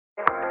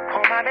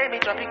my baby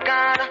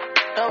Tropicana.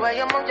 The way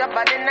you move your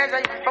body nice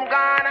like you from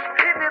Ghana.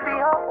 If you be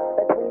home,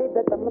 let's believe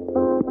that I'm a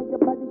fan of your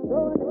body so.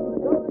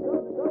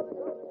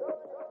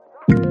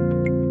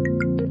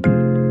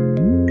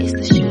 It's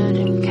the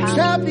shooting count.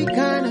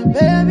 Tropicana,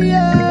 baby,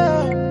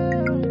 oh.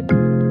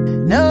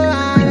 No,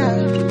 I know.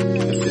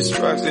 If it's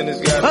drugs, then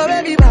it's gotta be. Oh,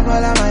 baby,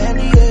 Papa,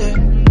 Miami, yeah.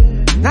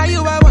 Now you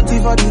are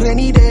wanting for the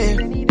rainy day.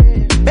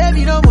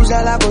 Baby, don't move,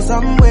 shall I go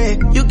somewhere?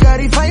 You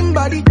carry fine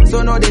body,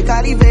 so no they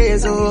carry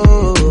face,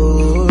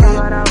 oh.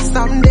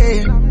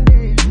 Someday,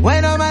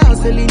 when all my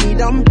house feeling me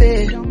don't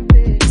pay.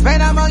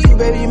 Spend I'm on you,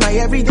 baby, my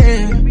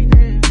everything.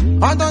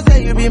 I don't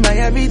say you be my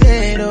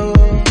everything, oh.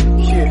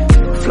 Yeah.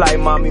 Fly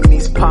mommy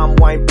meets palm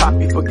wine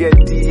poppy. Forget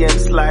DM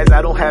slides,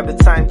 I don't have the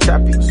time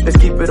chappy. Let's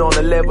keep it on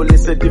the level,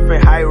 it's a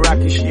different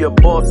hierarchy. She a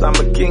boss, I'm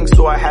a king,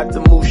 so I had to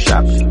move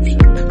shoppy.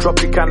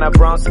 Tropicana,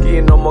 brown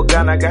skin, no more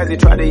Ghana. Guys, they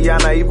try to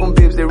yana, even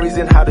babes, they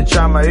reason how to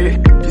charm her.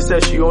 She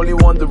said she only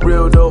want the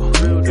real though.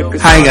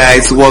 Hi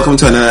guys, welcome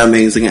to another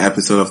amazing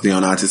episode of the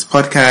On Artist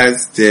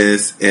Podcast.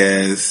 This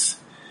is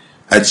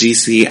a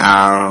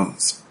GCR,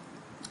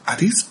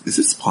 is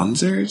it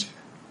sponsored?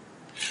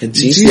 A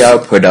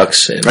GCR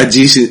production. A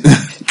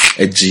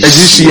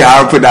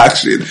GCR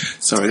production.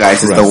 Sorry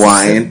guys, it's the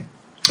wine.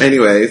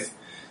 Anyways,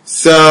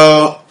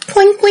 so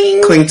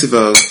cling to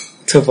Vogue.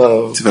 To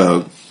Vogue. To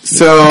Vogue.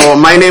 So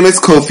my name is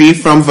Kofi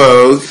from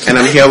Vogue, and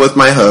I'm here with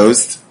my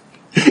host,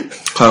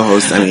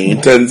 co-host. I mean,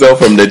 Denzel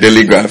from the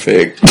Daily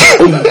Graphic.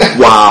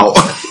 Wow.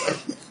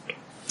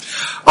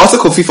 Also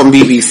Kofi from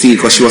BBC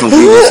because she was on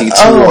BBC too.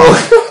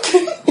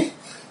 Oh.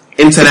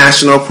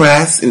 International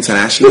press,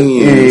 international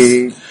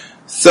news.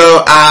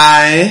 So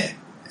I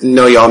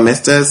know y'all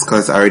missed us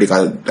because I already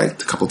got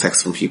like a couple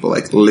texts from people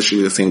like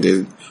literally the same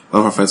day. One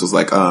of my friends was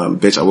like,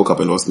 bitch, I woke up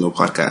and there was no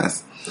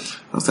podcast.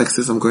 I was like,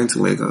 sis, I'm going to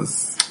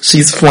Lagos.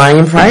 She's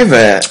flying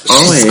private.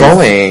 She's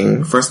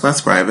going. First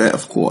class private,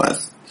 of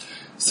course.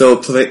 So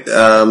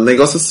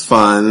Lagos is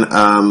fun.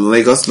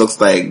 Lagos looks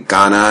like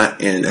Ghana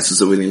in a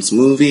Susan Williams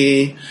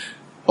movie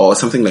or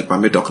something like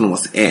Bambi Dokun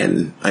was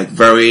in. Like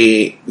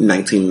very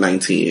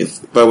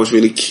 1990s. But it was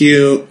really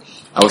cute.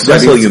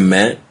 That's what you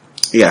meant?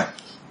 Yeah.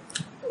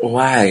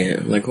 Why?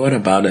 Like, what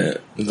about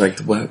it? Like,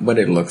 what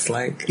it looks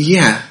like?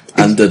 Yeah.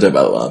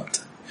 Underdeveloped.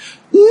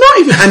 Not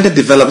even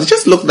underdeveloped. It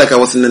just looked like I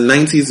was in a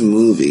 90s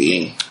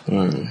movie.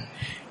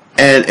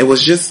 And it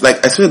was just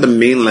like, I saw the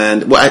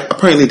mainland. Well,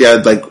 apparently there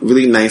are like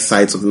really nice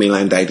sites of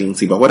mainland I didn't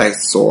see. But what I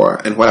saw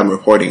and what I'm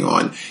reporting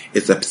on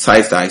is the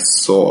sites that I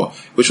saw,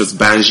 which was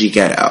Banji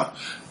Ghetto.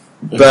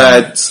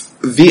 But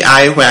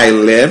VI, where I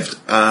lived,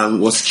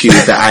 was cute.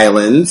 The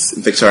islands,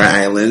 Victoria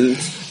Island.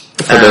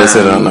 For those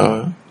who don't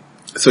know.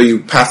 So you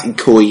pass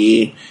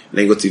Ikoyi,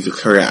 then you go to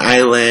Victoria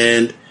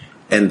Island,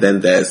 and then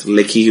there's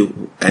Lekki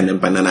and then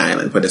Banana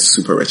Island, where the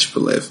super rich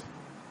people live.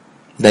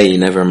 That you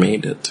never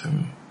made it to.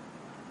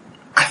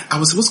 I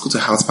was supposed to go to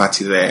a house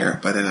party there,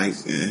 but then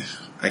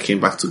I came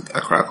back to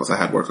Accra because I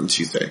had work on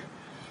Tuesday.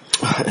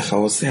 If I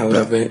was there, I would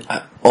have been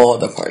at all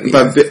the parties.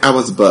 But I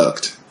was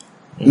booked.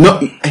 No,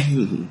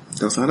 there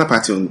was another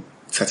party on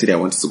Saturday I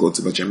wanted to go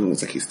to, but Jeremy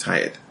was like, he's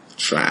tired.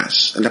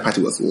 Trash. And that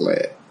party was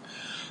lit.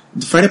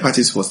 The Friday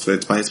party was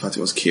lit, but his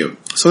party was cute.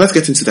 So let's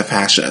get into the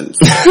fashions.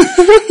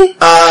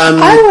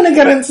 I want to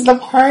get into the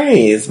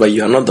parties, but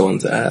you're not the one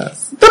to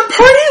ask. The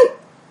party?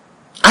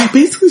 I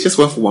basically just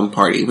went for one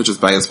party, which was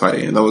Bayo's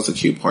party, and that was a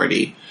cute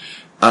party.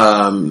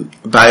 Bayo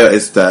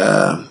is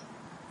the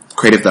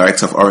creative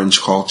director of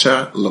Orange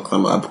Culture. Look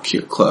them up,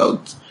 cute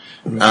clothes.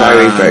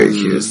 Very, very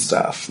cute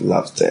stuff.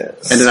 Loved it.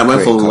 And then I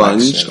went for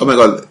lunch. Oh my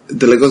god,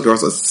 the Lagos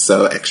girls are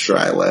so extra,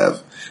 I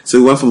love. So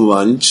we went from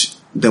lunch,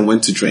 then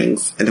went to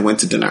drinks, and then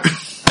went to dinner.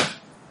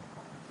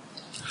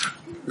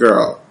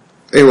 Girl,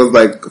 it was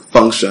like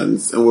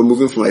functions, and we're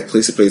moving from like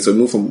place to place. So we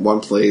moved from one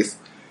place,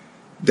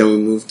 then we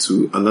moved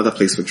to another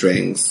place for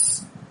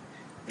drinks,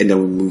 and then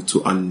we moved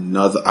to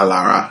another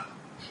Alara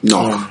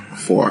knock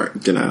for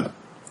dinner,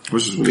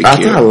 which was really cute. I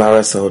thought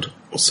Alara sold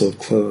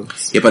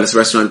clothes. Yeah, but it's a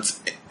restaurant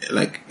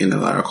like in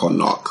Alara called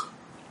Knock.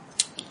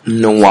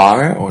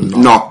 Noir or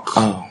Knock?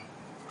 Oh.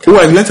 Oh,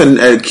 I learned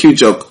a cute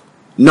joke.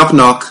 Knock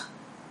knock.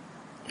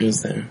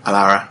 Who's there?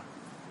 Alara.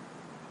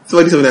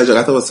 Somebody told me that joke.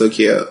 I thought it was so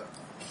cute.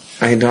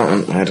 I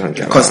don't get it.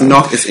 Because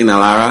Knock is in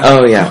Alara.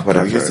 Oh yeah,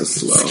 whatever. It's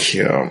slow. It's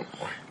cute.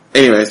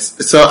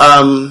 Anyways, so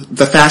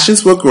the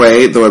fashions were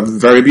great. There were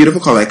very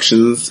beautiful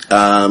collections.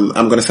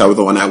 I'm gonna start with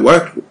the one I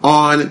worked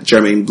on,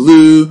 Jermaine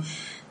Blue.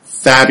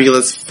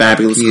 Fabulous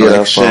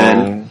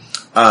collection.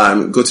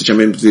 Go to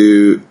Jermaine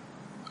Blue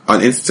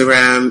on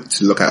Instagram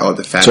to look at all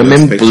the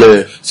fabulous pictures.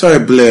 Bleu. Sorry,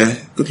 Bleu.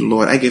 Good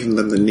Lord, I gave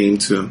them the name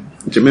too.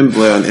 Jermaine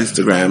Bleu on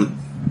Instagram.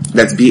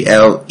 That's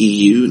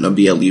BLEU, not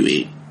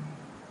BLUE.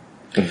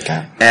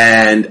 Okay.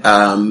 And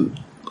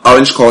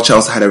Orange Culture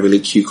also had a really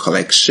cute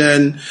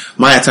collection.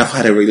 Maya Taf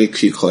had a really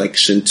cute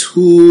collection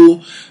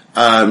too.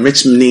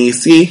 Rich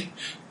Mnisi,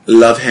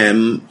 love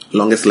him.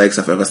 Longest legs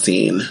I've ever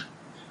seen.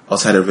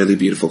 Also had a really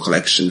beautiful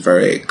collection,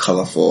 very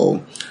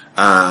colorful.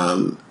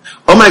 Oh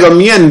my god,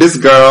 me and this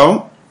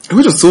girl,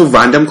 which was so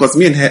random because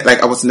me and her,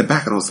 like I was in the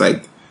back and I was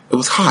like, It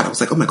was hot. I was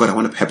like, oh my God, I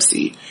want a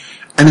Pepsi.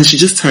 And then she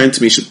just turned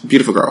to me.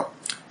 Beautiful girl.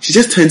 She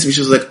just turned to me.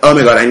 She was like, oh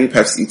my God, I need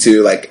Pepsi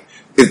too. Like,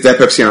 is there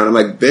Pepsi around? I'm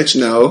like, bitch,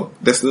 no.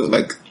 There's no,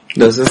 like...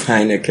 There's this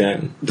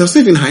Heineken. There was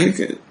not even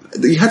Heineken.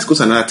 You had to go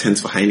to another tent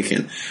for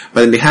Heineken.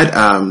 But then they had,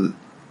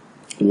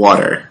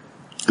 water.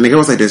 And the girl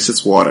was like, there's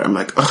just water. I'm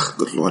like, oh,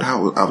 good Lord,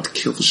 I would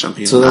kill for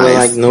champagne so on ice. So there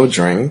were like no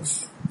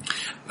drinks?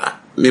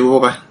 Maybe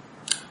what?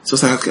 So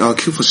it's like, I'll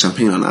kill for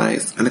champagne on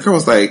ice. And the girl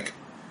was like,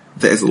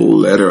 there is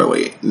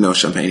literally no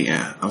champagne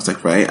here. I was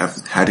like, right?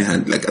 I've hadn't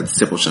had like a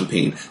sip of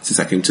champagne since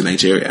I came to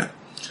Nigeria.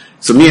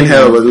 So me and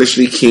her were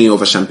literally keen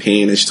over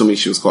champagne, and she told me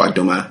she was called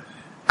Adama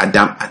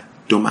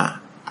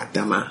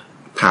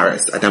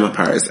Paris,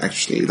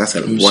 actually. That's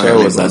I'm sure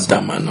it was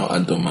Adama, not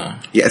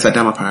Adoma. Yeah, it's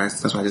Adama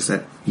Paris. That's what I just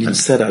said. You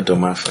said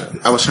Adoma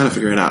first. I was trying to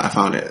figure it out. I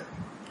found it.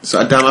 So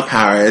Adama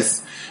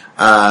Paris,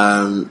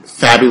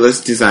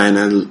 fabulous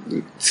designer,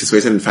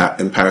 situated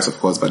in Paris, of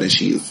course, but then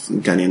she's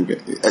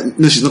Ghanaian.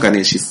 No, she's not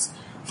Ghanaian. She's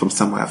from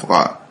somewhere, I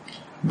forgot.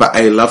 But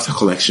I loved her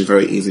collection.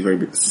 Very easy, very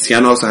beautiful.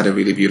 Sienna also had a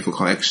really beautiful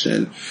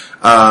collection.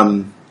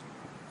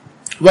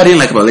 What I didn't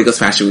like about Lagos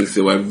Fashion Week,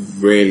 they were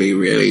really,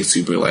 really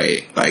super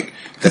late. Like,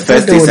 the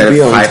first day said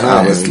 5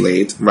 hours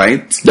late,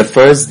 right? The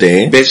first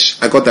day? Bitch,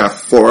 I got there at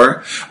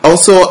 4.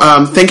 Also,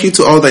 thank you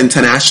to all the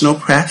international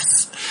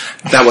press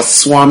that was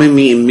swarming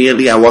me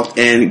immediately. I walked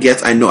in.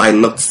 Yes, I know I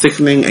looked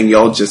sickening, and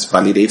y'all just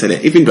validated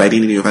it. Even though I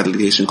didn't need your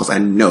validation, because I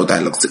know that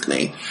I looked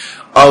sickening.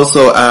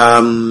 Also, look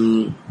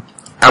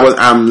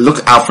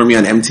out for me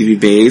on MTV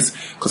Base,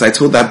 because I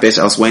told that bitch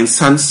I was wearing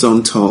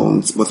sunstone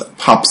tones with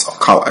pops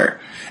of color.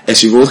 And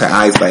she rolled her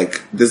eyes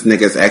like, this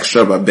nigga's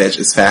extra, but bitch,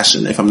 it's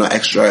fashion. If I'm not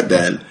extra,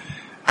 then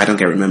I don't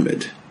get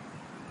remembered.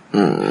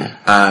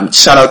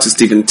 Shout out to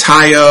Stephen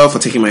Tayo for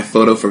taking my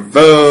photo for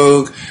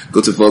Vogue.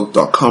 Go to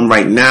Vogue.com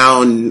right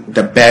now.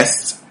 The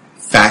best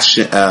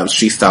fashion,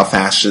 street style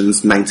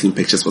fashions, 19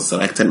 pictures were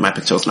selected. My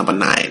picture was number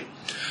 9.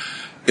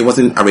 It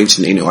wasn't arranged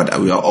in any order.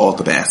 We are all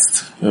the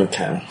best.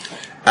 Okay.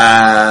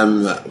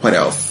 What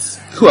else?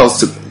 Who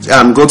else?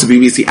 Go to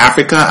BBC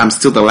Africa. I'm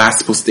still the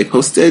last post they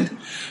posted.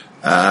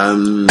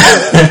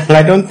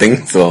 I don't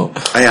think so.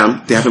 I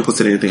am. They haven't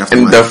posted anything after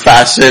in the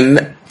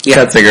fashion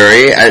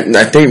category.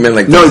 I think it meant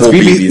like no, it's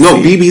BBC. No,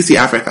 BBC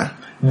Africa.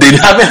 They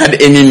haven't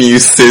had any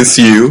news since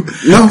you.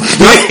 No,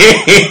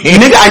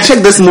 nigga, I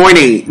checked this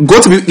morning. Go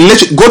to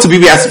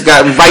BBC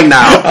Africa right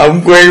now.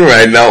 I'm going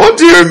right now. What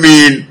do you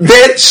mean,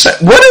 bitch?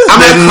 What is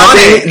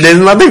there's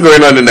nothing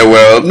going on in the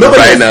world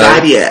right now.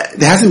 Died yet.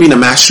 There hasn't been a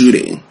mass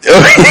shooting.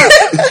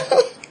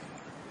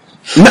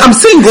 No, I'm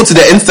saying go to the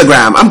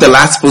Instagram. I'm the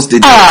last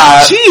posted.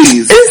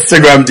 Jeez.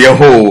 Instagram, dear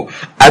whole.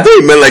 I thought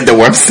you meant like the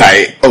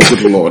website. Oh,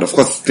 good Lord. Of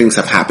course, things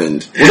have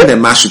happened. Wasn't there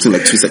mass shooting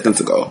like 2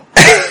 seconds ago?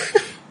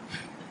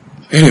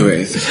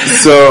 Anyways,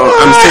 so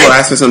I'm still the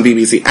last person on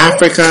BBC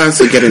Africa,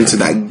 so get into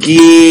that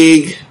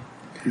gig.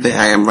 There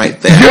I am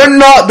right there. You're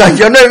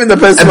not even the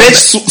person.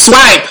 Bitch,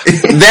 swipe.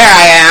 There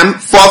I am.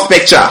 4th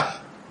picture.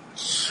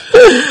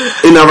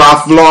 In a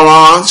Ralph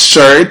Lauren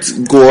shirt,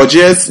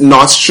 gorgeous,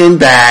 Nordstrom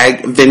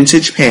bag,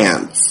 vintage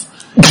pants.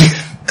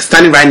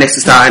 Standing right next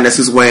to Star Ines,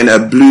 who's wearing a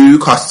blue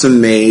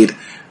custom-made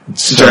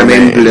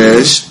German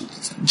blush,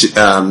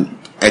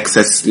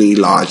 excessively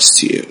large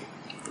suit.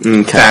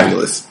 Okay.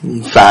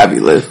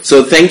 Fabulous.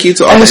 So thank you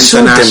to all the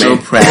international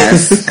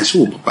press.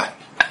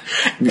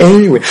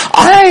 Anyway,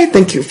 I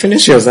think you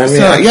finished yours. I mean,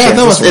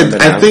 that was it.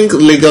 I think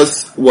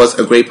Lagos was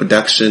a great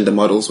production. The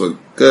models were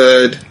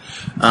good.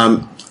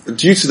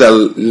 Due to the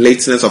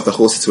lateness of the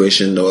whole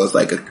situation, there was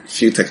like a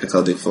few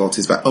technical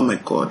difficulties, but oh my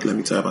God, let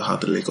me tell you about how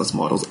the Lagos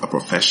models are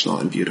professional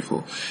and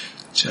beautiful.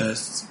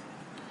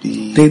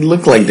 They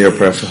look like they're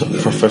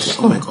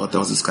professional. Oh my God, there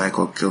was this guy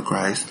called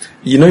Gilchrist.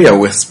 You know you're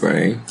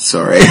whispering.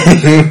 Sorry.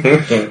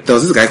 There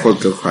was this guy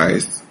called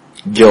Gilchrist.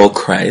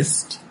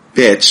 Gilchrist?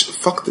 Bitch,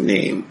 fuck the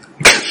name.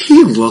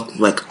 He looked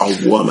like a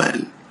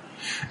woman.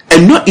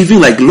 And not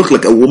even like look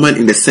like a woman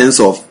in the sense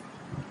of,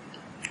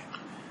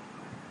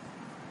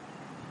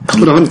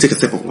 hold on, let me take a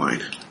sip of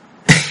wine.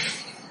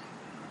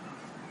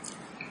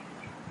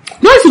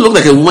 Not if he looked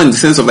like a woman in the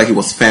sense of like he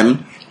was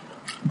femme,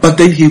 but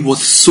then he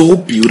was so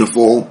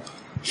beautiful.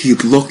 He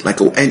looked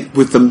like and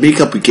with the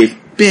makeup we gave,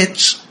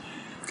 bitch.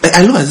 Like,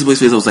 I looked at his boy's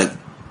face, I was like,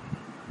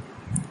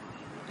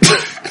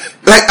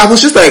 like, I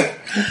was just like,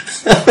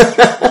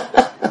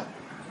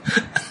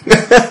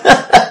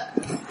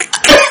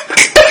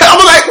 I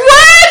was like,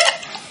 what?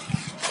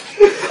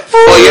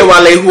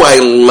 Oyewale, who I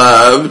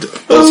loved,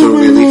 also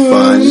really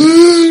fun.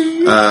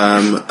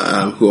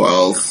 Who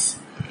else?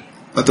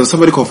 But there was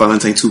somebody called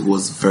Valentine too who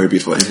was very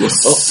beautiful and he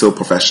was so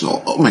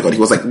professional. Oh my God, he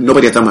was like,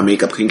 nobody had done my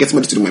makeup. Can you get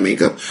somebody to do my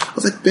makeup? I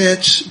was like,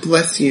 bitch,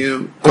 bless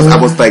you. Because I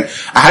was like,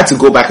 I had to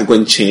go back and go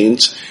and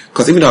change.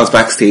 Because even though I was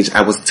backstage,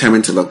 I was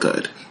determined to look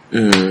good.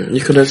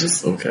 You could have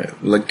just,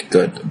 look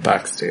good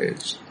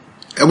backstage.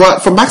 Well,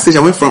 from backstage,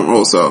 I went front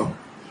row, so.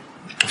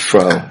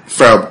 Fro.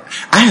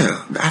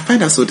 I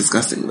find that so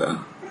disgusting though.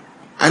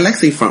 I like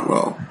saying front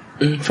row.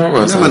 Front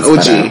row. I'm an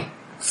OG.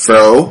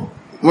 Fro.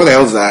 What the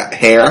hell is that?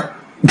 Hair?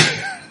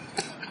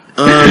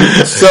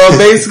 So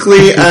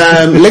basically,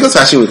 Lagos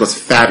Fashion Week was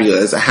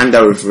fabulous. I hung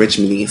out with Rich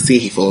Menisi.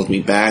 He followed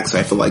me back, so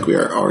I feel like we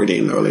are already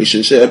in a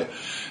relationship.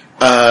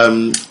 Let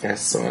me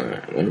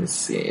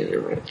see.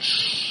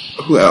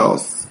 Who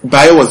else?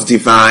 Bio was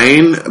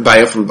Divine.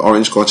 Bio from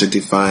Orange Culture,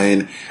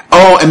 Divine.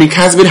 Oh, I mean,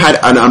 Casbin had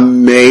an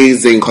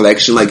amazing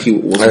collection. Like, he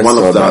was one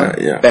of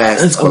the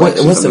best.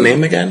 What's the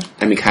name again?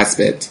 I mean,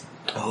 Casbit.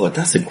 Oh,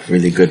 that's a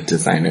really good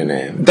designer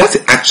name. That's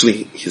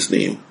actually his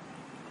name.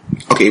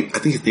 Okay, I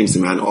think his name's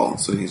Emmanuel,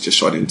 so he's just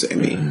short into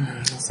Emmy.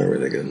 That's a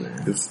really good name.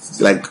 It's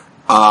like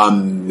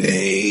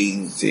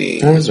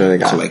amazing really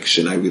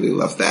collection. I really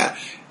love that.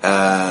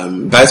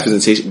 Bio's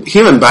presentation,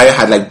 him and Bio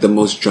had like the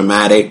most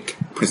dramatic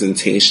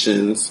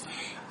presentations.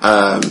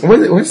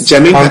 Where's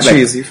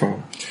country is he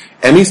from?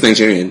 Emmy's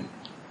Nigerian.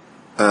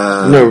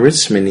 No,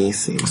 Rich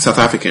Menisi. South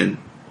African.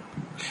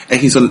 And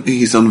he's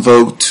on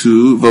Vogue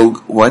too. Vogue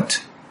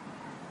what?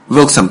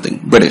 Vogue something.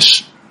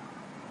 British.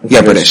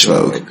 Yeah, British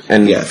Vogue.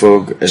 And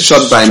Vogue is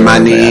shot by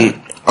Manny.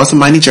 Also,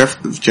 Manny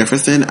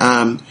Jefferson.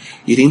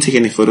 You didn't take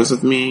any photos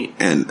of me,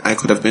 and I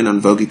could have been on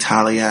Vogue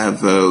Italia,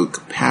 Vogue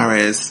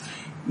Paris,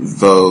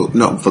 Vogue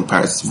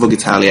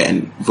Italia,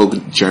 and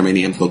Vogue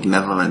Germany, and Vogue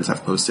Netherlands.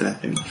 I've posted, I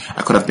think.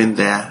 I could have been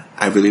there.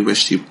 I really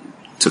wish you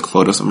took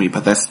photos of me,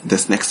 but that's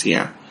this next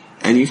year.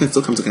 And you can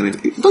still come to Canada.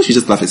 Don't you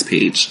just love his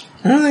page?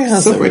 I don't think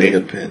that's a really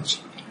good page.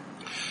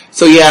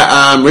 So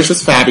yeah, Rich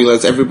was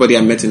fabulous. Everybody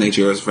I met in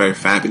Nigeria was very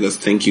fabulous.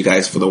 Thank you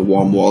guys for the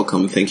warm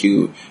welcome. Thank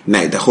you,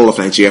 the whole of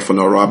Nigeria, for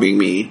not robbing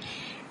me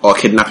or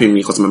kidnapping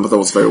me, because my mother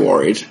was very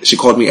worried. She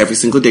called me every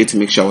single day to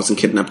make sure I wasn't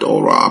kidnapped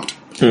or robbed.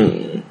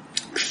 I'm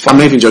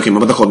not even joking.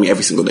 My mother called me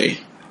every single day.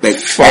 Like,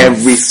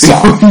 every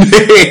single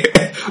day.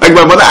 Like,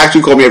 my mother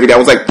actually called me every day. I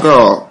was like,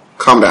 girl,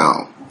 calm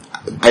down.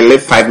 I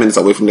live 5 minutes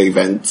away from the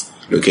event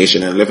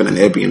location, and I live in an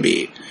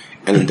Airbnb.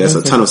 And there's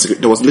a ton of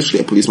security. There was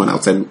literally a policeman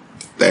outside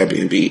the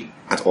Airbnb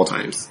at all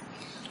times.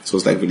 So it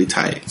was like really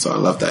tight. So I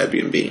love the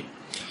Airbnb.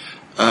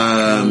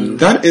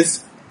 That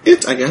is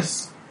it, I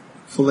guess,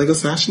 for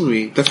Lagos Fashion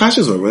Week. The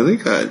fashions were really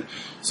good.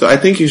 So I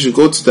think you should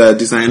go to the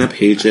designer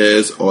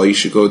pages, or you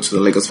should go to the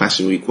Lagos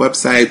Fashion Week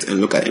website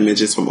and look at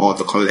images from all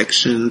the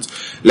collections.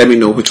 Let me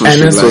know which one you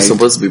like. Ernest was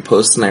supposed to be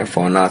posting it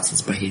for an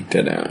artist, but he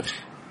didn't.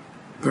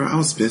 Girl, I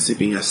was busy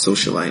being a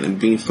socialite and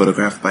being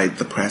photographed by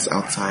the press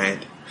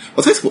outside.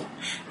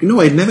 You know,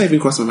 it never even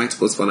crossed my mind to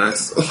post for an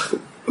artist.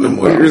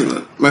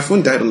 My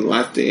phone died on the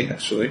last day,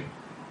 actually.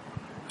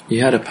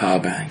 You had a power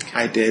bank.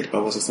 I did,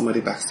 but was there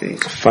somebody backstage?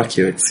 Fuck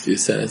your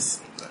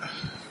excuses.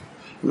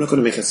 I'm not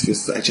going to make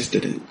excuses. I just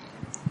didn't.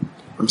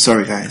 I'm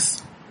sorry,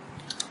 guys.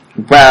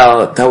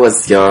 Well, that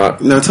was your...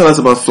 Now tell us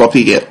about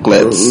floppy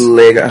glitz.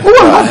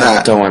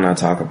 I don't want to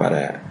talk about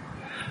it.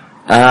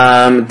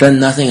 Then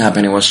nothing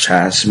happened. It was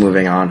trash.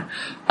 Moving on.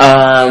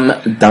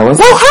 That was...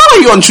 Well, how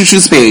are you on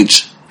Chuchu's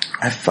page?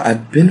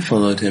 I've been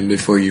followed him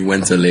before you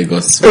went to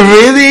Lagos.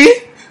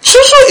 Really?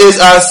 Chuchu is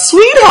a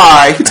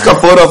sweetheart. He took a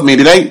photo of me.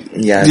 Did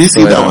you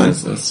see that one?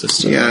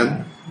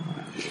 Yeah.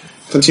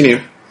 Continue.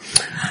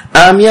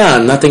 Yeah,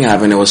 nothing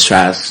happened. It was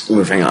trash.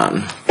 Moving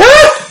on.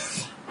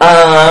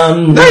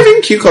 Not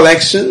even cute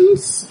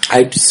collections.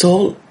 I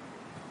sold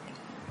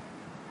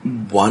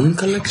one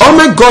collection. Oh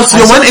my god, so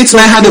your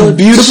 189 had a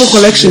beautiful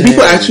collection.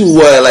 People actually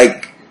were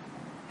like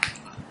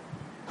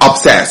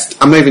obsessed.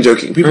 I'm not even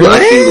joking. People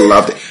actually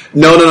loved it.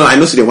 No. I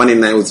know the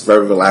 189 was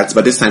very relaxed,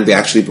 but this time they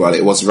actually brought it.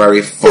 It was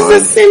very fun.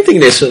 It's the same thing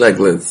they showed at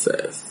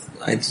Glitzes.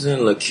 I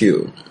didn't look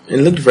cute. It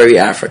looked very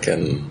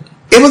African.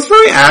 It was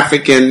very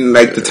African,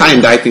 like the tie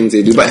and dye things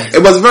they do, but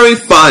it was very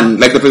fun.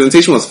 Like the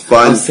presentation was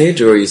fun.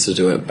 Sejuro used to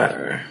do it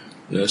better.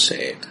 No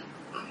shade.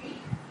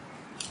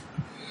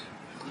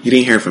 You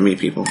didn't hear it from me,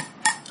 people.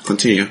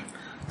 Continue.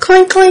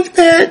 Clink, clink,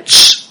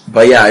 bitch.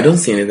 But yeah, I don't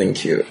see anything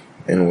cute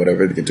in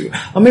whatever they do.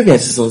 Or maybe I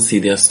just don't see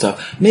their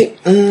stuff. Maybe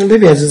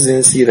I just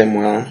didn't see them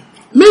well.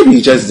 Maybe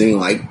you just didn't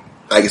like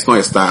it's not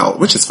your style,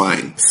 which is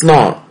fine. It's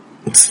not.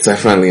 It's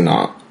definitely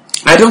not.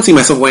 I don't see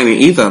myself wearing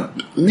it either.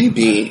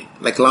 Maybe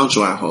like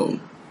loungewear at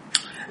home.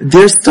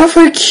 Their stuff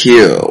are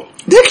cute.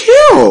 They're cute.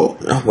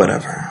 Oh,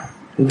 whatever.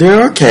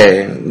 They're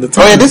okay.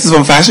 Oh yeah, this is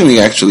from Fashion Week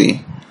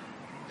actually.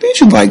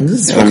 Didn't you like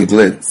this? Is from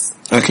Glitz.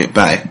 Okay,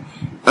 bye.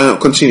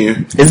 Continue.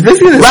 It's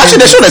basically the actually,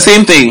 they show the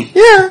same thing.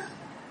 Yeah.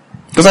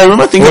 Because I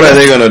remember thinking... What are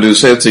they going to do?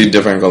 Show 2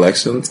 different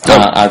collections?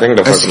 I think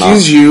the first one.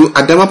 Excuse you,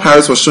 Adema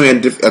Paris was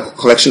showing a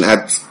collection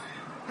at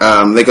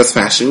Lagos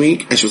Fashion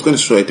Week, and she was going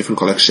to show a different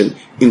collection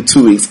in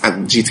 2 weeks at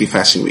GT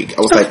Fashion Week.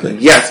 I was like,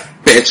 yes,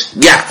 bitch,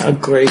 yes! A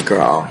great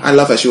girl. I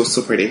love her. She was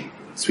so pretty.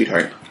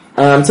 Sweetheart.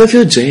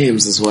 Tokyo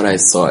James is what I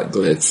saw at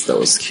Glitz. That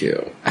was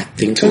cute. I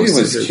think Tokyo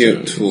was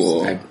cute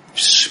too.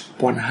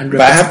 100%.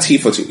 But I have tea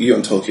for you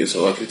on Tokyo,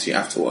 so I'll give tea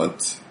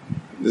afterwards.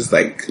 It's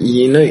like,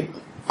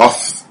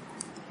 off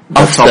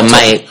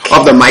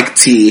the mic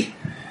tea.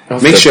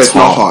 Make sure it's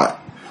not hot.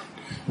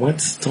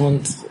 What?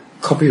 Don't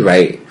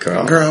copyright,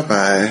 girl. Girl,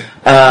 bye.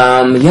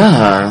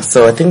 Yeah.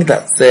 So I think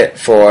that's it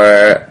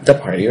for the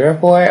party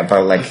report,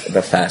 but like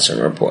the fashion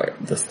report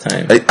this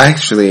time.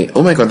 Actually,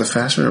 oh my god, the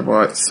fashion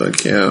report is so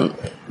cute.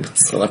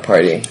 It's still a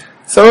party.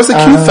 So it was a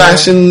cute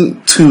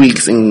fashion 2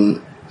 weeks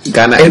in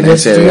Ghana and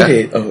Nigeria.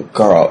 Really, oh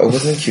girl, it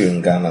wasn't cute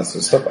in Ghana,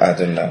 so stop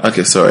adding that.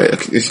 Okay, sorry.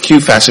 It's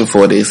cute fashion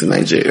 4 days in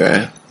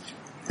Nigeria.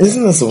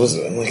 Isn't it supposed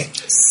to like?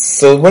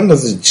 So when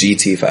does the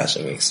GT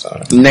Fashion Week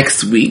start?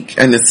 Next week,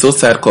 and it's so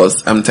sad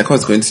because Teko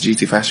is going to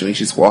GT Fashion Week.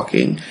 She's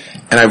walking,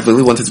 and I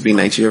really wanted to be in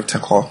Nigeria with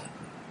Teko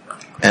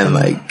and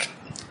like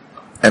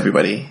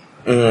everybody.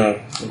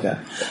 Okay.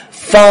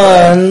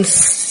 Fun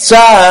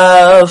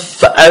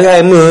stuff.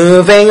 Okay,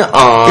 moving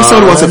on. If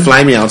someone wants to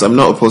fly me out, I'm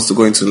not opposed to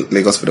going to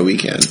Lagos for the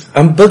weekend.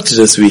 I'm booked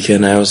this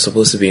weekend. I was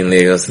supposed to be in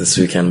Lagos this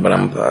weekend, but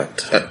I'm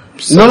booked.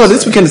 No,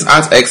 this weekend is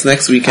Art X.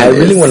 Next weekend, I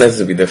really wanted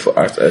to be there for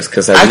Art X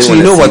because I really actually,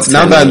 you know what?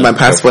 Now that my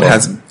passport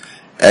has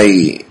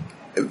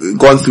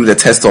gone through the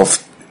test of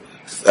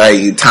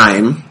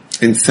time,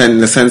 in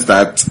the sense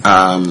that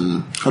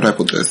how do I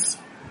put this?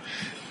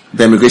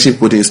 The immigration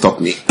people didn't stop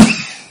me.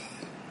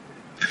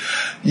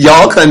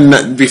 Y'all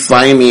can be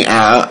flying me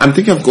out. I'm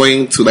thinking of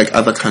going to like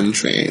other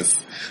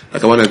countries.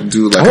 Like I want to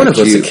do like I want to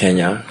go to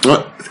Kenya.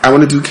 I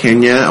want to do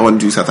Kenya. I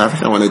want to do South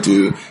Africa. I want to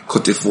do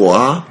Cote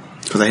d'Ivoire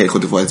because I hear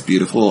Cote d'Ivoire is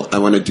beautiful. I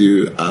want to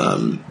do.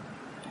 I'm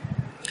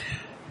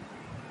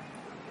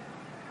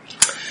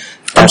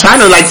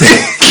trying to like.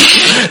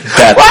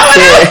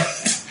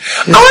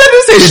 I want to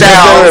do Seychelles.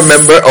 I don't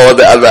remember all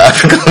the other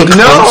African countries.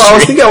 No, I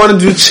was thinking I want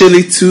to do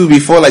Chile too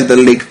before like the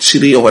Lake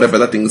Chile or whatever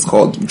that thing is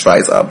called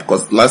dries up,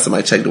 because last time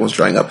I checked it was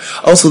drying up.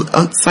 Also,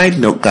 side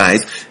note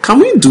guys, can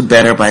we do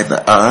better by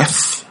the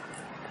earth?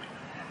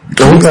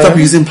 Can we stop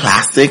using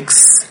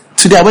plastics?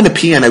 Today I went to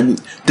pee and I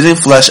didn't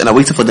flush and I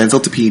waited for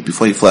Denzel to pee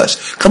before he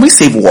flushed. Can we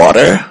save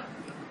water?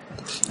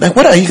 Like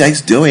what are you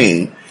guys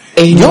doing?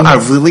 You are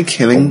really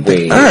killing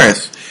the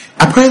earth.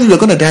 Apparently we're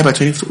going to die by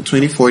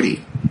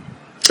 2040.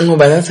 No,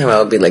 by that time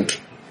I'll be like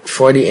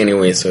 40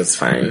 anyway, so it's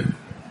fine.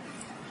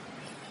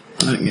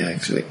 Yeah,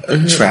 actually.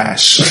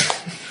 Trash.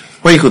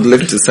 Well, you could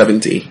live to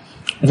 70.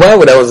 Why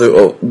would I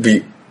also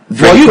be...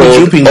 Well, you be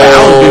drooping.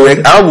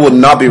 I would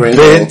not be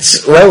wrinkled.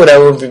 Bitch, why would I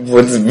be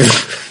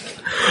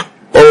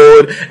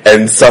old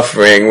and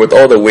suffering with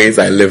all the ways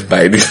I live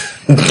by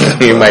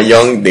in my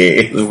young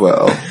days?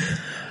 Well.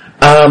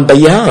 But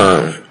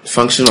yeah.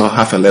 Functional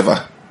half a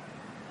liver.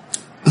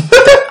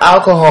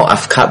 Alcohol,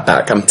 I've cut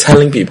back. I'm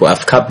telling people,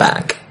 I've cut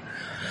back.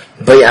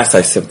 But yes,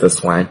 I sip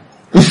this wine.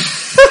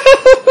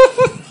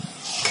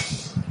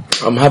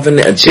 I'm having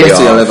a day Cheers off.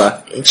 to your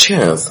liver.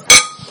 Cheers.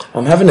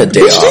 I'm having a day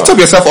Did off. you top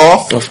yourself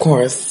off? Of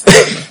course.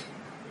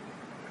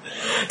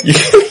 you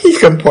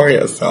can pour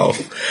yourself.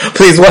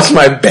 Please watch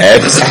my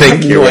bed.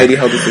 Thank you. No idea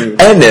how to do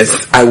it.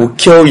 Ernest, I will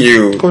kill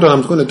you. Hold on,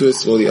 I'm going to do it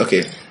slowly.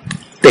 Okay.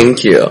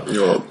 Thank you.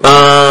 You're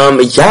welcome.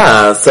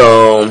 Yeah,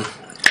 so...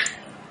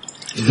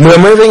 we're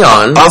moving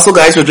on. Also,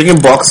 guys, we're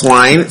drinking box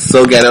wine.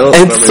 So ghetto.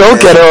 It's so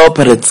ghetto,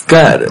 but it's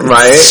good.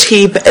 Right? It's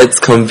cheap, it's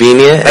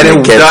convenient, And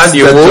it does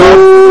your job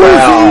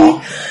well.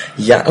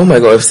 Yeah, oh my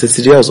god, if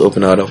Cecilia was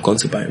open, I would have gone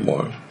to buy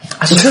more.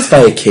 I should just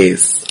buy a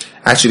case.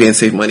 Actually, and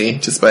save money.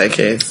 Just buy a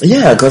case.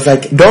 Yeah, cause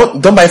like...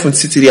 Don't buy from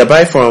City.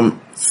 Buy from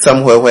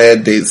somewhere where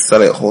they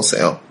sell it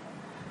wholesale.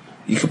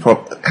 You could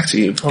probably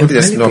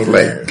just knock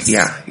like... Nice.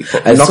 Yeah. You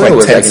I knock saw it like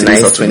was 10 like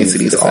cities nice or 20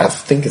 cities I off.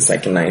 think it's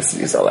like 9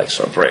 cities or like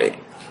ShopRite.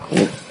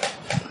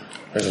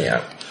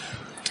 Yeah.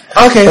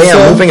 Okay, But yeah,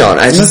 so moving on.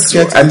 I think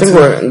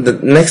into- the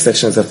next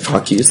section is a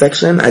fuck you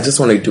section. I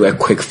just want to do a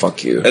quick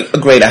fuck you.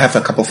 Great, I have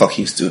a couple fuck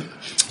yous too.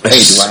 Hey,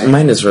 do I?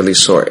 Mine is really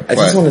short. I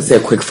just What? want to say a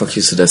quick fuck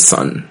you to the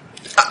sun.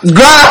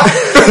 Girl!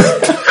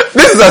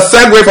 This is a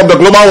segue from the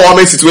global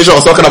warming situation I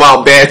was talking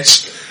about,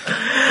 bitch.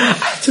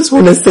 I just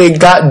want to say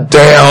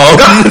goddamn.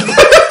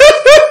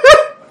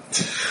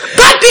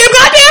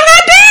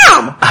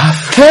 Goddamn!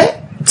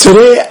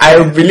 Today I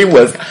really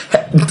was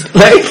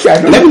like,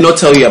 Let me not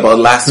tell you about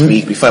last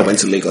week before I went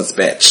to Lagos,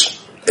 bitch.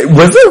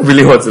 Was it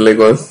really hot in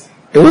Lagos?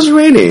 It was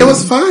raining. It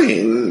was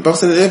fine. But I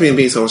was in an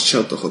Airbnb, so I was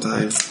chilled the whole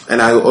time.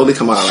 And I would only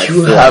come out at like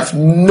You 4. have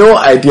no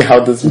idea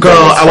how this Girl,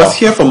 I was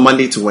here from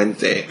Monday to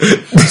Wednesday.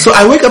 So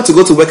I wake up to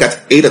go to work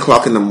at 8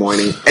 o'clock in the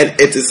morning, and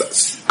it is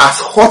as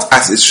hot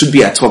as it should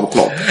be at 12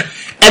 o'clock.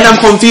 And I'm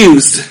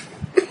confused.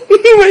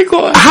 Oh my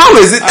god. How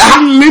is it?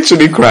 I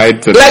literally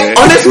cried today. Like,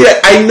 honestly,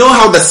 I know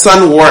how the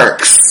sun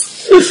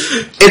works.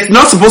 It's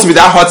not supposed to be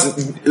that hot,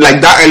 like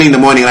that early in the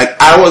morning. Like,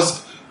 I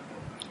was...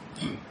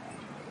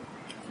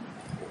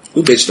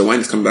 Oh, bitch, the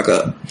wine is coming back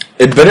up.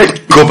 It better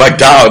go back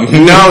down.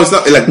 No, it's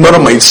not, like... Not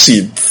on my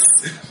sheets.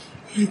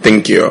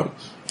 Thank you.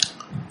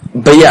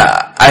 But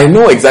yeah, I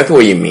know exactly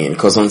what you mean,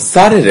 because on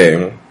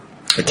Saturday,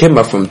 I came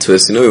back from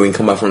Twist. You know, when you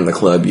come back from the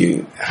club,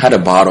 you had a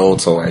bottle,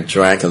 so I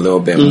drank a little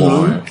bit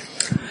more.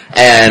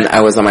 And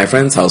I was at my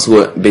friend's house,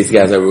 who basically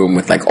has a room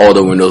with like all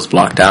the windows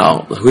blocked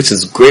out, which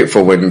is great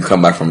for when you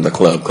come back from the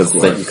club, because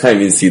like you can't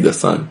even see the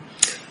sun.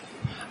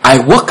 I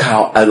walk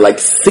out at like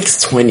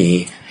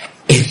 6:20.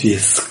 It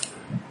is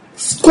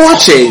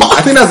Scorching. I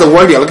think that's the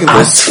word you're looking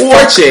for.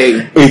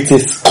 Scorching. It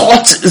is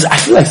scorching. I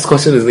feel like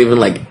scorching is even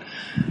like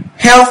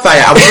Hellfire.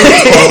 I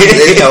wouldn't call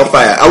it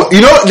hellfire. You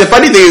know, the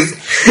funny thing is,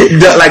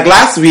 like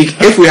last week,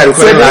 if we had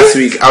recorded last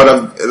week, I would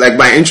have, like,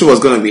 my intro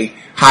was gonna be,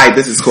 "Hi,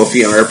 this is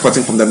Kofi, and we're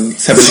reporting from the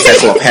 7th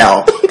circle of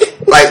hell."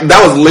 Like, that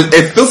was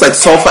it feels like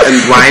sulfur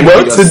and grime.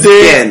 Well,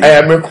 today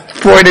I am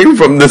reporting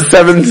from the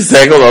 7th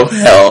circle of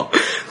hell.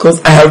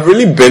 Because I have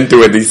really been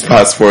through it these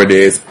past 4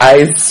 days.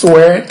 I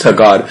swear to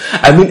God.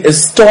 I mean, it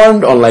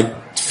stormed on like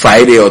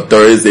Friday or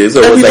Thursday. So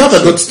and it was we like,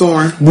 love a good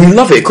storm. We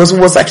love it because it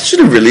was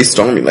actually really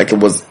stormy. Like, it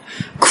was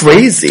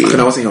crazy.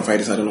 I wasn't on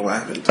Friday, so I don't know what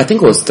happened. I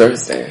think it was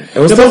Thursday. It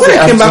was But Thursday when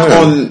I came back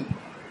afternoon.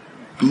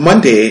 on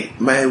Monday,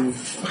 my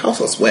house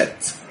was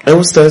wet. It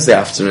was Thursday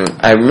afternoon.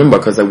 I remember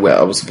because I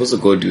was supposed to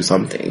go do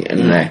something and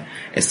then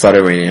it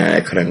started raining and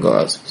I couldn't go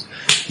out.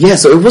 Yeah,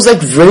 so it was like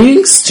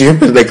very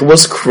stupid. Like, it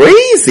was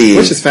crazy.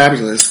 Which is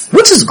fabulous.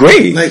 Which is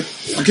great. Like,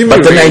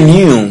 but then I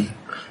knew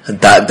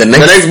that the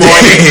next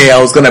morning I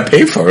was gonna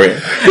pay for it.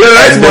 The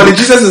next morning,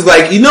 Jesus is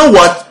like, you know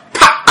what?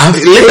 I've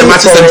lit the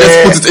matches and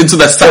just put it into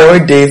the sun.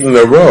 4 days in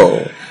a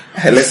row.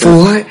 Hey,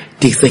 listen. 4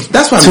 days. Like,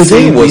 that's why I'm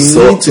saying we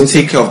need to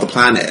take care of the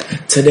planet.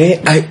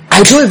 Today,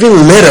 I don't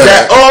even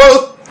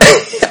litter.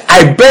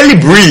 I barely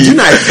breathe. You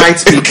know, I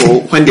fight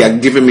people when they are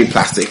giving me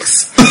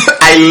plastics.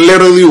 I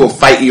literally will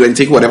fight you and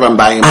take whatever I'm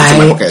buying and put in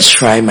my pocket. I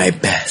try my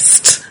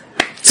best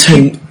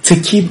to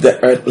keep the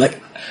earth, like,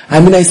 I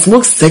mean, I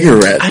smoke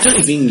cigarettes. I don't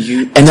even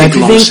use, and I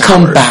didn't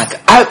come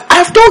back.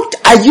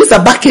 I use a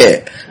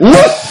bucket.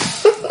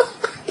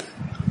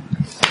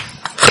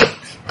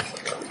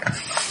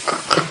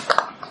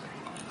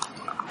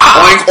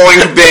 Oink,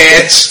 oink,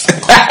 bitch.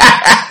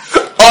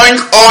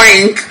 Oink,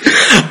 oink.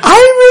 I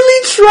really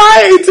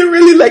try to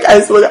really, like,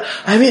 I smoke.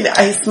 I mean,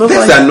 I smoke.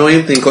 That's like, the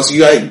annoying thing, because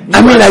you are.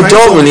 I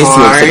don't really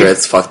smoke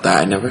cigarettes. Fuck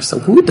that. I never saw.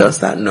 Who does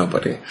that?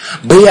 Nobody.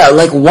 But yeah,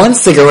 like, 1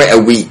 cigarette a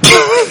week.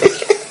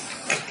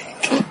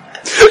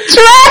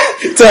 Try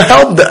to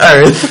help the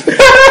earth.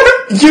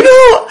 You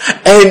know,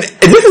 and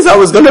this is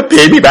how it's gonna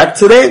pay me back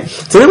today.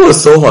 Today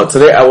was so hot.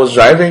 Today I was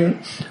driving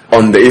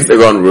on the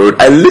Instagram road.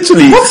 I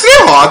literally... What's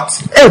it hot?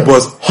 It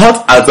was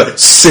hot as a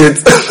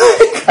shit.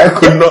 I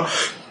could not...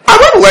 I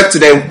went to work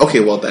today. Okay,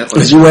 well, that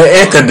was... You were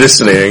air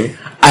conditioning.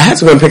 I had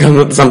to go and pick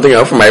up something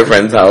up from my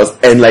friend's house,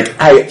 and like,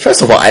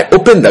 first of all, I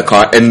opened the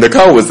car, and the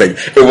car was like,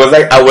 it was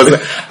like,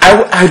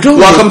 I don't...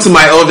 Welcome to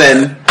my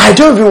oven. I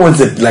don't even want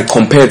to, like,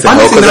 compare it to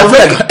hell, because I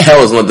feel like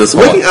hell is not this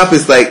hot. Waking up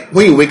is like,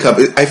 when you wake up,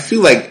 I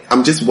feel like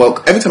I'm just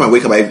every time I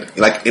wake up,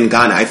 like, in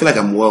Ghana, I feel like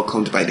I'm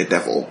welcomed by the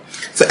devil.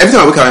 So every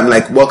time I wake up, I'm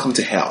like, welcome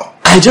to hell.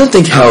 I don't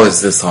think hell is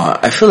this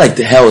hot. I feel like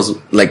the hell is,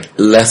 like,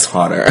 less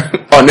hotter,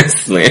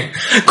 honestly.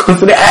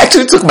 Because I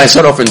actually took my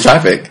shirt off in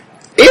traffic.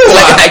 Ew,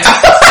 like, I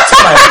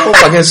took my whole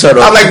fucking shirt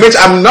off. I'm like, bitch,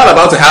 I'm not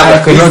about to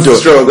have a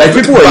stroke. Like,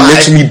 people were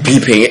literally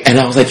beeping, and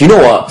I was like, you know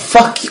what?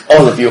 Fuck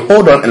all of you.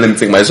 Hold on, and let me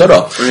take my shirt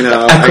off. I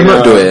know. I could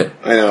not do it.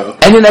 I know.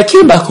 And then I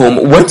came back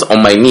home, went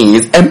on my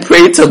knees, and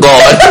prayed to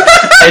God.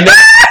 And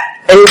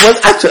it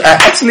was actually, I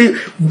actually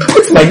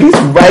put my knees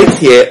right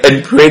here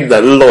and prayed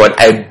that, Lord,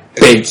 I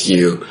beg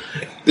you.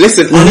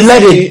 Listen, honestly,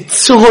 let it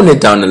tone it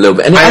down a little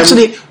bit. And it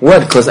actually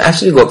worked, because it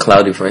actually got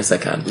cloudy for a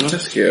second. Oh,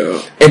 that's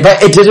cute.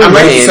 But it didn't rain. I'm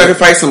ready to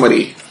sacrifice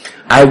somebody.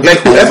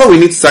 Whoever we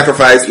need to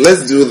sacrifice,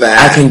 let's do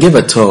that. I can give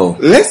a toe.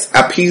 Let's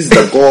appease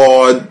the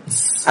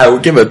gods. I will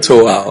give a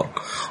toe out.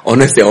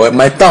 Honestly,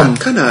 my thumb. I'm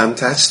kind of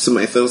attached to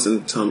my thumbs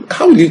and thumb.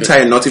 How will you tie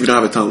a knot if you don't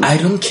have a tongue? I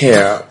don't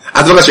care.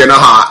 As long as you're not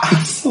hot.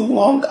 As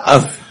long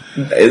as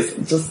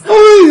it's just...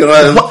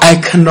 I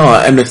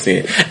cannot,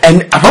 honestly.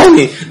 And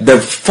apparently, the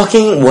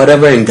fucking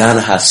whatever in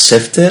Ghana has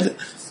shifted.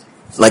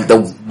 Like the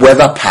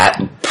weather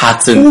pattern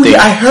thing.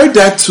 I heard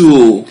that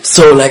too.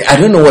 So like, I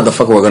don't know what the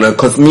fuck we're gonna...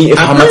 Cause me, if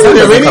Hamatan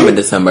doesn't come in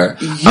December,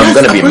 I'm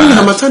gonna be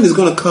mad. Hamatan is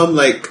gonna come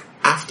like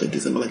after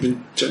December, like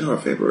in January or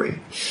February.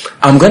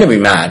 I'm gonna be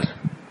mad.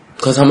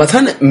 Cause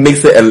Hamatan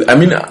makes it, I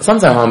mean,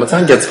 sometimes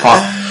Hamatan gets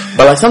hot,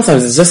 but like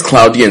sometimes it's just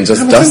cloudy and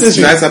just dusty. Is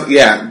nice up,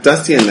 yeah,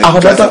 dusty and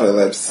like dry up the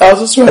lips. I'll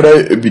just rather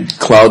it be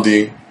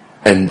cloudy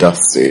and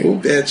dusty. Oh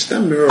bitch,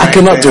 that mirror I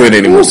cannot do it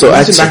anymore. So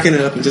actually backing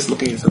it up and just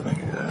looking at yourself back.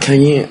 Can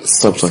you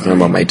stop talking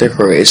about my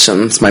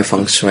decorations, my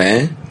feng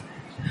shui?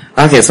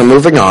 Okay, so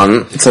moving on. I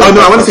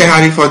want to say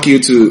howdy fuck you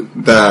to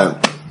the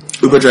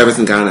Uber drivers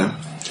in Ghana.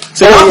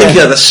 So y'all think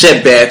you're the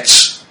shit,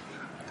 bitch.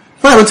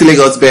 When I went to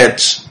Lagos,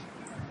 bitch,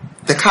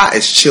 the car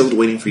is chilled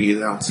waiting for you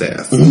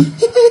downstairs.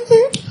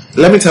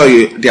 Let me tell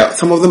you,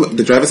 some of them,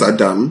 the drivers are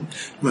dumb.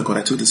 Oh my god,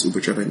 I took this Uber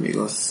driver in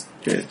Lagos,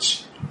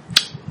 bitch.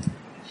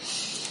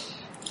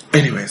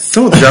 Anyways,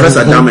 some of the drivers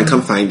are dumb and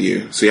come find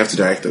you, so you have to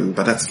direct them,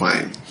 but that's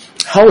fine.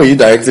 How are you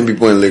directing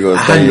people in Lagos?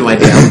 I had no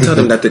idea. I would tell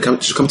them that they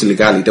should come to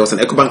Legali. There was an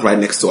EcoBank right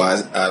next to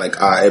us, like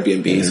our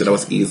Airbnb, so that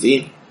was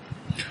easy.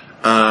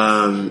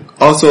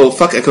 Also,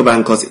 fuck EcoBank,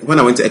 because when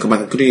I went to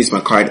EcoBank, I couldn't use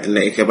my card in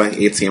the EcoBank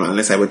ATM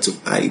unless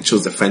I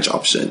chose the French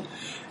option.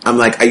 I'm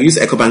like, I use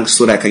EcoBank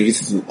so that I can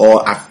use it in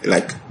all,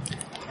 like,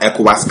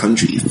 ECOWAS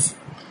countries.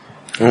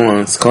 Oh,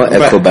 it's called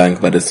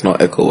EcoBank, but it's not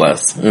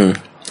ECOWAS.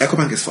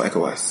 EcoBank is for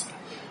ECOWAS.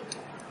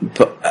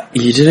 But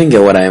you didn't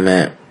get what I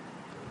meant.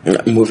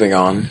 Moving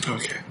on.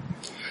 Okay.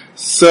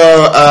 So,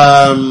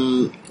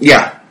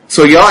 yeah.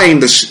 So y'all in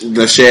the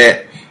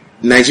shit.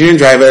 Nigerian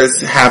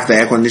drivers have the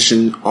air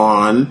condition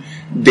on.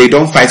 they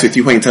don't fight with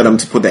you when you tell them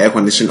to put the air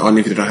conditioner on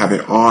if you don't have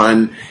it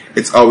on.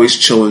 It's always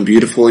chill and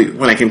beautiful.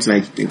 When I came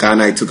to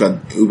Ghana, I took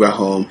an Uber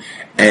home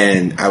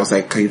and I was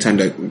like, can you turn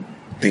the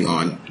thing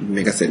on?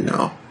 The nigga said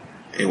no.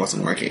 It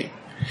wasn't working.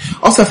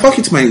 Also, fuck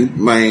you to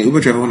my Uber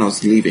driver when I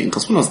was leaving.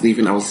 Because when I was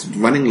leaving, I was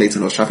running late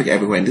and there was traffic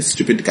everywhere. And this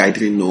stupid guy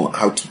didn't know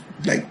how to,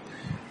 like,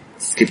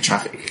 skip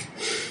traffic.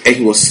 And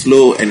he was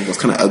slow and he was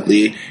kind of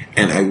ugly.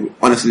 And I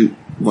honestly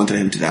wanted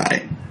him to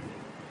die.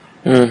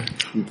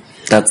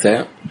 That's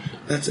it?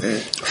 That's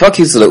it. Fuck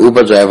you to the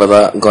Uber driver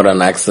that got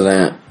an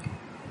accident.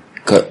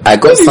 I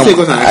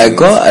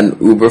got an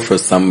Uber for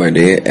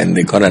somebody and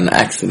they got an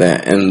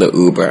accident in the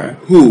Uber.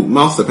 Who?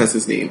 Mouth the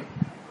person's name.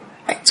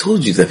 I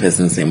told you the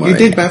person's name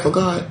already. You did, but I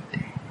forgot.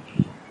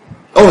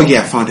 Oh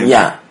yeah, found him.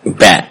 Yeah,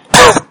 bad.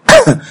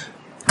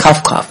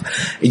 Cough.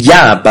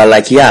 Yeah, but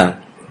like, yeah.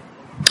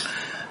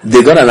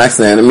 They got an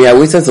accident. I mean, I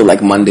waited till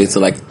like Monday to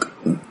like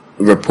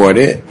report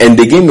it, and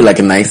they gave me like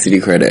a nice city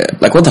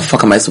credit. Like, what the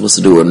fuck am I supposed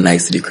to do with a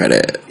nice city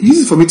credit? Use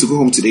it for me to go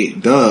home today.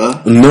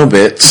 Duh. No,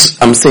 bitch.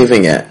 I'm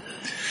saving it.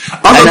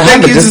 And I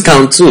have a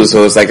discount too,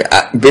 so it's like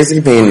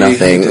basically paying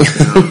nothing.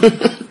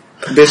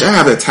 Bitch, I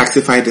have a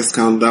Taxify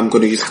discount that I'm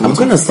going to use. I'm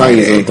going to start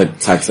using the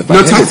Taxify.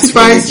 No,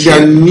 Taxify,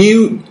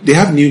 they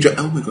have new drivers.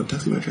 Oh my god,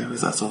 Taxify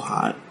drivers are so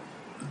hot.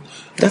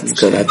 That's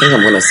good. I think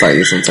I'm going to start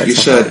using Taxify. You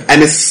should.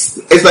 And it's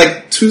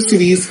like 2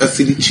 cedis a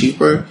cedi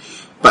cheaper.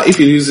 But if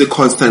you use it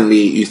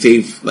constantly, you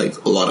save like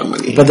a lot of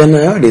money. But then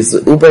nowadays,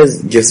 Uber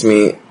gives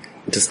me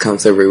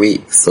discounts every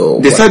week. So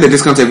they start the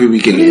discounts every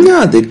week again.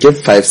 Yeah, they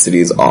give 5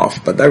 cedis off,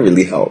 but that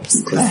really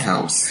helps. That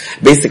helps.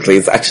 Basically,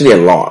 it's actually a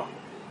lot.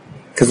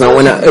 Because now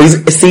when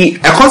see a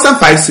constant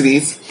 5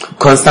 cedis.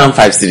 Constant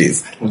 5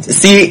 cedis.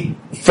 See,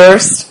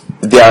 first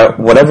there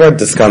whatever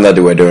discount that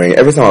they were doing.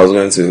 Every time I was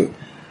going to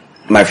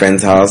my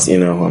friend's house, you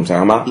know who I'm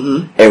talking about,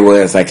 it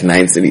was like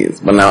 9 cedis.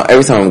 But now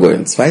every time I'm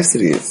going, it's 5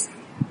 cedis.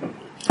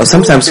 Or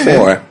sometimes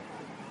 4.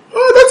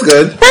 Oh, that's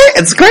good. Right?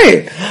 It's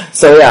great.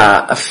 So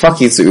yeah,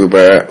 fuck you to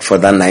Uber for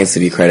that 9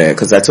 cedi credit.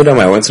 Because I told them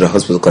I went to the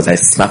hospital because I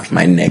snapped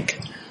my neck.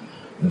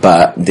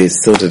 But they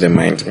still didn't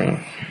mind me.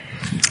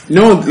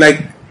 No,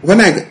 like, when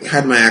I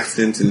had my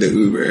accident in the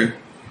Uber,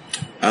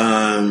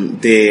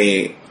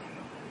 they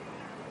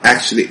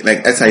actually,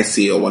 like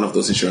SIC or one of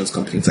those insurance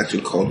companies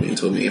actually called me and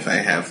told me if I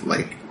have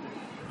like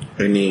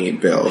any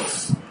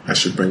bills, I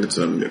should bring it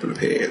to them and they're going to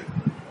pay it.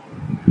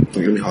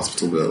 They'll give me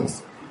hospital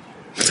bills.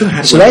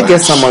 Should I get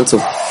someone to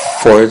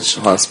forge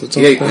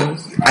hospital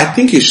bills? I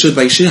think you should,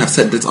 but you shouldn't have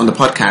said this on the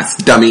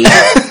podcast, dummy.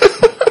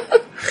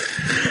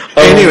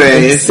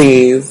 Anyways,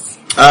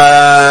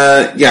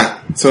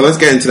 yeah, so let's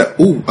get into that.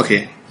 Ooh,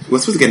 okay. We're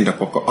supposed to get into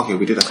pop culture. Okay,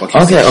 we did a pop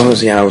culture. Okay, oh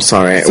yeah, I'm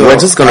sorry. So, we're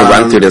just gonna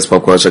run through this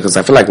pop culture because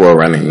I feel like we're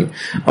running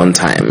on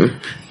time.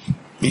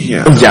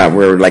 Yeah. Yeah,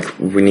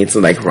 we need to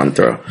like run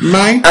through.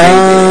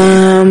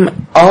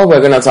 All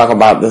we're gonna talk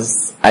about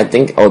this, I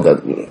think all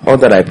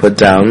that I put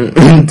down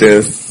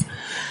this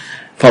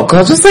pop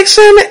culture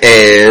section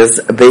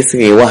is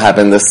basically what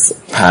happened this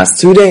past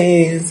 2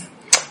 days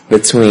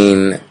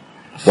between,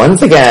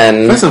 once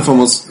again, first and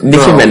foremost,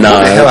 Nicki Minaj.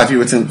 What the hell have you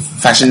written?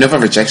 Fashion Nova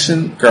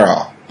rejection?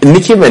 Girl.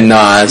 Nicki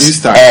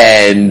Minaj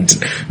and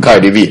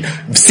Cardi B.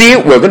 See,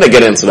 we're gonna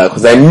get into that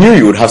because I knew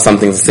you would have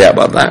something to say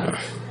about that.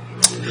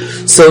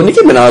 So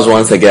Nicki Minaj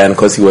once again,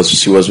 because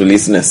she was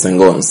releasing a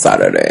single on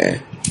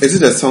Saturday. Is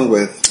it a song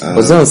with?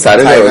 Was it on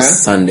Saturday or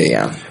Sunday?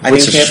 Yeah,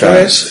 which is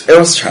trash. It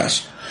was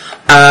trash.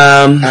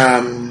 I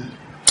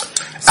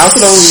also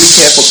don't really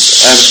care for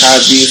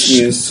Cardi B's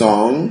new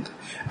song.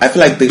 I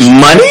feel like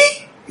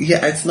Money.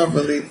 Yeah, it's not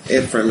really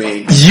it for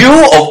me. You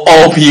of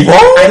all people.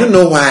 I don't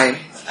know why.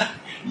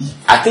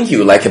 I think you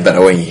would like it better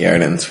when you hear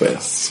it in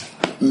Twist.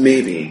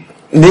 Maybe.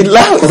 I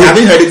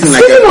haven't heard it in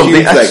like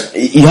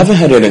you haven't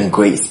heard it in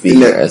great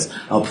speakers.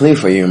 I'll play it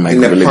for you in my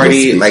really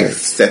party like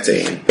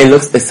setting.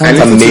 It sounds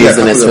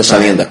amazing,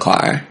 especially in the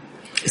car.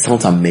 It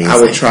sounds amazing. I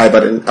would try,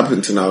 but up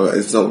until now,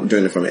 it's not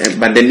doing it for me.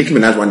 But then Nicki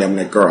Minaj one day, I'm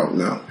like, girl,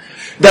 no.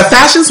 The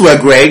fashions were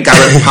great.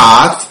 Garrett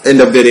Park in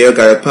the video,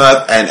 Garrett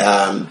Park and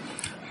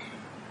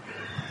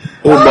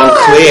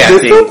Moncler, I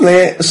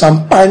think.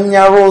 Champagne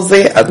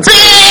Rosé.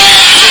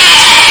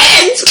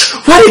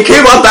 When it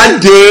came out that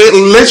day,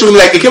 literally,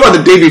 like, it came out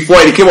the day before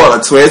and it came out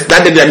on Twist.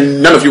 That day,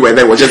 none of you were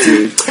there, it was just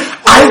me.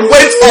 I went,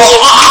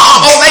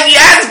 oh my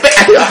yes! But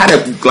I think I had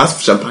a glass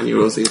of champagne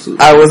rosé too.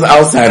 I was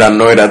outside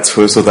annoyed at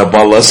Twist with a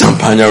bottle of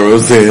champagne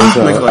rosé.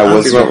 Oh my God, I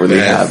was not really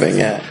having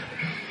it.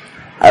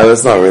 I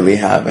was not really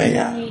having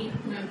it.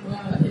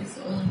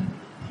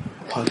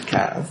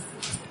 Podcast.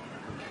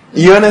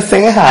 You wanna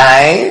say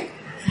hi?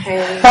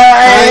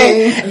 Hi,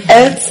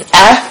 it's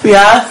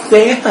Afia.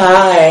 Say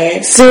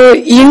hi. So,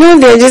 you know,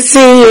 they're just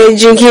sitting here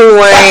drinking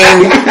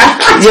wine,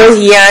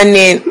 just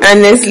yarning,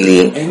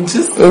 honestly. And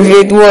just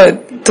with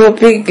what?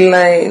 Topic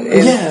line.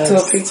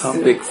 Yes,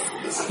 topics.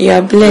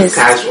 You're blessed.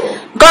 Casual.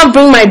 Go and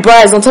bring my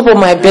bras on top of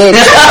my bed.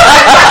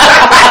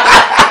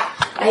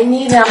 I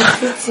need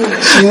fitting.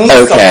 She needs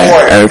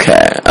support.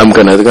 Okay. I'm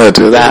gonna go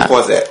do that.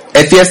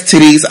 Atheist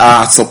titties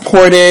are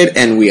supported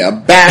and we are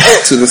back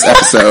to this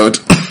episode.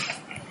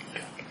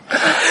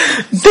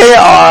 They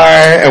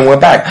are, and we're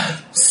back.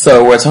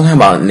 So we're talking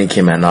about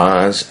Nicki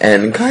Minaj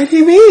and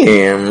Cardi B.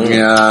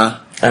 Yeah.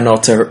 An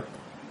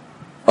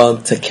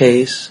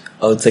altercation.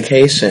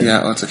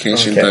 Yeah,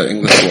 altercation. Okay. The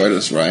English word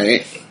is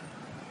right.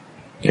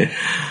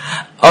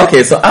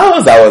 Okay, so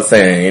as I was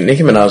saying,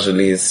 Nicki Minaj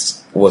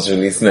was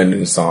releasing a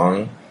new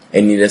song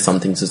and needed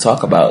something to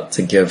talk about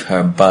to give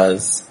her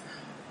buzz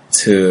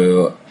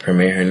to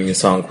premiere her new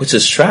song, which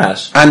is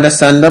trash.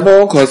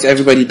 Understandable, because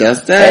everybody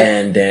does that.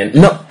 And then,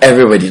 no,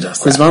 everybody does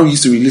Chris that. Brown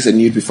used to release a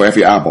nude before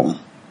every album.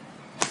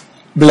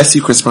 Bless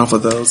you, Chris Brown, for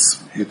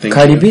those who think.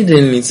 Cardi B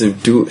didn't need to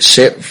do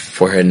shit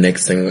for her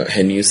next single,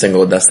 her new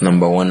single that's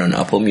 #1 on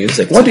Apple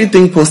Music. What do you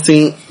think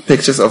posting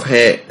pictures of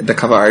her, the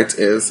cover art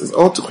is? It's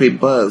all to create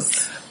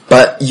buzz.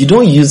 But you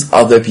don't use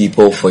other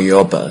people for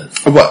your buzz.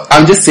 But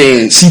I'm just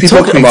saying, She people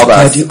talked create about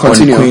buzz.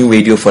 Cardi on Queen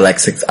Radio for like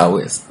 6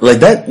 hours. Like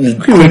that Queen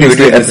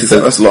Radio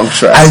episode. That's long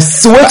track. I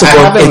swear to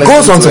God, it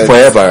goes on to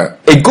forever.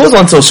 It goes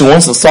on till she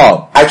wants to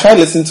stop. I tried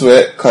listening to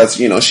it because,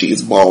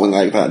 she's balling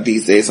like that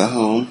these days at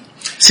home.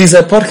 She's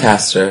a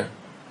podcaster.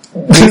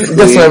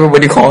 That's what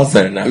everybody calls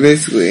her now.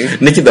 Basically.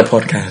 Nicki the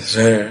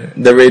podcaster.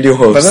 The radio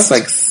host. But that's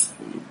like,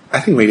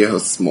 I think radio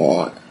host is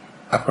more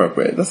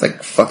appropriate. That's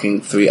like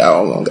fucking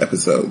 3-hour long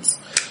episodes.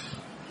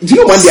 Do you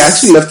know one day I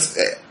actually left,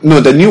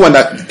 the new one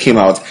that came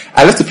out,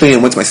 I left the plane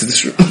and went to my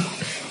sister's room.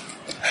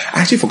 I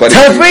actually forgot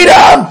To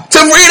freedom! To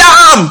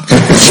freedom!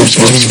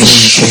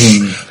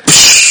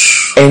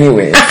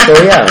 Anyway,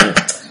 so yeah.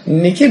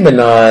 Nicki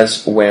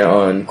Minaj went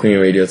on Queen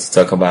Radio to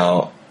talk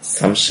about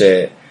some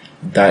shit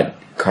that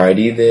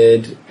Cardi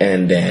did,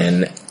 and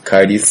then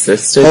Cardi's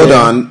sister Hold did.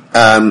 on.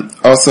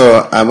 Also,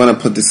 I want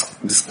to put this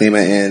disclaimer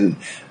in.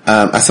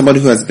 As somebody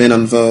who has been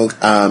on Vogue,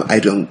 I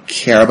don't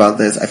care about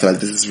this. I feel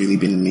like this is really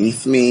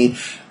beneath me.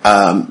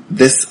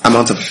 This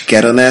amount of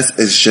ghetto-ness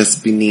is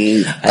just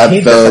beneath I a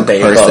hate Vogue that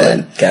you call person.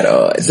 it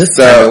ghetto. This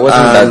So, time it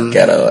wasn't that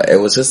ghetto. It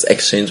was just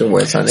exchanging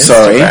words on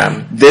Sorry,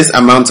 Instagram. this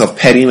amount of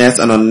pettiness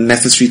and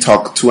unnecessary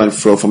talk to and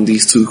fro from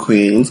these two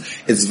queens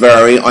is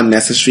very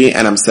unnecessary,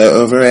 and I'm so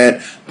over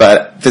it.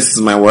 But this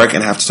is my work,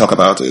 and I have to talk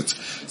about it.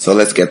 So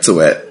let's get to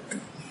it.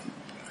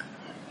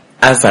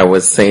 As I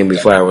was saying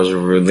before I was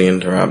rudely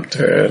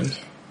interrupted,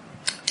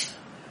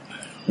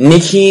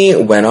 Nicki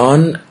went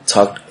on,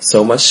 talked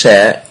so much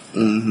shit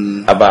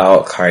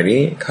about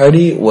Cardi.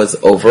 Cardi was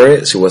over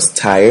it. She was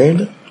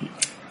tired.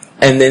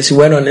 And then she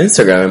went on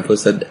Instagram and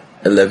posted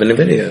 11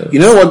 videos. You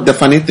know what the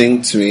funny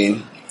thing to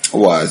me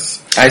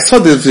was? I saw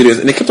these videos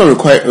and they kept on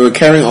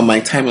recurring on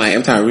my timeline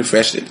every time I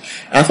refreshed it.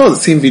 And I thought the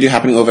same video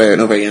happening over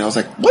and over again. I was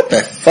like, what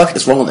the fuck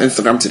is wrong with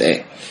Instagram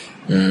today?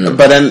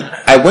 But then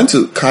I went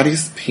to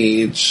Cardi's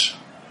page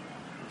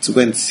to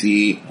go and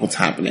see what's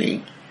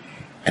happening.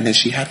 And then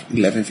she had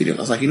 11 videos.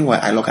 I was like, you know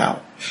what? I log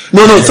out.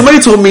 No, somebody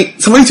said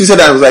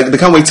that. I was like, they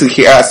can't wait to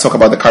hear us talk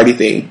about the Cardi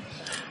thing.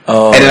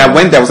 Oh. And then I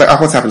went there, I was like,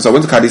 what's happening? So I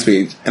went to Cardi's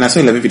page and I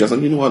saw 11 videos. I was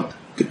like, you know what?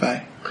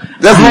 Goodbye.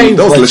 That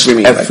was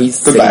literally me. Every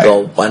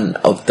single one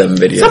of them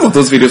videos. Some of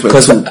those videos were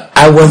because too.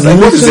 I was like,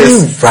 what is literally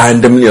this?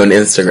 randomly on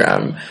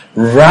Instagram.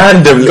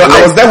 Randomly.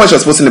 I was there when she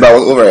was posting about. I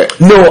was over it.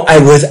 No,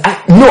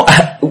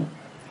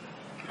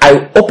 I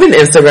opened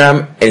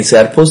Instagram and she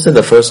had posted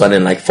the first one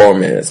in like 4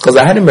 minutes because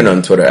I hadn't been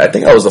on Twitter. I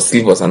think I was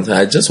asleep or something. I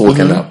had just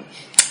woken up.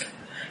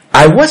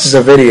 I watched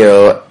the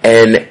video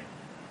and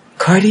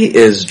Cardi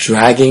is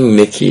dragging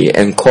Nicki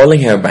and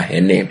calling her by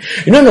her name.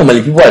 You know,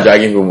 normally people are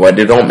dragging people, but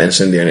they don't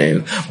mention their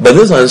name. But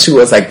this one, she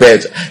was like,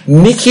 bitch,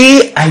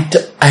 Nicki,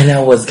 and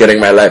I was getting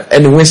my life.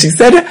 And when she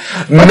said,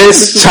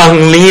 Miss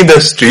Chang-Li,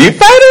 the Street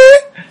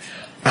Fighter,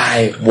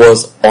 I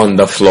was on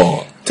the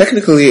floor.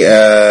 Technically,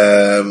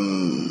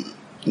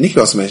 Nicki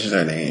also mentioned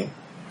her name.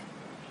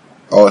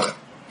 But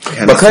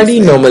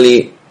Cardi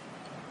normally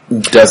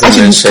doesn't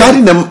mention.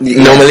 Cardi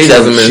normally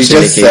doesn't mention she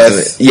just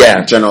Nicki.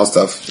 says general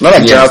stuff. Not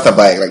like Yeah. general stuff,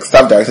 but like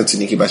stuff directed to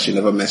Nicki, but she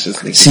never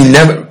mentions Nicki. She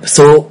never.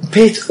 So,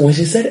 bitch, when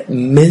she said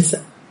Miss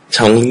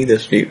Chang-Li, the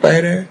Street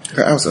Fighter,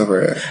 I was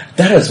over it.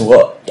 that is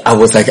what I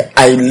was like.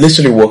 I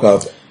literally woke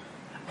up.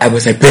 I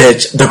was like,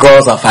 bitch, the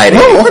girls are fighting.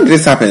 No, when did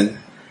this happen?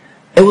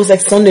 It was like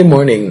Sunday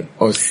morning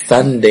or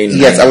Sunday night.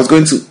 Yes, I was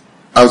going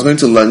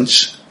to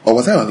lunch. Or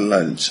was I on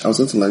lunch? I was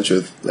going to lunch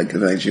with like the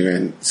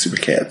Nigerian super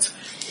kids.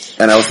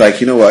 And I was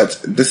like, you know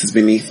what? This is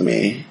beneath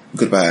me.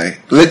 Goodbye.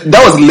 That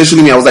was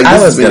literally me. I was like,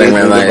 this is beneath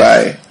me.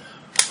 Goodbye.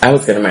 I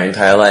was getting my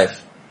entire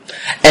life.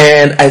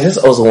 And I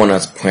just also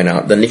want to point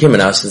out that Nicki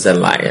Minaj is a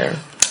liar.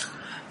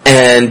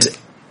 And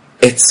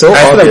it's so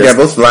obvious. I feel like they're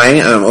both lying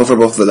and I'm over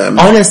both of them.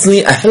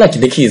 Honestly, I feel like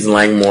Nicki is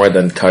lying more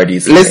than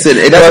Cardi's lying. Listen,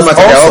 it doesn't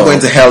matter. They're all going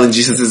to hell in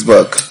Jesus'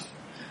 book.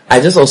 I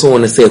just also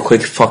want to say a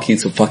quick fuck you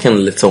to fucking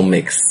Little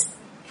Mix.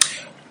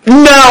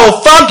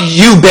 No, fuck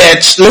you,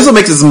 bitch. Little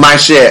Mix is my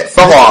shit.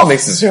 Fuck off. Little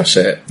Mix is your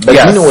shit. But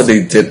Yes. you know what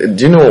they did?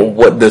 Do you know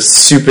what the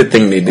stupid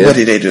thing they did? What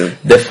did they do?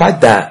 The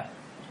fact that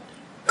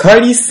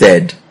Cardi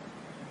said,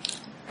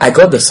 I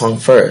got the song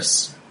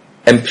first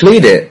and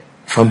played it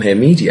from her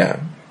media.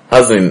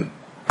 As in,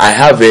 I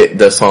have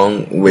the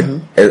song with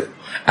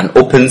an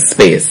open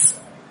space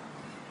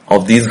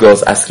of these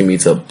girls asking me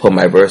to put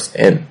my verse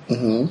in.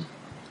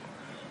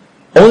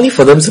 only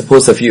for them to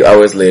post a few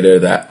hours later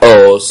that,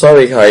 oh,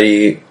 sorry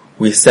Cardi,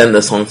 we sent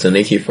the song to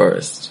Nicki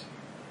first.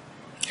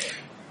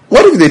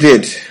 What if they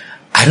did?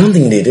 I don't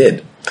think they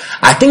did.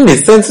 I think they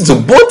sent it to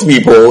both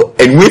people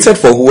and waited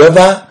for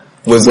whoever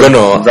was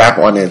gonna rap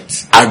on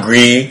it.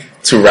 Agree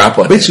to rap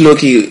on Which it.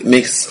 low-key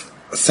makes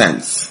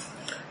sense.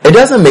 It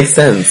doesn't make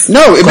sense.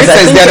 No, it makes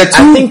sense. There are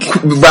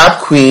two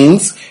rap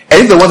queens,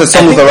 and if they want a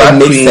song with a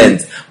rap queen,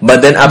 sense.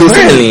 But then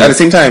apparently, at the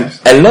same time,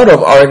 a lot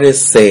of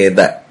artists say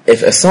that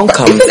if a song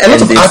comes, even a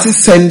lot of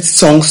artists send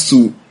songs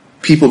to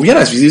people.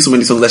 Realize we see so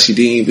many songs that she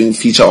didn't even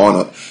feature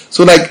on it.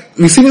 So like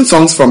receiving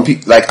songs from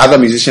like other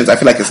musicians, I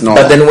feel like it's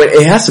normal. But then when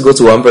it has to go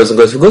to one person,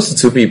 because if it goes to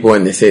two people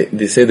and they say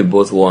they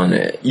both want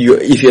it,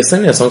 if you're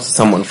sending a song to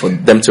someone for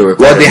them to record,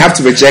 well, they have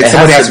to reject.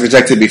 Somebody has to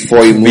reject it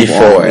before you move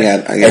on.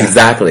 Yeah,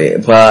 exactly.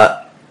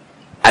 But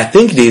I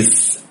think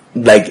this,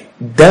 like,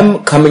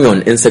 them coming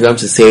on Instagram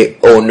to say,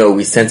 oh no,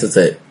 we sent it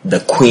to the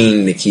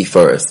Queen Nicki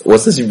first,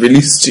 was this really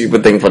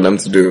stupid thing for them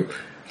to do.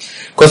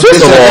 Because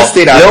first of all,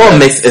 Little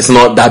Mix is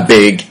not that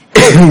big.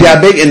 They are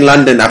big in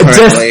London,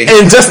 apparently.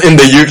 Just in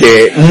the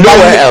UK.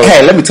 Nowhere else.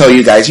 Okay, let me tell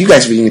you guys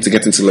really need to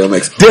get into Little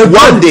Mix.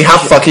 They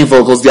have fucking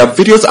vocals. Their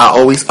videos are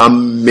always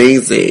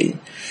amazing.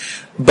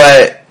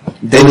 But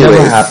they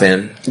never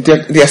happen.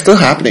 They're still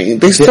happening.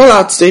 They sell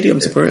out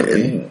stadiums,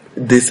 apparently.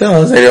 They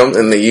sell out stadiums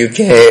in the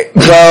UK.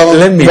 Well,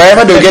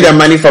 wherever they get their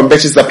money from,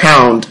 bitch, is the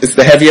pound. It's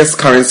the heaviest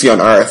currency on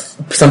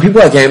earth. Some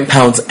people are getting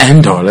pounds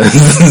and dollars.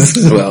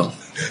 Well,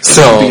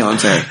 so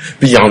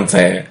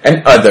Beyonce,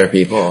 and other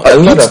people, a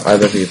lot of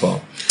other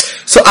people.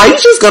 So are you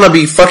just gonna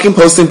be fucking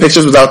posting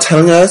pictures without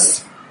telling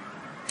us,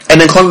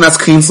 and then calling us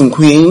kings and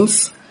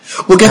queens?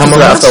 We'll get to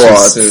that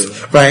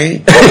afterwards,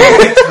 right?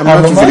 I'm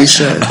not really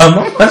sure.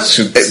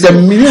 The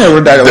minute I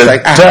wrote that, I was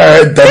like,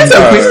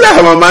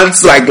 her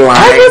man's like lying.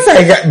 I was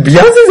like,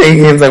 Beyonce saying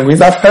kings and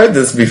queens. I've heard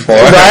this before,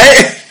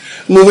 right?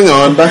 Moving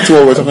on, back to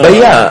what we're talking about. But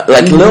yeah,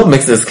 like Little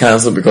Mix is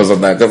cancelled because of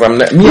that. Because I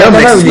never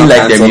really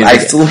liked their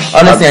music.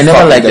 Honestly, I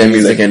never liked their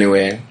music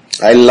anyway.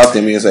 I love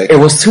their music. It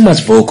was too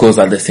much vocals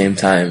at the same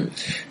time.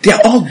 They're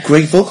all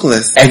great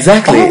vocalists.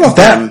 Exactly. All of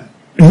them.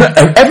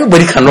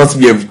 Everybody cannot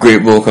be a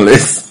great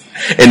vocalist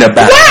in a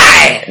band.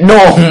 Why?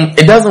 No,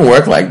 it doesn't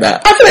work like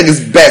that. I feel like it's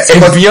best.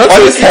 If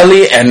Beyonce,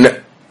 Kelly,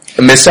 and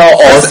Michelle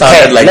all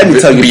sounded like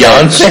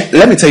Beyonce.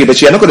 Let me tell you,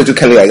 but you're not going to do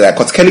Kelly like that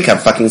because Kelly can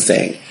fucking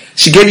sing.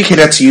 She gave you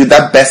Cater to You,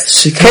 that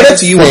best. Cater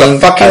to You was a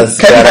fucking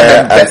Kelly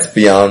had the best.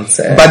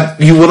 Beyonce. But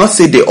you will not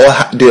say they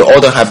all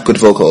don't have good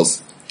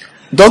vocals.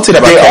 Don't say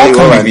that about they Kelly.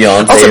 All can be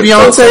Beyonce. Also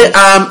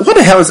Beyonce, what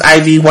the hell is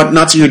Ivy? What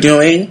not you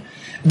doing?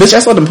 Bitch, I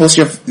saw them post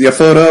your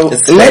photo.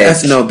 Let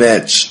us know,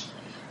 bitch.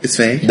 It's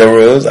fake. The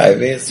Rose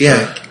Ivy is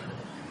fake.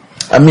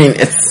 I mean,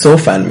 it's so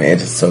fan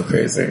made. It's so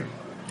crazy.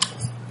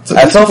 So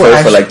I fell for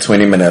it for like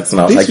 20 minutes and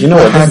I was like, you know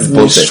what, this is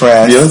bullshit.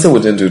 Beyonce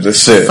wouldn't do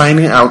this shit.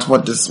 Finding out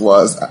what this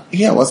was.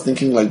 Yeah, I was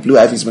thinking like Blue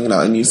Ivy's bringing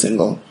out a new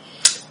single.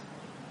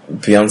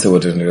 Beyonce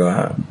wouldn't do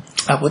that.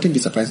 I wouldn't be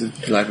surprised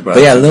if Blue Ivy brought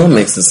But yeah, Little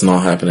Mix is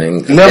not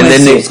happening. Little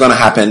Mix is gonna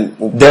happen.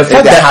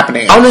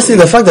 Honestly,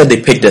 the fact that they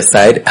picked a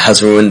side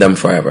has ruined them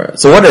forever.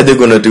 So what are they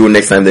gonna do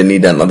next time they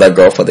need another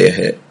girl for their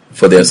hit,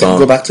 for their song?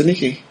 Go back to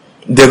Nicki.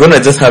 They're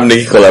gonna just have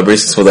Nicki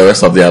collaborations for the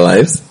rest of their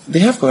lives? They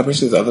have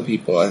collaborations with other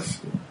people.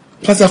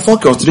 Plus, there are 4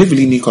 girls. Do they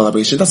really need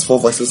collaboration? That's 4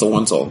 voices on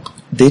one song.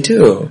 They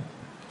do.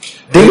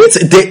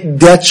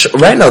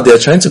 Right now they're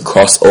trying to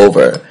cross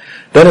over.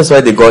 That is why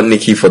they got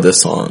Nicki for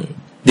this song.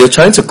 They're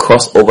trying to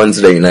cross over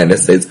into the United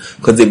States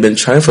because they've been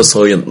trying for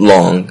so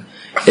long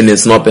and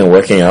it's not been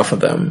working out for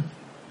them.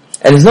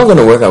 And it's not going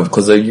to work out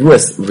because the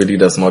US really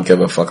does not give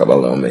a fuck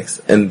about Little Mix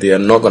and they are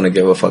not going to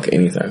give a fuck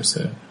anytime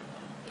soon.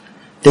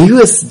 The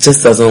US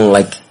just doesn't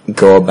like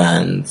girl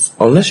bands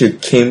unless you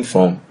came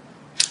from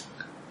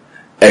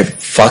a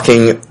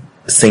fucking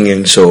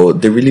singing show.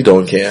 They really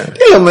don't care.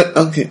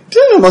 Okay.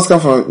 Didn't almost come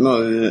from...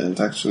 No, they didn't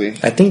actually.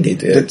 I think they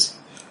did.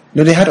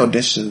 No, they had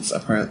auditions,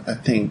 apparently, I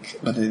think,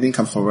 but they didn't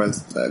come from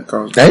girls.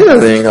 I know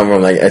they didn't come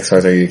from like X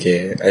Factor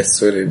UK. I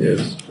swear they did.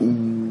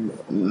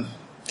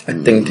 I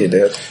think they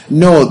did.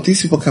 No,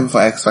 these people come for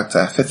X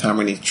Factor, Fifth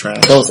Harmony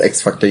trash. That was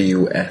X Factor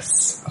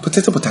US.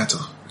 Potato.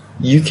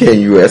 UK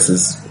and US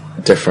is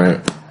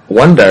different.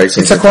 One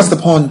Direction. It's across the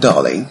pond,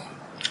 darling.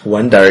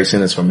 One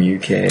Direction is from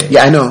UK.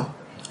 Yeah, I know.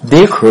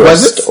 They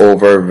crossed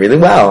over really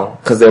well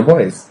because they're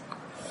boys.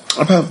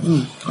 About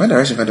One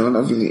Direction, I don't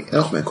know really.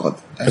 Oh my god,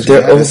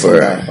 they're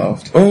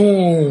over.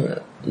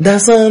 Oh,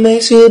 that's what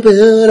makes you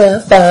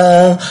beautiful.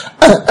 No,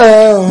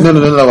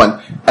 that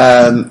one.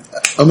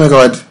 Oh my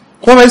god,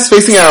 what am I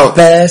spacing out?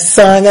 Best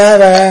song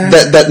ever.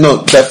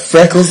 The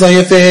freckles on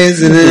your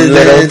face and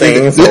little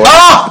things.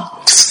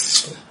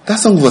 That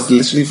song was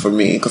literally for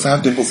me because I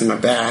have dimples in my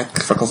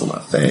back, freckles on my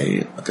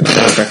face. I can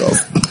have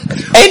freckles.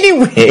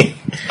 Anyway,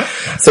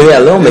 so yeah,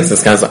 Little Mix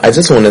is cancelled. I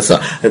just wanted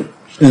to.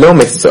 Little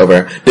Mix is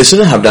over. They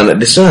shouldn't have done it.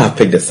 They shouldn't have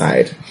picked a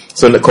side.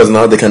 So because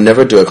now they can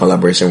never do a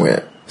collaboration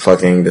with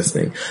fucking this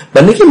thing.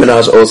 But Nicki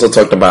Minaj also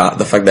talked about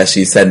the fact that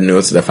she said no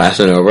to the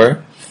Fashion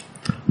Over.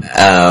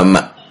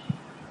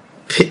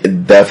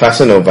 The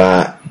Fashion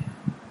Over.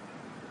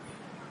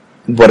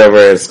 whatever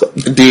it's called.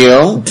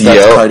 Deal.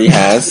 That Cardi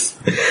has.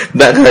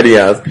 That Cardi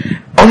has.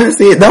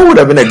 Honestly, that would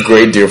have been a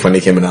great deal for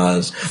Nicki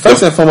Minaj.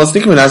 First and foremost,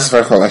 Nicki Minaj's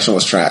first collection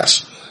was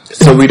trash.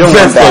 So we don't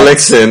want that.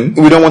 Collection.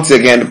 We don't want it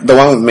again. The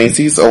one with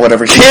Macy's or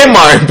whatever.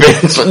 Kmart,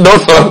 bitch.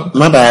 No.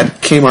 My bad.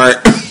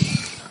 Kmart.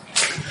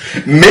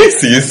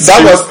 Macy's.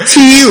 That was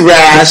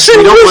T-Rash.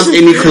 We don't want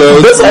any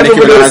clothes. That's why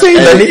people are saying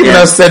that Nicki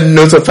Minaj said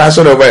no to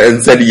Fashion Nova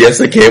and said yes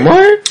to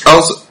Kmart.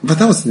 Also, but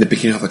that was in the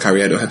beginning of the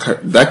career though.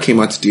 That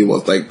Kmart deal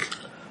was like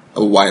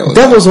a while ago.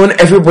 That was when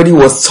everybody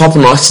was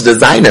top-notch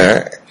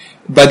designer.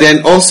 But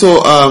then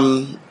also,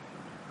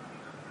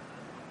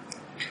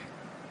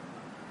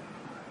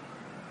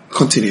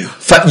 continue.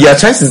 You're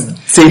trying to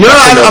say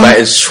Fashion Nova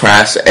is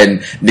trash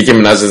and Nicki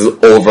Minaj is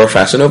over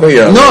Fashion Nova?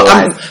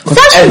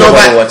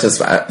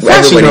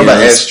 Fashion Nova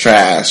is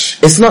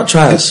trash. It's not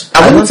trash.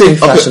 I wouldn't say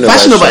Fashion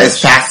Nova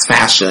is fast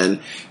fashion.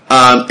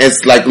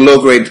 It's like low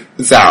grade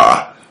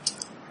Zara.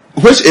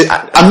 Which is,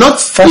 I'm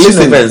not Fashion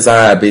Nova and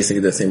Zara are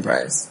basically the same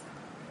price.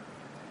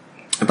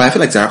 But I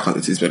feel like Zara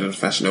quality is better than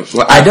Fashion Nova.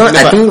 Well, I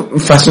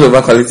think Fashion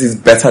Nova quality is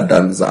better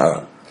than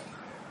Zara.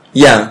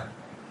 Yeah.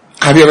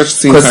 Have you ever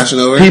seen Fashion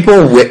Nova?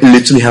 People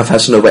literally have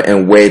Fashion Nova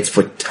and wear it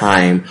for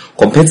time.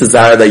 Compared to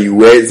Zara, that you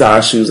wear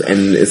Zara shoes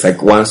and it's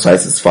like one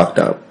size is fucked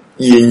up.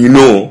 You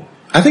know.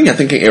 I think you're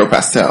thinking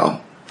Aeropastel.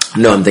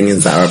 No, I'm thinking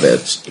Zara,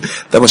 bitch.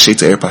 That was shade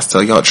to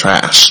Aeropastel. Y'all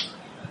trash.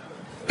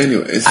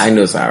 Anyways. I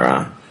know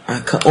Zara. I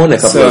own a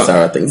couple of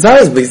Zara things.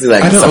 Zara is basically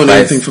like I don't own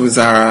anything from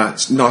Zara.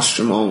 It's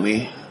Nostrum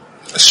only.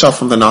 A shop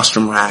from the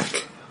Nostrum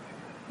rack.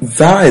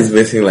 Zara is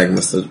basically like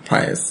Mr.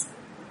 Price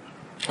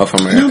of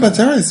America. No, but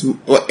Zara is...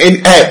 but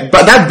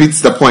that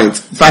beats the point.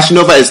 Fashion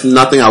Nova is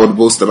nothing I would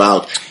boast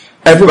about.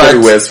 Everybody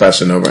wears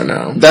Fashion Nova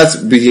now. That's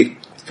big.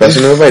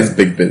 Fashion Nova is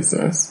big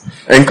business.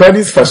 And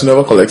Cardi's Fashion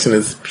Nova collection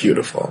is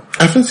beautiful.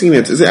 I haven't seen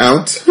it. Is it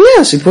out?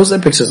 Yeah, she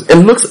posted pictures. It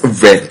looks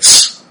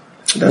rich.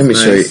 Let me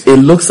show you. It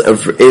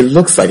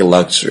looks like a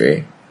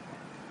luxury.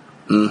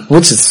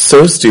 Which is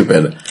so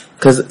stupid.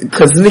 Cause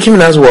Nicki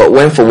Minaj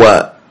went for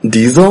what?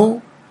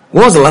 Diesel?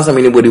 When was the last time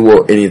anybody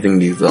wore anything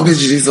Diesel? Because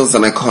Diesel's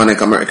an iconic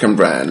American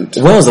brand.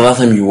 When was the last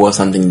time you wore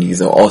something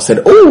Diesel? Or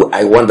said, oh,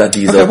 I want that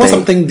Diesel thing? I wore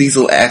something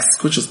Diesel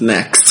X, which was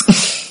Next.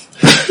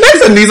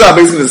 Next and Diesel are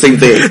basically the same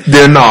thing.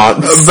 They're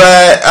not.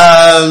 But,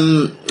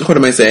 what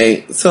am I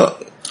saying? So,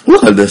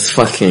 look at this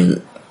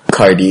fucking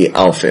Cardi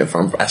outfit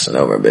from Fashion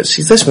Nova, bitch.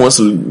 She says she wants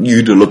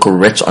you to look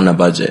rich on a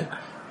budget.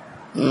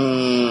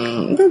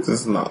 That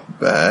is not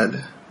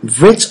bad.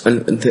 Rich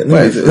on...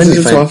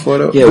 Is this one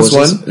photo? Yeah, this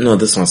one? No,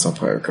 this one's not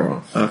for a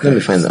girl. Okay. Let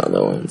me find the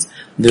other ones.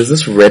 There's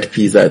this red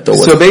piece that I thought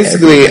was... So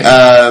basically,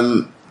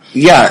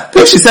 yeah.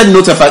 If she said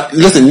no to...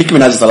 Listen, Nicki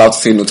Minaj is allowed to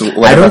say no to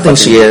whatever. I don't think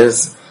she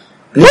is.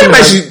 You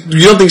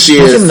don't think she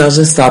is? Nicki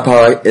Minaj's star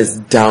power is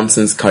down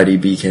since Cardi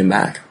B came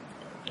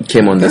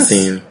on the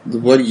scene.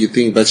 What do you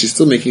think? But she's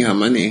still making her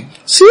money.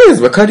 She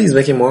is, but Cardi's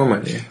making more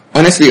money.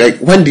 Honestly,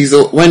 like when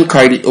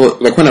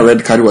I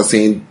read Cardi was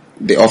saying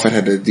they offered her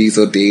the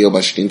Diesel deal,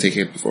 but she didn't take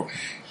it before,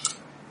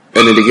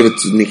 and then they gave it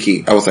to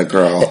Nicki. I was like,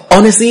 girl.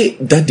 Honestly,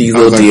 that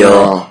Diesel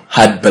deal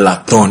had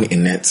Bellathorn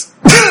in it.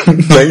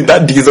 Like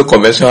that Diesel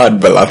commercial had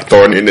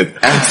Bellathorn in it.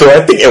 So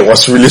I think it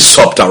was really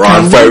shopped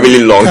around for a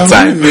really long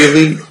time. Can we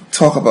really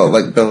talk about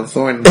like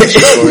Bellathorn and what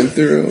she's going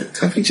through?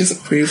 Can we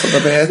just pray for the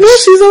bitch? No,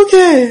 she's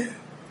okay.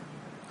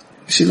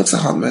 She looks a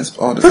hot mess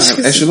all the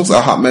time. And she looks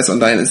a hot mess on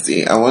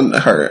Dynasty. I want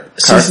her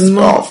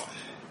off.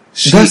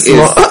 That's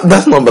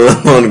not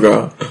Bellathorn,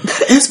 girl.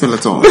 That is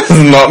Bellathorn. It's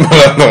not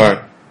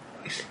Bellathorn.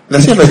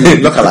 Let's see if they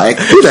look alike.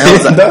 Who the hell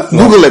is that?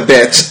 Google it,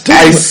 bitch.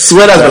 I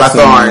swear that's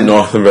Bellathorn.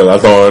 Not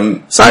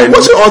Bellathorn. So I'm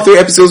watching all 3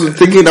 episodes with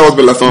thinking that was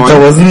Bellathorn.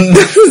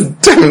 That is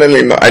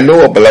definitely not. I know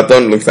what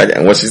Bellathorn looks like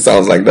and what she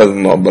sounds like. That's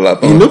not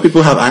Bellathorn. You know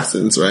people have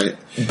accents, right?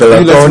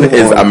 Bellathorn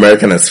is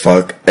American as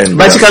fuck. But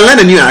you can learn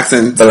a new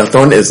accent.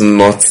 Bellathorn is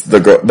not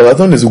the girl.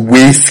 Bellathorn is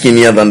way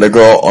skinnier than the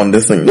girl on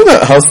this thing. Look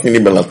at how skinny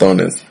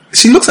Bellathorn is.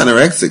 She looks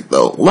anorexic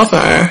though. Love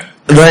her.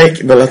 Like,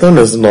 Bellathorn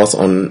is not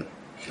on...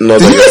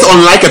 Did you guys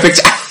unlike a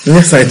picture?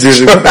 Yes, I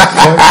did.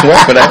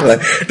 Why would I like?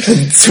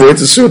 It's way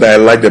to show that I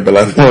like the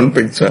Bellathorn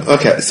picture.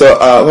 Okay, so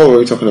what were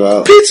we talking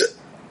about?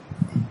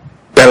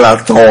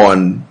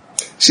 Bellathorn.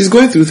 She's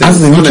going through things.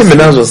 As in, Nicki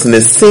Minaj was in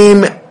the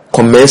same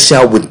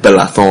commercial with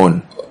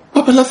Bellathorn.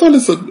 Oh, Bellathorn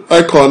is an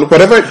icon.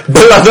 Whatever.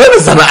 Bellathorn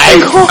is an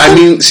icon. I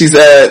mean, she's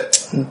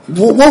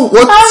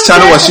what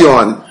channel was she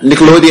on?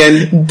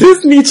 Nickelodeon?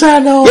 Disney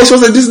Channel. Yeah, she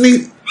was a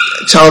Disney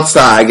child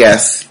star, I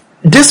guess.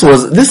 This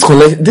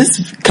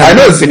kind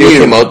of video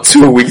came out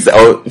 2 weeks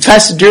out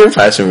during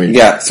Fashion Week.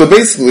 Yeah, so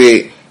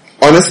basically,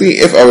 honestly,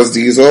 if I was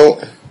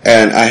Diesel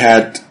and I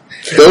had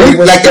if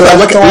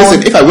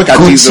I work at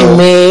Gucci Diesel,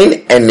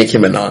 Mane and Nicki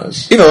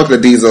Minaj. If I work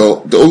at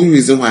Diesel, the only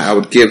reason why I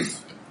would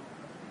give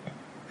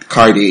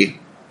Cardi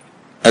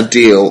a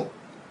deal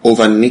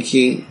over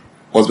Nicki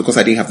was because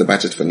I didn't have the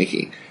budget for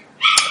Nicki.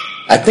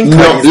 I think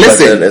Cardi's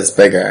budget is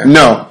bigger.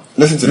 No,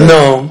 listen to this.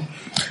 No.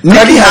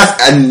 Cardi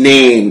has a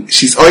name.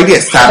 She's already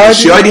established.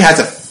 She already has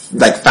a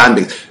fan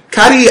base.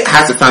 Cardi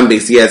has a fan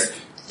base, yes.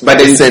 But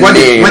then, It's a when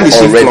name did she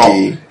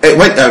already.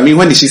 flop?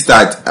 When did she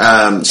start?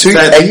 She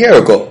started A year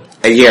ago.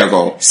 a year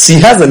ago. She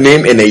has a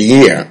name in a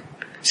year.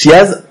 She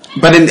has.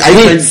 But then I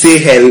didn't say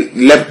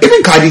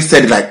even Cardi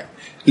said like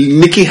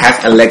Nicki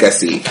has a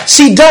legacy.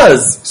 She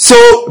does. So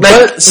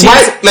like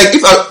why like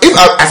if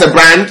I as a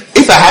brand,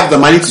 if I have the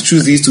money to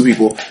choose these two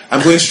people,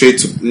 I'm going straight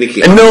to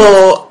Nicki.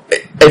 No,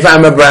 if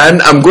I'm a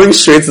brand, I'm going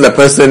straight to the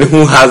person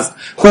who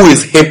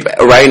is hip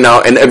right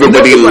now and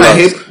everybody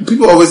loves.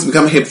 People always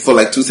become hip for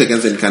like 2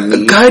 seconds and can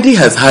leave. Cardi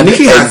has had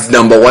Nicki has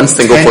number one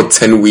single for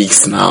 10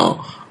 weeks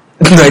now.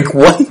 Like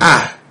what?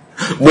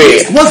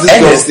 Wait, what's this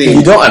girl's name?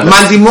 You don't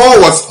understand. Mandy Moore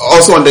was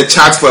also on the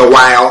charts for a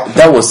while.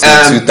 That was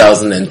in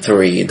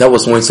 2003. That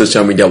was when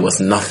social media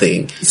was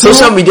nothing.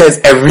 Social media is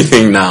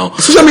everything now.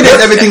 Social media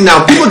is everything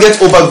now. People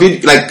get over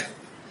like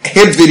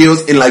hit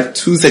videos in like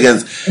 2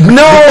 seconds.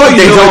 No,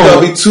 they don't.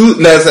 There'll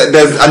be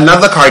there's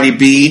another Cardi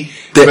B.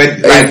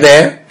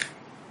 There?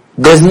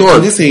 There's no.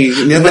 I'm just saying,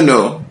 you never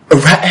know.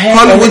 Right,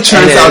 Hollywood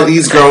churns out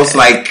these girls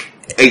like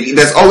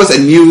there's always a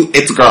new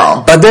it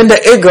girl. But then the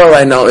it girl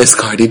right now is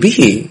Cardi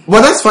B.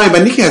 Well, that's fine,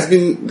 but Nicki has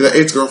been the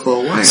it girl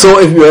for a while. So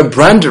if you're a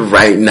brand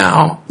right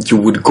now, you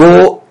would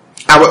go.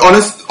 I would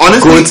honestly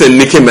go to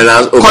Nicki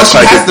Minaj over because she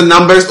Cardi. has the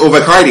numbers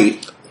over Cardi.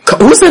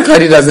 Who said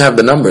Cardi doesn't have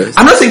the numbers?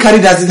 I'm not saying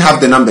Cardi doesn't have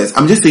the numbers.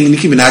 I'm just saying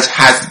Nicki Minaj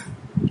has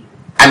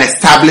an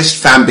established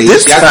fan base.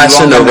 This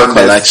Fashion Over numbers.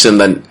 collection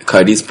that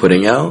Cardi's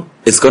putting out,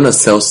 it's gonna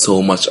sell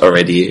so much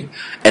already,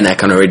 and I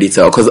can already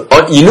tell. Because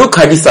you know,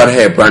 Cardi started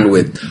her brand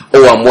with,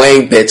 I'm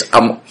wearing bitch,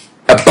 I'm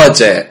a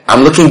budget,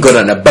 I'm looking good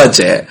on a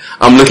budget,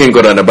 I'm looking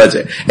good on a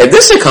budget. If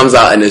this shit comes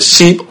out and it's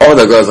cheap, all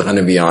the girls are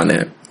gonna be on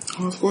it.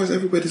 Oh, of course,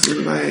 everybody's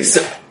gonna buy it.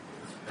 So,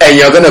 and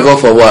you're gonna go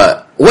for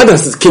what? What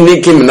does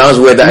Nicki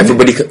Minaj wear that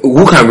everybody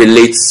who can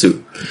relate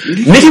to?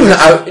 Nicki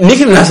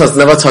Minaj has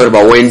never talked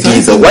about wearing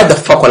diesel. Why the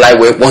fuck will I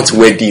want to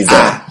wear diesel?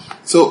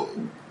 So,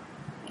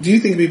 do you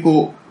think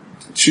people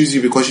choose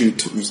you because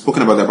you've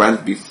spoken about the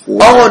brand before?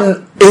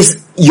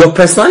 Is your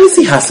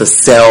personality has to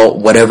sell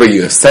whatever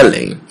you're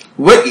selling.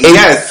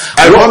 Yes.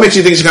 And what makes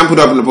you think she can't put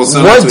up in the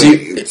poster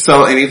to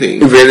sell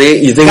anything? Really?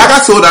 You think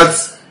Gaga sold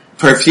that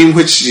perfume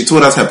which she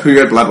told us her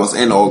period blood was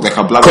in, or like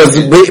her blood was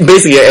in? Because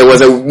basically it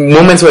was a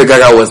moment where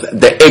Gaga was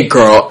the it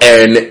girl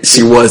and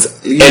she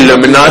was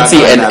Illuminati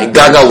and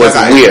Gaga was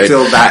weird.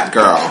 Still that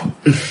girl.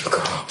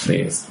 God,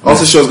 please.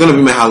 Also, she was going to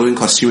be my Halloween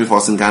costume if I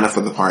was in Ghana for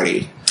the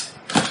party.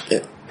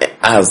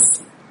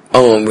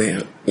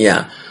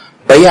 Yeah.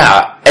 But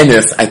yeah,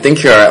 anyways, I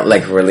think you're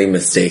like really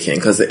mistaken,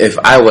 because if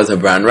I was a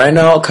brand right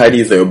now, Cardi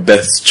is the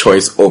best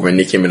choice over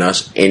Nicki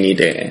Minaj any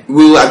day.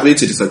 We'll agree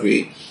to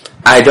disagree.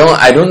 I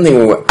don't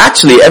think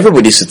actually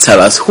everybody should tell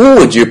us, who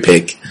would you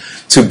pick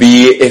to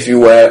be if you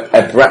were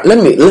a brand?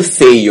 Let's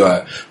say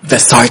you're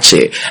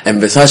Versace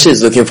and Versace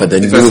is looking for the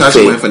new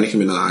Versace went for Nicki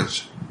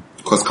Minaj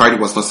because Cardi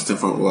was not sitting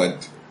for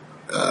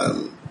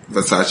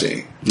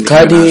Versace.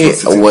 Cardi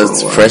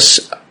was fresh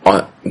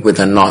with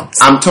a knot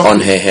on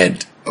her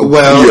head.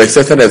 Well, you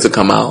expected her to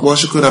come out. Well,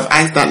 she could have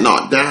iced that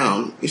knot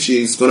down if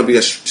she's going to be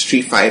a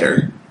street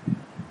fighter.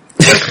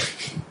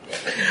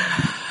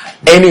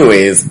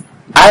 Anyways,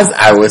 as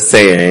I was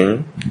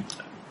saying,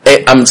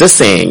 I'm just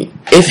saying,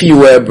 if you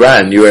were a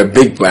brand, you're a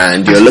big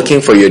brand, you're looking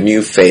for your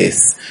new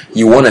face,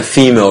 you want a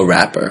female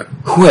rapper,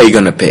 who are you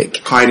gonna pick?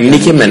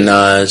 Nicki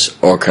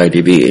Minaj or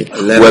Cardi B?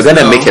 We're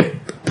gonna make a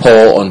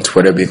poll on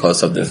Twitter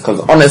because of this, because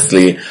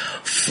honestly,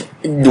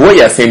 what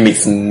you're saying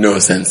makes no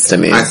sense to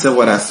me. I said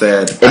what I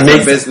said. As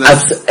a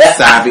business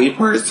savvy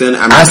person,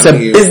 that's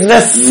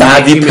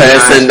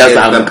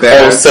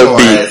also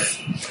be.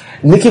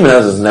 Nicki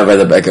Minaj is never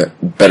the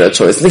better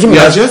choice. Nicki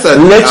Minaj just a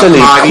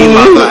party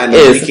mother and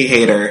a Nicki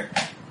hater.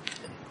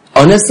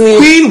 Honestly,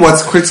 Queen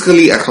was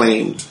critically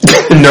acclaimed.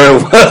 No,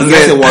 it wasn't.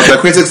 Yes, it was. The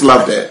critics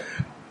loved it.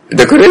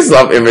 The critics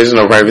love Invasion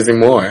of Privacy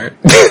more.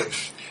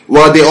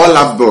 Well, they all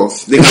love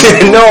both. They when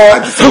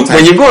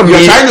you go on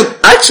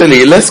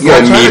let's go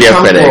on Media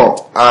Critic.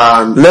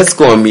 Let's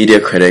go on Media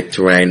Critic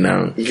right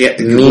now.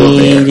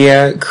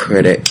 Media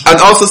Critic. And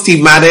also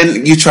Steve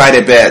Madden, you tried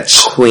it,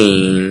 bitch.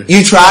 Queen.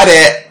 You tried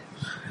it.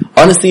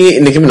 Honestly,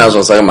 Nicki Minaj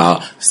was talking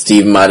about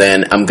Steve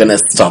Madden, I'm gonna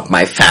stop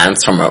my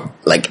fans from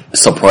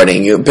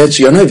supporting you. Bitch,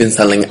 you're not even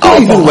selling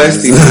albums. Don't even wear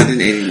Steve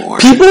Madden anymore.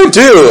 People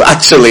do,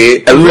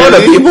 actually. A lot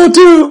of people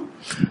do.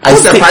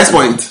 What's their price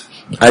point?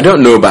 I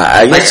don't know, but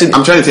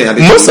I'm trying to tell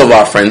you. Most of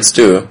our friends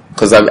do.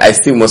 Because I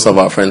see most of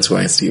our friends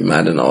wearing Steve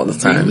Madden all the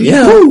time. Really?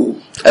 Yeah. Ooh.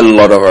 A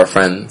lot of our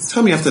friends.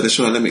 Tell me after the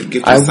show and let me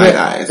give them side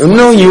eyes.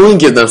 No, you won't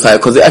give them side,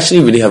 because they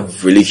actually really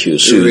have really cute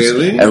shoes.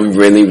 Really? And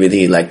really,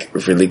 really,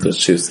 really good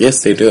shoes.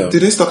 Yes, they do. Do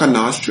they stock a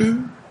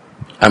nostril?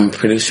 I'm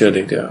pretty sure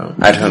they do.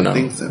 I don't know.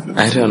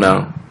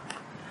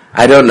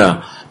 I don't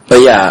know.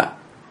 But yeah,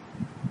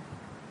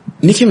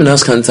 Nicki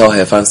Minaj can't tell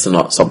her fans to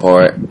not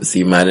support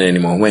Steve Madden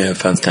anymore when her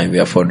fans can't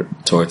even afford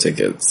tour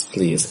tickets,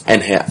 please.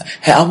 And her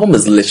album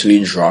is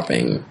literally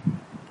dropping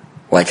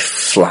like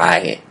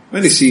fly.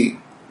 When did she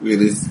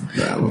release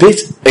the album?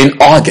 Bitch, in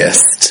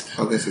August.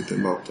 August is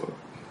October.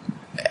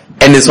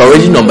 And it's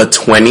already number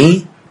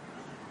 20.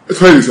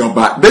 20 is not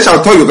bad. Bitch,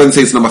 I thought you were going to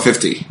say it's number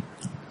 50.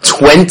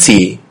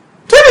 20.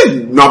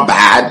 20 not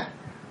bad.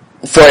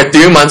 For a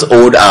 3 months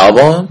old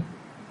album,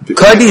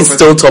 Cardi is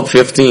still top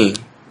 15.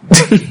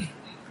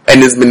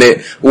 And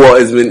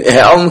her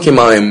album came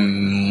out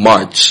in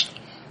March.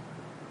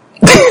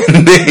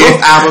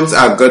 Both albums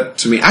are good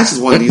to me. I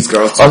just want these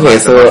girls to Okay,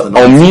 so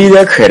on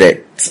Media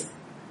Critic,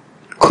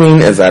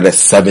 Queen is at a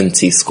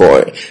 70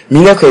 score.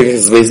 Media Critic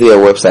is basically a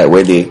website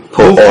where they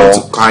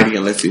put Cardi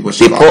and let's see what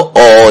they put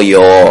all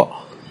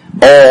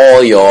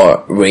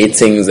your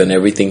ratings and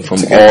everything from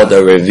all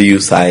the review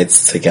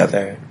sites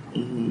together.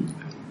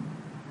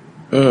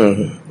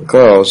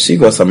 Girl, she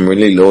got some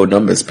really low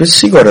numbers, but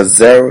she got a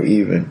 0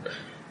 even.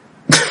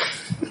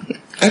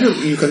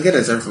 You can get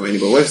a 0 from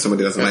anybody. What if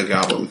somebody doesn't like your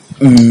album?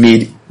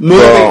 Moving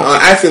on,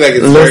 I feel like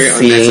it's very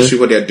unnecessary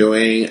what they're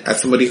doing.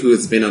 As somebody who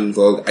has been on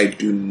Vogue, I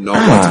do not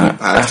want to be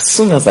part as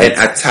soon as and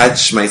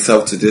attach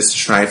myself to this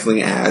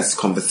trifling ass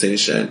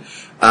conversation.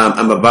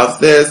 I'm above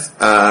this.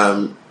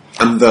 I'm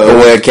Vogue.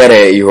 Well, get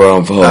it. You were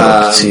on Vogue.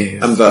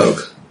 I'm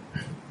Vogue.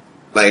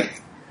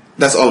 Like,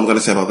 that's all I'm gonna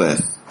say about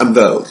this. I'm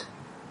Vogue.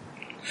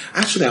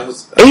 Actually, I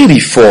was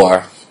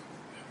 84.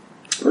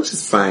 Which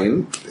is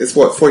fine. It's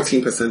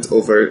 14%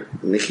 over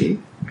Nicki.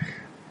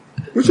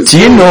 Do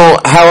you know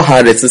how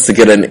hard it is to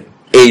get an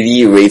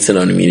 80 rating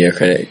on the Media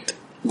Critic?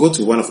 Go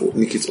to one of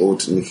Nicki's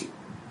old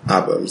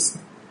albums.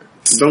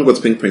 Don't go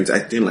to Pink Print. I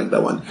didn't like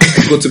that one.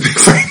 Go to Pink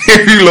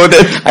Friday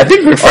Reloaded. I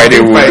think Pink Friday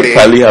would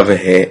probably have a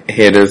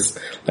hitters,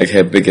 like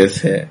her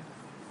biggest hit.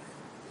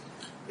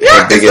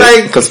 Yeah, it's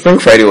like because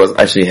Pink Friday was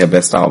actually her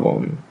best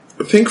album.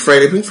 Pink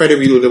Friday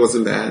Reloaded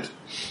wasn't bad.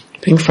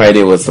 Pink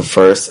Friday was the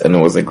first, and it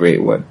was a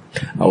great one.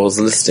 I was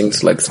listening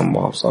to like some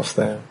bobs off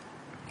there.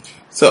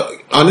 So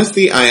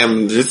honestly, I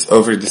am just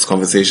over this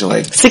conversation.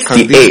 Like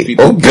 68.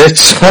 Oh,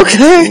 bitch.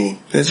 Okay.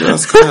 Bitch,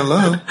 that's kind of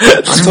low.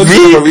 I told you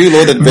to go for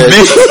Reloaded,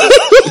 bitch.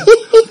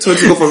 I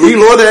told you to go for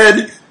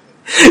Reloaded.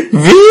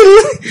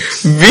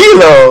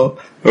 Velo.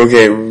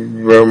 Okay,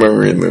 Roma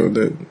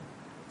Reloaded.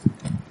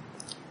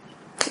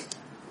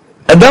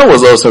 And that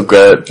was also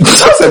good.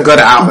 That was a good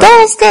album. That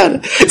was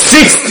good.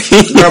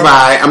 60.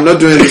 Bye-bye. I'm not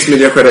doing this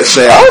Media Credit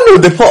shit. I don't know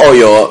if they put all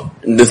your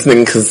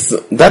listening, because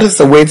that is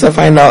a way to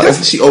find out.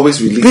 She always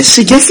releases. But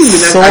she gets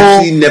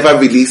actually never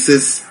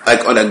releases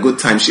like on a good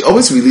time. She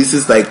always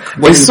releases like.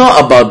 It's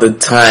not about the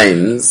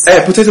times.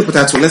 Potato.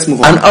 Let's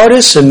move on. An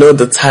artist should know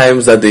the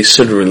times that they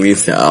should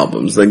release their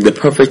albums, like the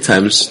perfect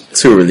times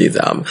to release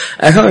the album.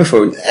 I can't wait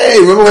for. Hey,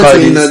 remember when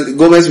Selena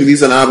Gomez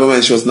released an album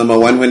and she was number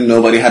 1 when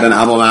nobody had an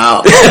album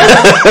out?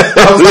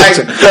 I was like,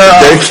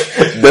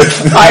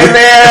 I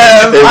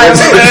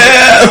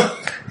live.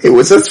 It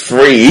was just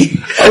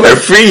free. A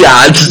free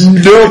ad.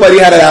 Nobody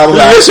had an album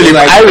out. Literally, if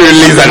I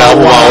release an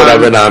album, I would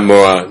have an album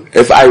on.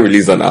 If I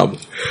release an album.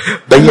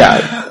 But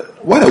yeah.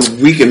 What a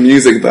week in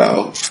music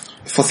though.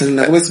 For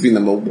Selena Gomez to be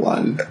number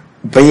 1.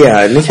 But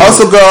yeah.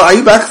 Also, girl, are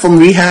you back from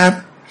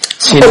rehab?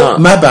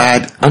 My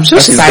bad. I'm sure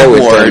she's there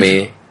with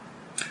me.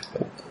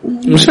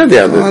 I'm sure they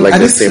have like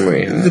the same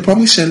rehab. They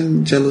probably share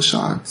Jello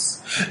shots.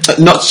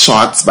 Not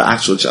shots, but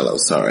actual Jello,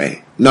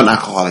 sorry.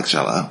 Non-alcoholic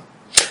Jello.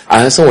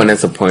 I also wanted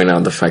to point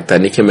out the fact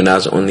that Nicki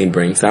Minaj only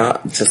brings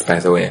up the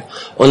fact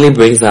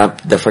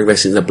that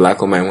she's a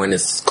black woman when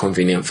it's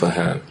convenient for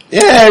her.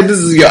 Yeah, this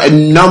is your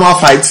normal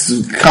fights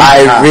to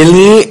come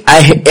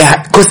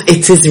because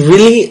it is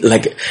really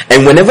like,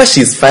 and whenever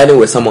she's fighting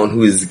with someone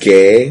who is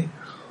gay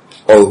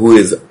or who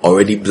is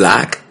already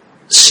black,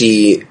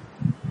 she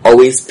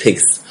always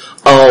picks,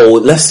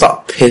 let's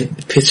stop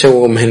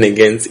pitching women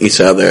against each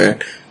other.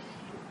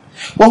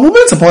 Well,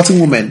 women supporting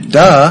women,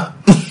 duh.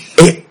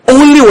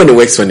 Only when it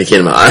works for Nicki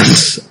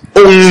Minaj.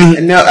 No,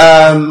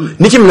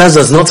 Nicki Minaj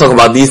does not talk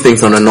about these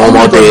things on a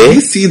normal day. Did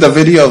you see the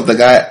video of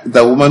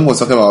the woman was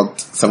talking about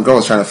some girl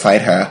was trying to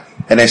fight her,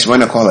 and then she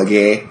went to call her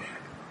gay.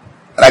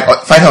 Like,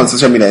 fight her on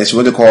social media, and she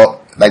went to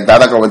call, like, the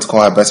other girl went to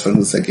call her best friend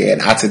who's a gay,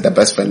 and added the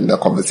best friend in the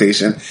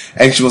conversation,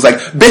 and she was like,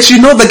 bitch,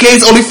 you know the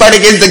gays only fight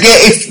against the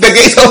gays. The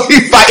gays only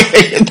fight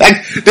against,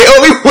 like, they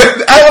only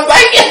win. I was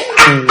like,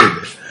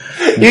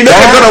 you know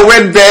you're gonna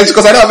win, bitch,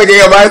 because I don't have a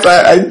gay on my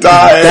side. I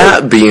died.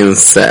 That being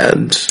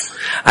said,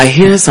 I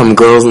hear some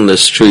girls in the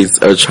streets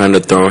are trying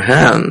to throw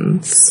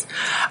hands.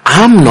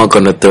 I'm not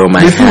gonna throw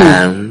my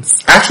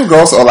hands. Actual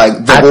girls or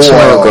like the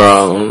actual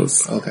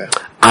girls? Okay.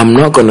 I'm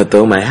not gonna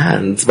throw my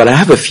hands, but I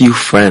have a few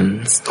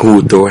friends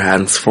who throw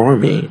hands for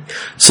me.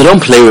 So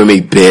don't play with me,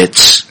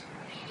 bitch.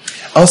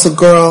 Also,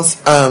 girls,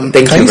 can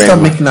you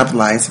stop making up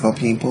lies about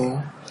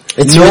people?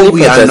 It's really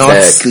we are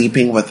not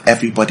sleeping with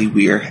everybody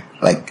we're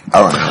like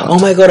around. Oh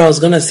my god, I was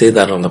gonna say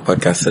that on the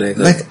podcast today.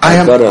 Like, I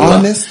am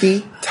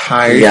honestly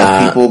tired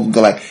of people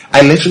go like,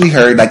 I literally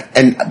heard like,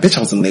 and bitch,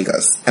 I was in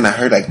Lagos, and I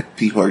heard like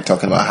people were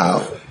talking about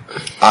how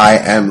I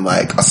am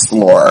like a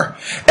slur.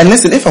 And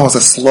listen, if I was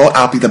a slur,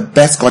 I'll be the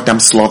best goddamn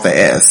slur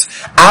there is.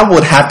 I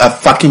would have a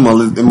fucking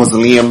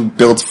mausoleum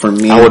built for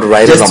me. I would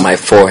write it on my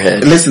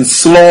forehead. Listen,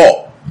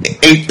 slur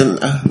in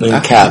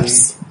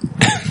caps.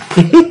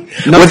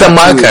 With a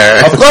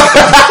marker. Of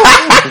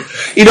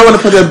course. You don't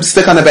want to put a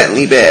stick on a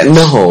Bentley, bitch.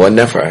 No,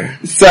 never.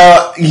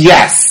 So,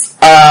 yes.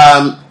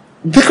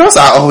 The girls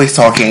are always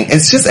talking.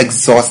 It's just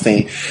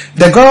exhausting.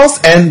 The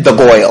girls and the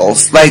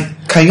goyles.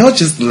 Like, can y'all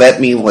just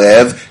let me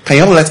live? Can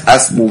y'all let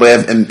us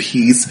live in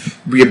peace?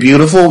 We're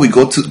beautiful. We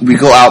go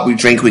out, we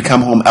drink, we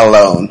come home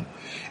alone.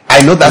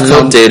 I know that's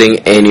not dating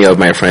any of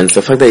my friends.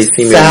 The fact that you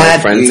see me and my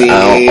friends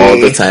out all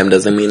the time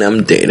doesn't mean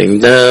I'm dating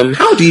them.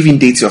 How do you even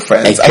date your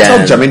friends? I tell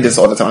Jermaine this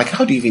all the time. Like,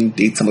 how do you even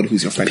date somebody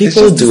who's your friend?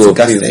 People do.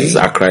 This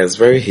Accra is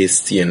very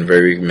hasty and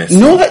very messy.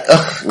 No, like,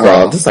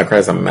 girl, this Accra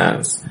is a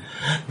mess.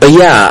 But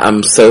yeah,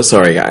 I'm so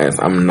sorry, guys.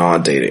 I'm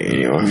not dating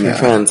any of my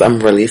friends. I'm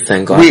really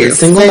single. I've been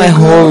single my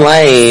whole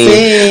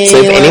life. So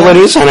if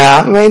anybody's trying to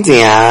have my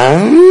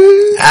DM,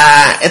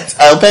 it's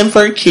open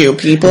for cute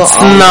people.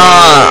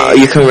 No,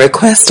 you can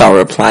request or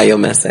reply your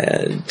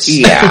message.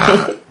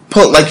 Yeah.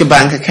 Put like your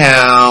bank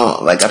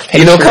account, like a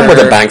picture. Come with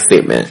a bank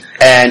statement.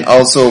 And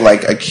also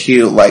like a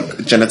cute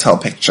like genital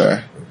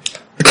picture.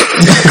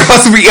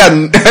 Because we are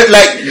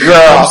like,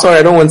 girl. I'm sorry,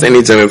 I don't want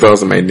any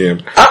genitals in my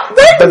DM.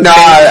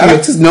 I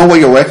have to know what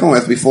you're working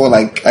with before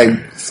like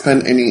I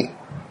spend any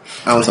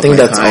ounce of my time. I think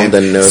that's on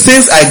the notes.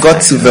 Since I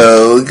got to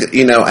Vogue,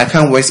 I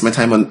can't waste my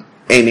time on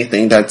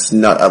anything that's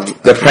not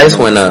the price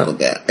went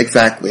up.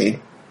 Exactly.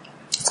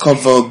 It's called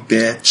Vogue,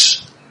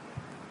 bitch.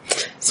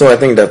 So I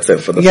think that's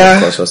it for the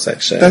social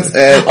section. That's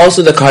it.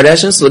 Also, the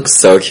Kardashians look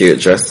so cute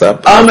dressed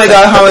up. Oh my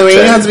god,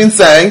 Halloween has been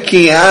so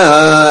cute.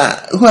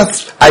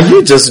 Are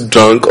you just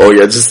drunk or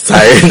you're just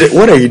tired?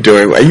 What are you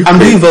doing? I'm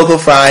being vocal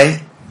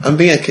fry. I'm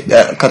being a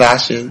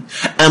Kardashian.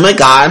 Oh my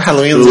god,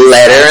 Halloween is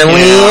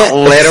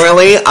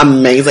literally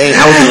amazing.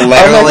 I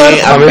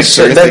was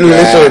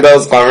that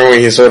was Kwame when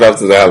he showed up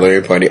to the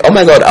Halloween party. Oh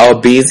my god, our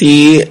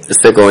busy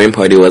going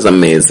party was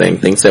amazing.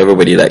 Thanks to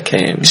everybody that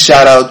came.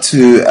 Shout out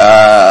to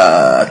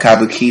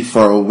Kabuki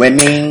for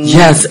winning.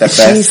 Yes, the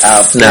best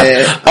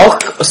outfit.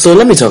 Okay, so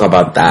let me talk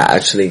about that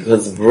actually,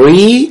 because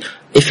Brie,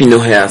 if you know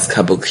her as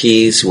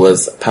Kabuki, she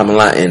was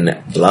Pamela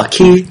in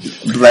Lucky.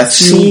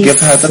 Bless you, give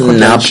her the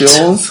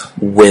credentials.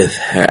 With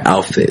her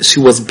outfit.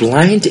 She was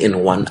blind in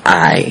one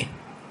eye.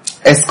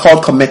 It's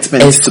called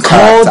commitment to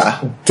character. It's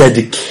called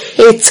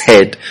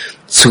dedicated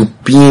to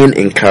being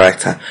in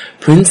character.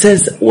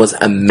 Princess was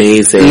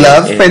amazing.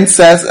 Love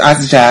Princess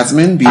as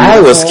Jasmine. Beautiful. I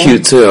was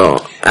cute too.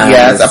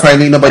 Yes,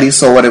 apparently nobody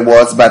saw what it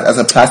was, but as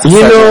a plastic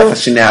surgeon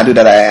aficionado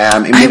that I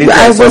am, immediately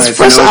I was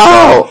fresh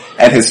out.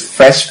 And his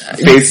fresh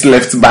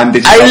facelift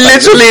bandage. I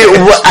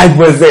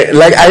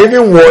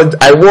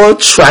wore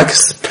track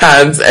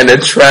pants and a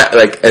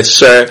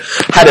shirt,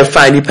 had a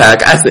fanny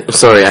pack.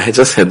 Sorry, I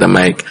just hit the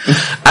mic.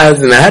 I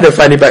had a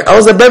fanny pack. I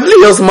was a Beverly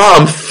Hills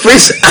mom,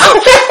 fresh out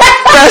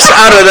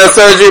of the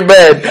surgery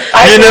bed.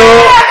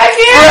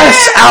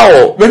 Fresh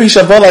out. Maybe you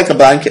should have like a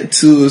blanket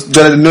too.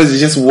 The nose, you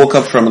just woke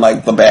up from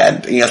like the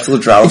bed and you're still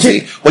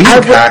drowsy. Were you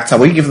in character?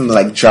 Were you giving them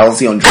like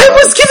drowsy on drugs? I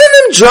was giving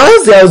them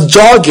drowsy. I was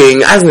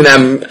jogging.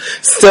 I'm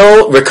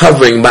still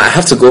recovering, but I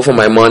have to go for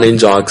my morning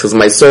jog because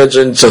my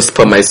surgeon just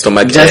put my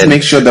stomach in. Just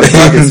make sure the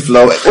blood is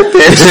flowing.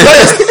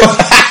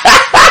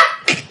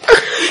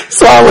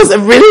 So I was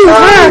really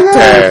in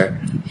character.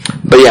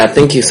 But yeah,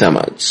 thank you so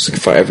much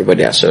for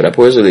everybody that showed up. It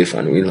was really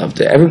fun. We loved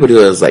it. Everybody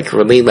was like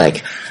really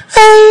like,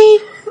 hey,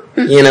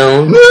 we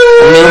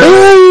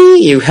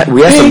had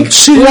some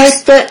juice.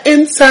 Like the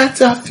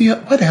inside of your.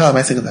 What the hell am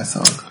I singing that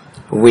song?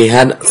 We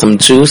had some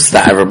juice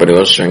that everybody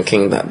was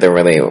drinking that they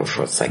really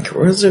was like, it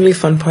was a really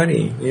fun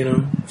party,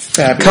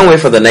 Fabulous. Can't wait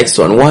for the next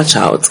one. Watch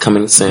out, it's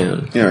coming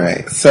soon.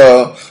 Alright,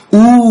 so,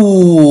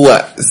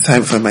 it's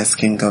time for my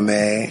skin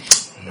gourmet.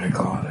 Oh my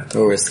god, I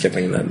thought we were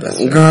skipping that.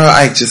 Girl,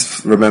 I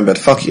just remembered,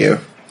 fuck you.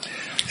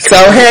 So,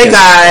 hey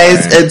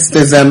guys, it's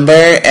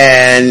December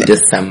and...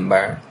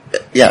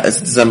 Yeah, it's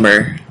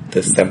December.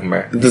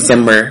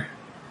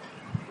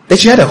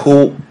 That you had a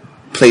whole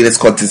playlist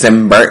called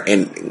December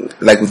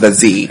with a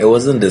Z. It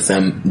wasn't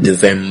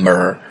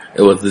December.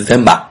 It was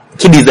December.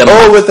 December.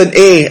 Oh, with an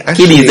A.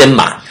 Actually.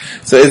 December.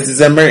 So it's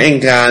December in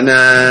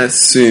Ghana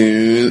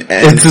soon.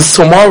 And it's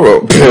tomorrow.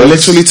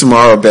 Literally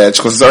tomorrow, bitch,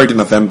 because it's already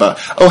November.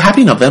 Oh,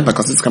 happy November,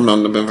 because it's coming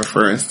on November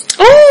 1st.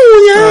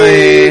 Oh,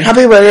 yeah.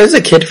 Happy birthday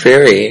to Kid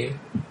Fairy.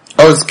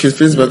 Oh, it's Kid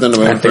Fairy's birthday on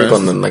November 1st? I think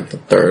on the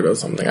 3rd or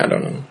something. I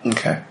don't know.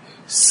 Okay.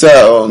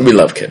 So. We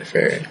love Kid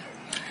Fairy.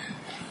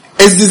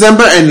 It's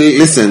December, and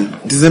listen,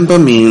 December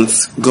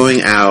means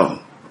going out.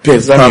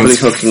 Probably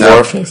hooking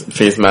up.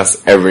 Face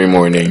masks every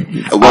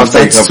morning.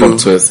 After you come from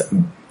Twist.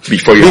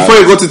 Before you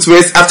go to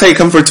Twist, after you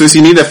come for Twist,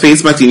 you need a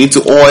face mask, you need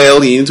to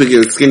oil, you need to get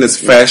your skin is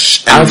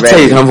fresh and after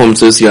ready. You come from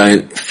Twist, you're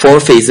in 4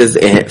 faces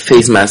and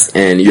face masks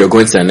and you're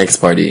going to the next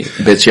party.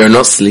 But you're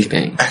not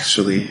sleeping.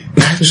 Actually,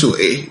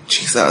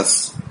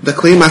 Jesus. The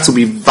clay mask will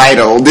be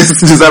vital this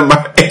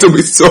December. It will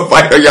be so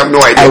vital, you have no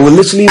idea. I'm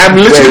literally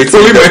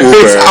pulling my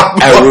face out.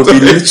 I will be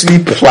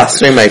literally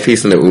plastering my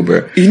face in the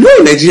Uber. In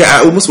Nigeria,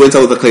 I almost went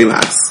out with a clay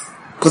mask.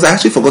 Because I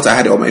actually forgot I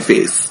had it on my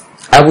face.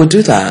 I would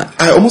do that.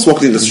 I almost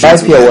walked in the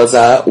street.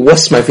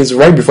 Wash my face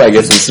right before I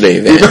get into the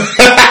event.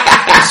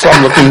 So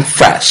I'm looking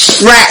fresh.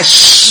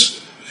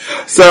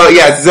 So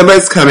yeah, December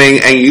is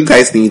coming, and you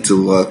guys need to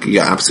look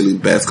your absolute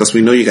best because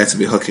we know you guys will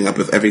be hooking up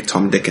with every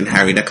Tom, Dick, and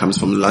Harry that comes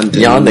from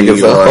London, Y'all New niggas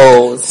York, are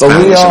hoes, so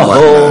we are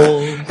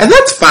hoes. and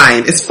that's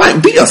fine. It's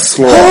fine. Be a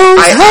slore.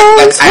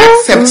 I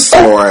accept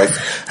slores.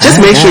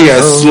 Just make sure you're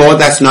a slore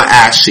that's not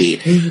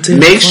ashy.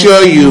 Make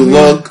sure you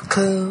look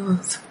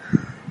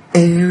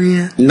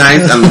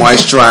nice and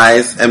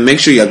moisturized, and make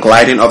sure you're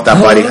gliding off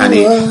that body,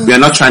 honey. We are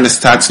not trying to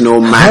start no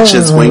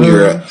matches when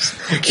you're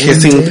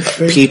kissing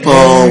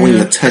people, when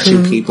you're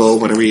touching people,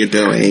 whatever you're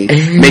doing.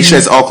 Make sure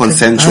it's all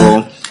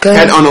consensual.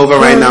 Head on over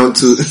right now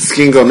to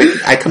Skin Gourmet.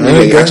 I come in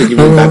here, you actually give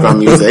me background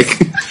music.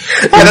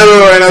 Head on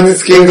over right now to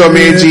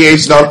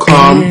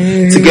skingourmetgh.com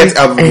to get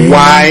a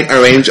wide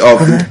range of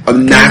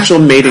natural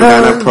made in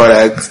Ghana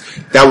products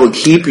that will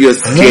keep your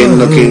skin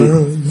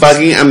looking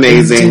fucking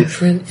amazing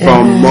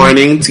from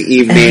morning to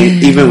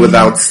evening, even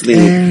without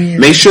sleep.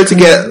 Make sure to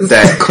get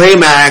the clay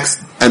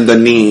max and the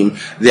neem.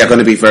 They are going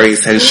to be very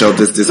essential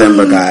this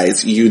December,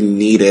 guys. You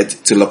need it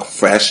to look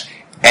fresh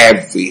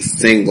every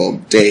single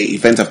day,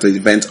 event after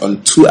event,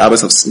 on 2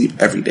 hours of sleep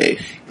every day,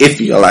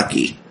 if you're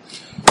lucky.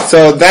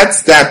 So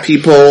that's that,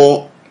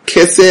 people.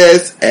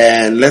 Kisses,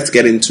 and let's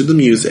get into the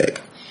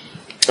music.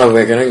 Oh,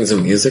 we're getting into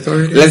music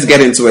already? Let's get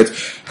into it.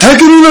 I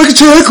can do like a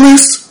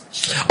checklist.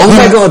 Oh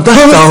my god,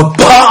 that's a bomb!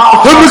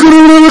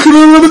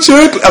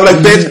 I'm like,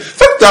 bitch,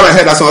 first time I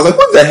heard that song, I was like,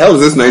 what the hell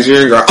is this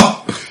Nigerian girl?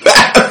 Oh,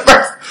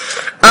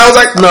 I was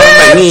like, no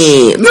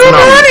money. No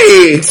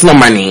money. It's no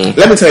money.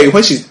 Let me tell you,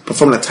 when she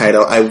performed the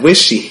title, I wish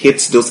she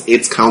hits those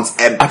 8 counts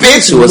a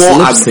bit she was more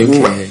lip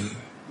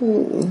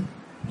syncing.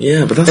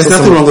 Yeah, but there's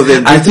nothing wrong with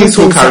it. I think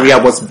her career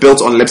was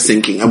built on lip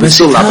syncing, and we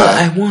still love her.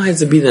 I want her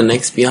to be the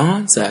next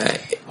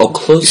Beyonce or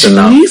close she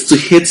enough. She needs to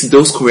hit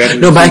those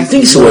choreographies. No, but I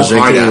think she was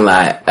drinking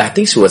live. I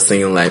think she was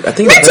singing live. I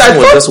think the person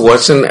was just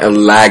watching a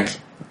lag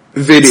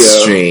video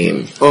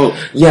stream. Oh,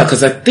 yeah,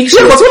 because I think she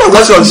was. When I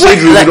watched on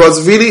Shade Room, it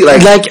was really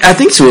like I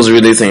think she was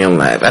really singing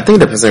live. I think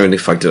the person really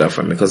fucked it up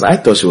for me because I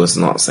thought she was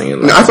not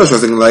singing live. No, I thought she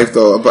was singing live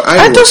though, but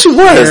I thought she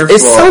was.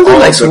 It sounded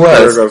like she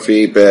was.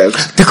 Choreography,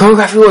 bitch. The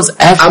choreography was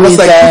everything. I was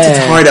like, put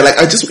it harder. Like,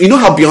 I just, you know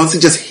how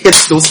Beyonce just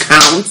hits those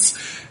counts.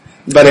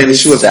 But then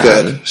she was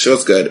good. She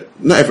was good.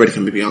 Not everybody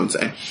can be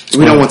Beyonce.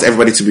 We don't want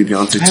everybody to be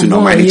Beyonce too,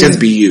 normally. Just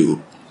be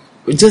you.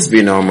 Just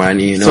be normal,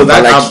 you know. So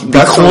that, but be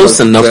close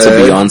enough to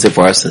Beyonce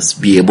for us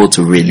to be able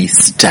to really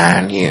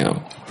stand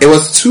you. It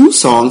was 2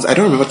 songs. I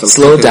don't remember what the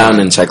Slow Down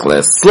and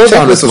Checklist. Slow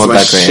Down is not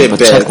that great, but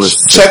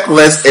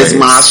Checklist is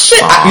my shit.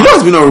 You know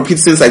it's been on repeat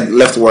since I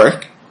left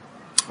work.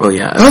 Oh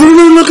yeah. I don't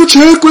know, look at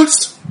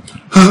Checklist.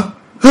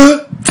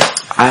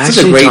 I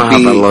actually don't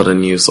have a lot of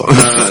new songs.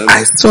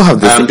 I still have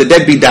this. The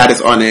Deadbeat Dad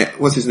is on it.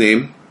 What's his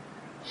name?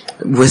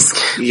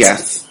 Whiskey.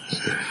 Yes.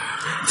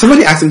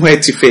 Somebody asked him where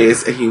to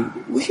face, and he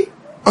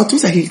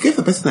gave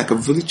the person like a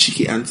really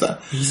cheeky answer.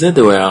 He said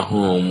they were at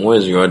home.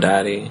 Where's your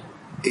daddy?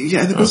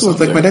 Yeah, the person was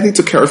like, my daddy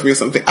took care of me or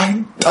something.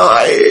 I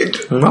died.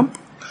 Nope.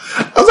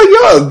 I was like,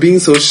 y'all being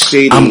so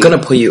shady. I'm gonna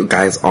put you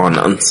guys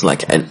onto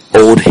like an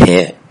old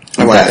hit.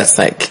 That's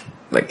like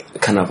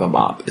kind of a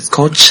bop. It's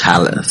called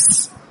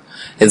Chalice.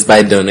 It's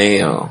by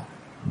Doneo.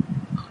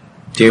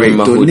 Do you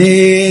remember who?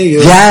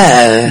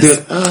 Yes!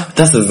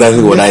 That's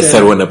exactly what I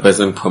said when the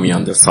person put me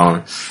on the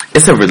song.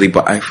 It's a really,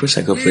 but I wish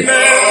I could play.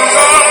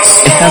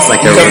 It has like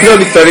it's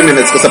only 30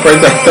 minutes, because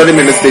apparently like 30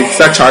 minutes they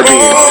start charging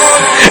you.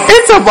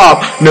 It's a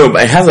bop! No,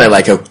 but it has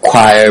like a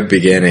choir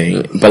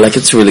beginning, but like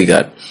it's really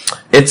good.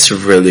 It's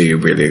really,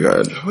 really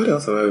good. What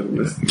else have I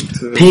listened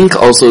to? Pink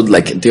also,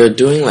 like, they're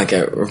doing like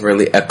a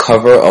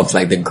cover of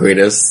like The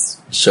Greatest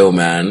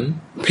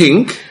Showman.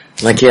 Pink?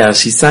 Like, yeah,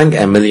 she sang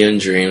A Million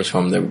Dreams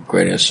from The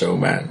Greatest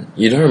Showman.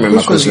 You don't remember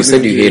because you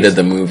said you hated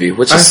the movie,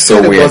 which is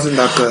so weird.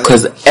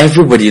 Because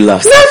everybody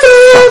loves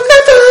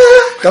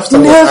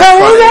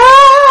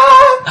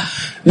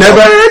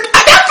Never.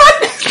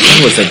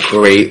 That was a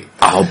great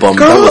album.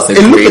 Girl, that was a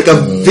great. Looked like a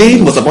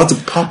vein was about to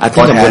pop. I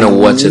think I'm gonna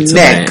watch it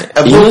tonight.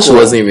 You know, she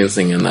wasn't even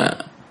singing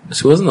that.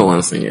 She wasn't the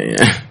one singing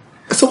it.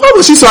 So why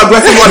was she so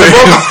aggressive on the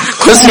vocal?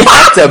 Because she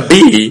had to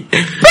be.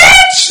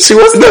 She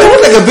wasn't.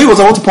 Like a vein was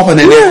about to pop on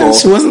her neck.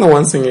 She wasn't the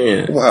one singing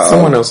it. Wow.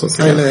 Someone else was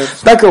singing it.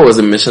 That girl was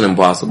in Mission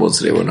Impossible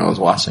today when I was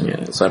watching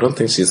it. So I don't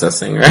think she's a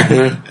singer.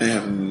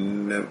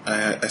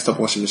 I stopped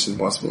watching Mission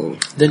Impossible.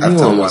 The new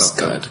one was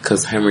good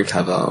because Henry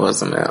Cavill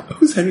wasn't it.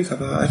 Who's Henry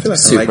Cavill? I feel like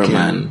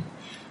Superman.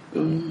 I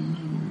like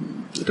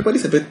him. The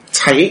body's a bit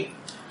tight.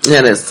 Yeah,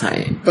 it is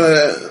tight.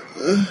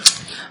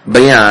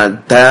 But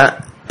yeah,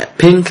 that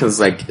Pink is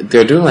like,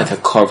 they're doing like a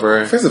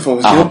cover. First of all,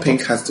 you know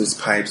Pink has those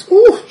pipes.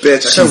 Ooh,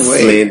 bitch, I can't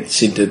wait.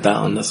 She did that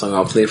on the song.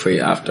 I'll play for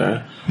you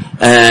after.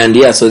 And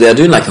yeah, so they're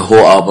doing like a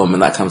whole album,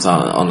 and that comes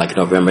out on like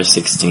November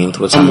 16th,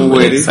 which I'm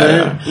really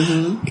excited.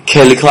 Mm-hmm.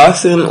 Kelly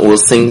Clarkson will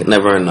sing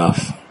Never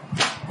Enough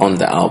on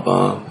the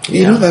album.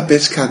 You know that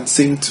bitch can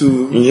sing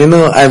too. You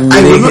know, I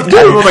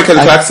remember my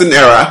Kelly Clarkson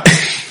era.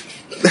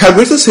 Her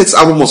greatest hits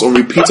album was on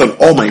repeat on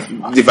all my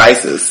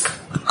devices.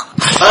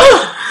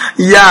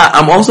 Yeah,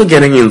 I'm also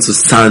getting into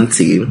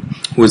Santi.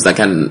 who's like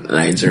a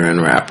Nigerian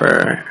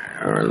rapper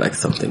or like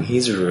something.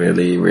 He's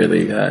really,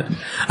 really good.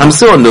 I'm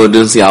still on the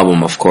Odunsi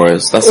album, of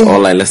course. That's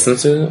all I listen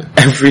to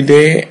every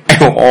day,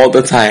 all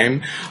the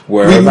time,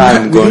 wherever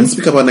I'm going. We didn't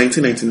speak about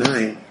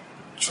 1999.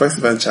 Troye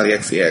Sivan and Charlie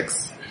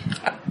XCX.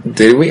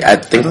 Did we? I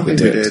think we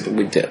did.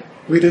 We didn't.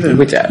 We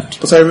did.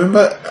 But I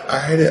remember I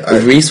heard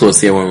it. Reese was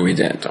here when we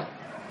did.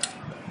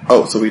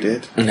 Oh, so we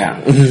did?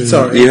 Yeah.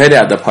 Sorry. You heard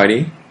it at the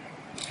party?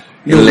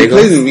 We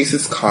played in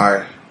Reese's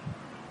car.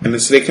 And then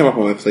today came up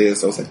on my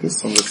playlist. I was like, this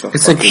song is so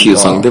It's a cute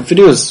song. The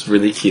video is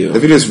really cute. The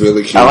video is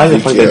really cute. I like the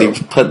fact that they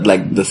put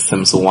like the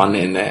Sims 1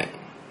 in it.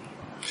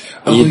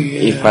 Oh,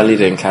 you probably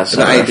didn't catch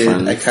that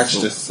reference. I catch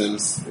the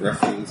Sims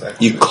reference.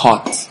 Actually. You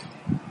caught.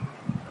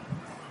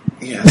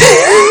 Yeah.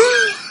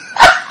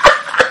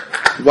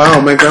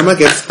 Wow, my grandma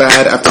gets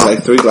bad after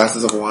like 3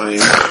 glasses of wine.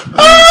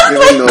 I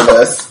didn't know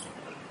this.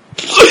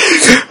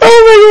 Oh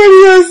my god,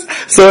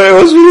 yes. So it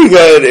was really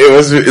good.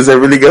 It's a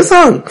really good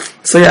song.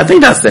 So yeah, I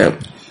think that's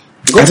it.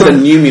 Go to the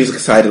new music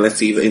side and let's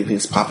see if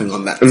anything's popping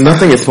on that side.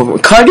 Nothing is popping.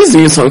 Cardi's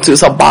new song too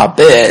is about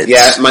it.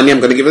 Yeah, Manny, I'm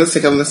gonna give it a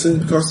second listen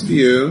because of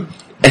you.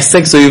 A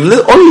sec, so you've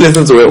only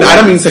listened to it. No, I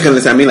don't mean second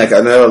listen, I mean like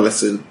another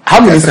listen. How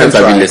many times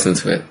have you listened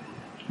to it?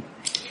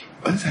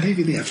 What is that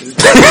really after this?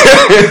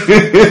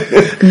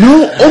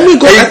 No, oh my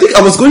god, I think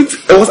I was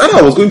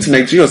going to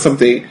Nigeria or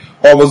something,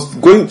 or I was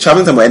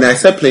traveling somewhere and I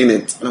started playing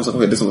it and I was like,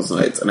 okay, this one was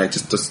nice, and I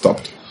just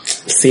stopped.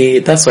 See,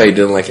 that's why I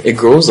don't like it. It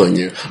grows on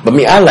you. But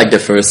me, I like the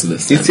first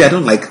listen. You see, I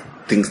don't like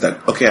things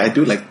that, okay, I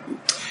do like...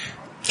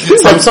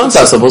 Some songs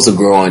are supposed to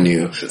grow on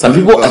you. Some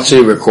people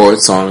actually record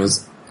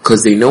songs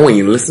because they know when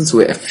you listen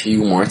to it a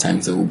few more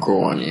times, it will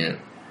grow on you.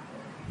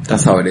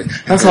 That's how it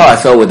is. That's how I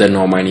felt with the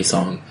Normani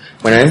song.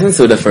 When I listened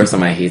to it the first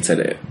time, I hated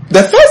it.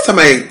 The first time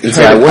I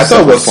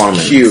thought it was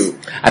cute.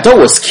 I thought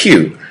it was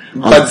cute.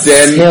 But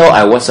then... Until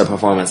I watched the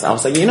performance, I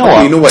was like, you know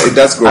what? You know what? It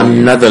does grow.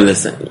 Another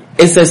listen.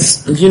 It's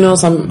just,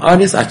 some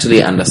artists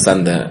actually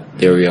understand the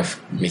theory of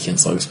making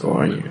songs grow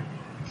on you.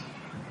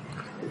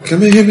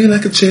 Come and hit me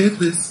like a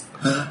checklist.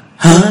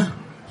 Huh?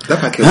 That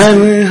part kills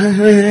me.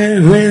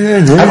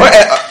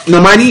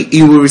 Normani,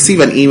 you will receive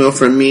an email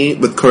from me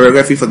with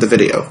choreography for the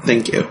video.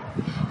 Thank you.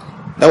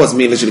 That was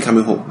me literally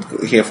coming home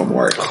here from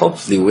work.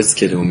 Hopefully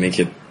Wizkid will make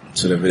it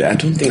to the video. I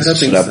don't think so.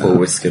 Should I put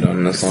Wizkid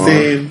on the song?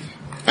 Same.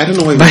 I don't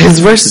know why. But his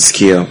verse is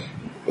cute.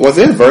 Was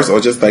it a verse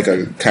or just like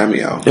a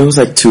cameo? It was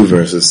like 2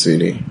 verses,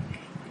 sweetie.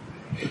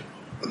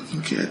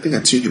 Okay, I think I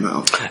tuned him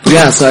out.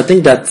 Yeah, so I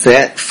think that's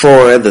it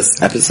for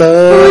this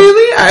episode.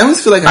 Really? I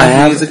always feel like I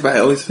have music, but I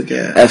always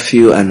forget. A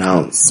few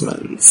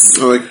announcements.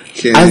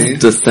 Okay. As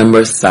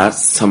December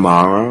starts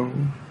tomorrow.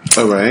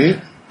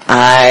 Alright.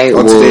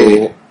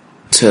 Today?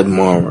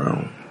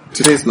 Tomorrow.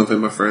 Today's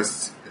November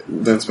 1st.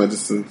 Dance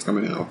Medicine's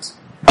coming out.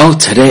 Oh,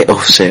 today?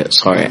 Oh shit,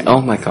 sorry.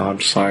 Oh my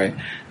god, sorry.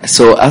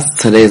 So as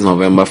today is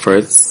November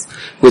 1st,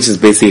 which is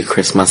basically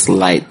Christmas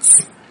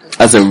lights.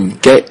 As in,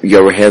 get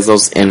your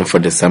rehearsals in for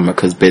December,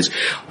 cause bitch.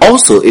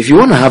 Also, if you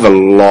wanna have a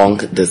long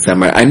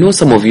December, I know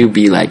some of you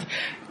be like,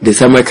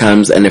 December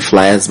comes and it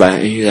flies by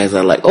and you guys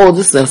are like, oh,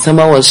 this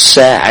December was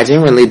shit, I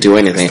didn't really do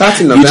anything.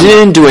 You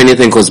didn't do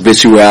anything cause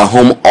bitch, you were at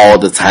home all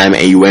the time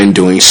and you weren't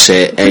doing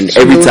shit, and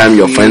every time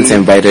your friends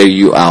invited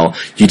you out,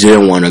 you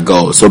didn't wanna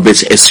go. So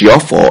bitch, it's your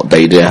fault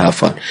that you didn't have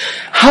fun.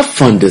 Have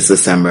fun this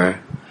December.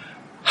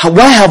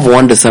 Why have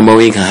one December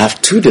when you can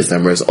have 2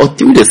 Decembers or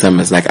 3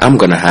 Decembers like I'm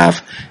gonna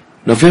have?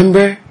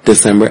 November,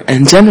 December,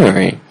 and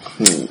January.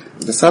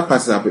 The sad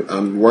part is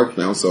I'm work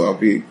now, so I'll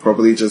be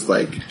probably just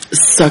like...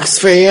 Sucks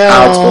for you.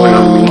 Out going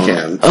on the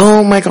weekend.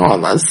 Oh my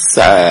god, that's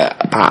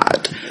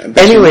bad.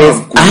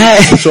 Anyways,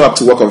 I show up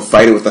to work on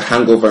Friday with a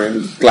hangover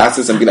and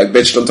glasses and be like,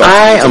 bitch, don't talk to me.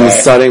 I am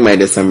starting my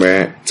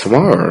December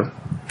tomorrow.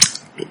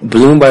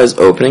 Bloomba is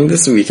opening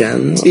this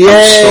weekend. Yay.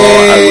 I'm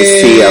sure I will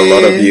see a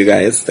lot of you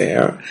guys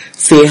there.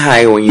 Say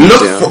hi when you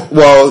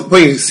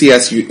when you see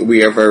us,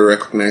 we are very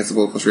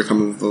recognizable because we're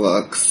coming with the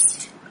looks.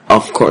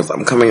 Of course,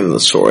 I'm coming in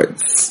the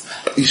shorts.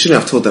 You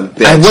shouldn't have told them,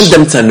 bitch. I want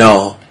them to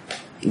know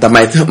that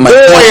my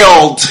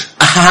oiled.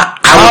 I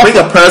will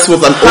bring a purse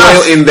with an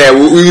oil in there.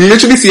 We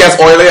literally see us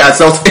oiling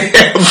ourselves.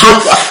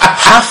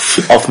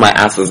 half of my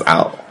ass is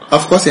out.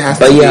 Of course it has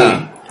to be.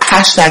 Yeah.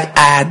 Hashtag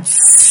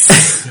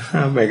ads.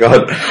 Oh my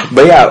god.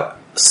 But yeah,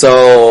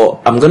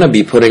 so I'm gonna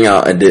be putting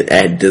out a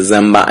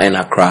December in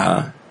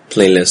Accra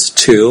playlist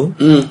too.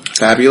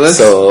 Fabulous.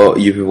 So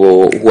you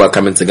people who are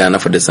coming to Ghana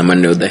for December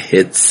know the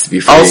hits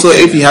before. Also,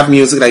 if you have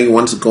music that you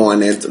want to go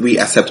on it, we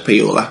accept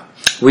payola.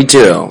 We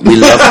do. We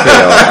love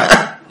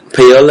payola.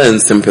 Payola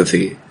and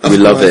sympathy. We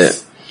love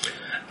it.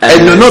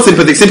 And no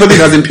sympathy. Sympathy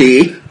doesn't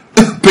pay.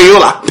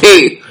 Payola,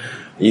 pay.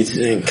 You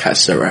didn't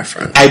catch the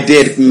reference. I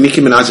did.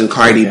 Nicki Minaj and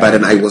Cardi, but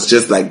then I was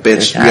just like,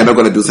 bitch, we are not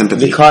going to do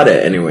sympathy. We caught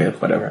it anyway,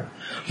 whatever.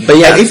 But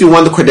yeah. And if you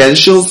want the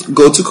credentials,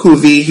 go to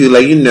Kuvi. He'll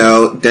let you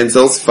know.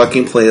 Denzel's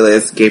fucking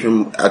playlist gave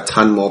him a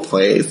ton more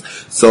plays.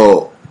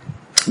 So,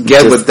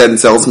 get with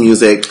Denzel's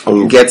music.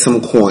 Get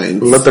some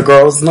coins. Let the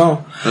girls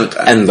know. Okay.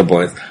 And the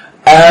boys.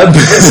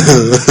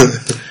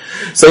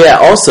 So yeah,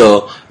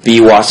 also, be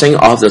watching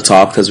Off the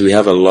Top because we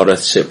have a lot of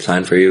shit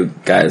planned for you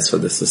guys for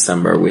this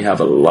December. We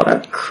have a lot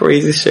of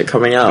crazy shit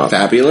coming out.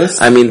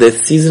 Fabulous. I mean, the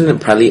season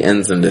probably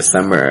ends in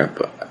December,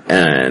 but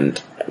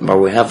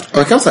we have...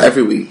 Oh, it comes out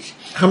every week.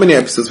 How many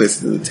episodes were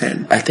season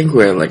 10? I think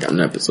we're like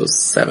on episode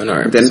 7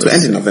 or Then episode to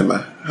end in 6.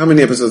 November. How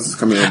many episodes is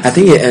coming out? I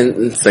think it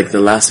ends like the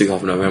last week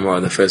of November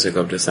or the first week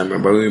of December,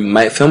 but we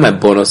might film a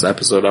bonus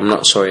episode. I'm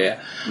not sure yet.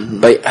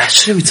 But I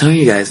shouldn't be telling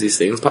you guys these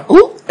things, but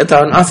it's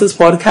on Us's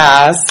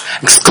podcast.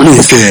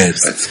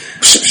 Exclusives.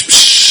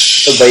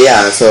 But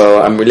yeah, so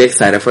I'm really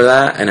excited for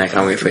that, and I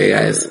can't wait for you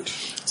guys.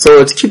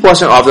 So to keep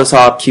watching Off the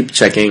Top, keep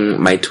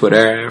checking my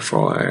Twitter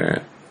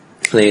for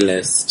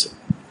playlist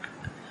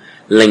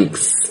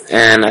links.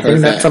 And I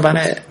think that's about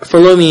it.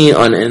 Follow me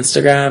on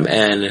Instagram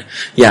and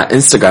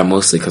Instagram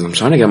mostly because I'm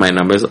trying to get my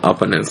numbers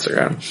up on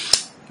Instagram.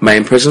 My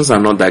impressions are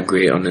not that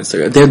great on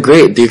Instagram. They're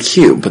great, they're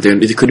cute, but they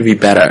could be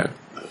better.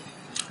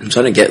 I'm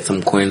trying to get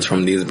some coins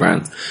from these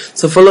brands.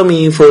 So follow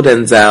me, follow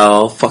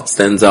Denzel, Fox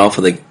Denzel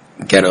for the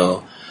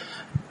ghetto.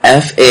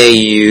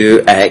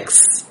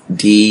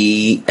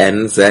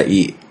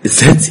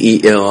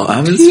 FAUXDNZEL. I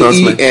haven't spelled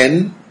my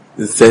T-E-N?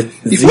 Z.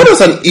 You put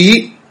us an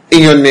E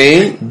in your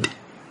name?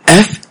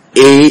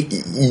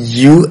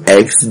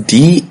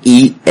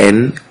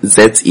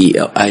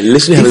 FAUXDENZEL. I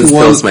literally haven't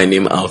spelled my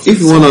name out. If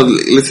you want to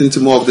listen to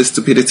more of this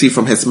stupidity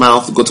from his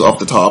mouth, go to Off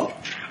the Top.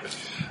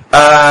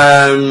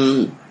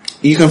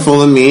 You can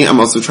follow me. I'm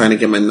also trying to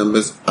get my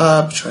numbers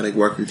up, trying to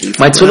work with you.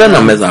 My Twitter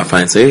numbers are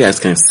fine, so you guys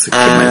can skip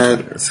my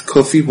Twitter.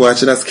 Kofi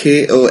Boakye, that's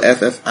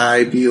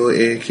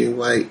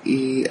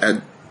KOFFIBOAKYE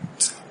at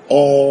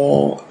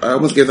all, I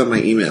almost gave them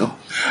my email.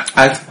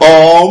 At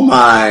all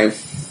my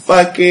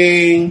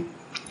fucking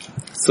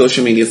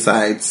social media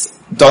sites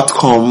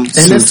 .com And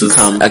soon this to is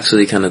come.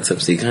 actually kind of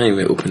tipsy. You can't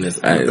even open his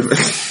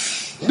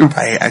eyes.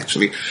 Right,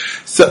 actually.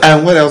 So,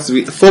 and what else?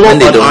 Follow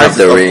And they on don't have artists,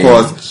 the of range.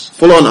 course.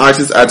 Follow on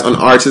artists at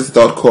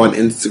onartist.co on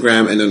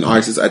Instagram and on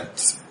artists at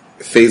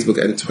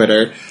Facebook and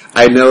Twitter.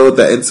 I know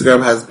the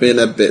Instagram has been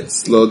a bit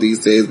slow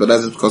these days, but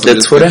that's because The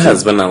Twitter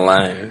has been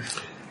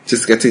alive.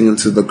 just getting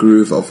into the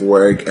groove of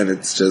work, and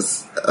it's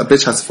just, a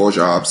bitch has 4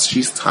 jobs.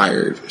 She's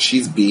tired.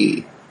 She's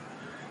beat.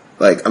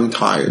 Like, I'm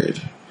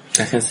tired.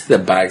 I can see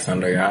the bags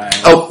under your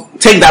eyes. Oh,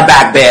 take that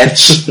back,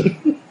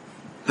 bitch.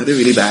 Are they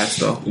really bad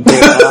though?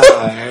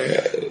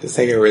 It's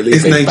like a really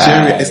It's big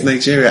Nigeria. bag. It's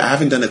Nigeria. I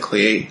haven't done a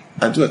clay.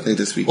 I'll do a clay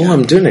this weekend. Oh,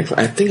 I'm doing it.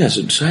 I think I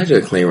should try to do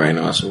a clay right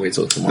now. I should wait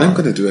till tomorrow. I'm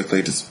gonna do a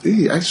clay this.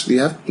 Actually,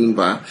 I've been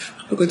by.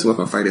 I'm going to work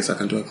on Friday, so I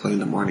can do a clay in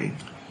the morning.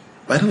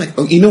 But I don't like.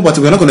 Oh, you know what?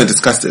 We're not going to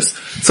discuss this.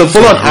 So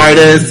follow on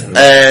artists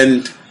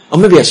and Or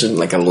maybe I should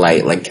like a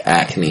light, like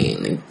acne,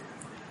 like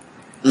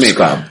maybe.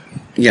 scrub.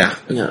 Yeah.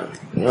 Yeah.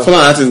 Follow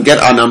on artists and get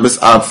our numbers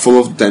up.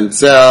 Follow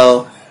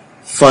Denzel.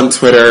 Fun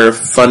Twitter,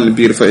 fun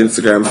beautiful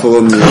Instagram. Follow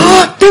me.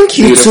 Thank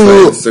you Beautiful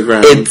to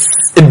Instagram. It's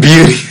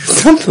Beauty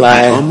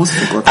Supply. I almost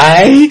forgot.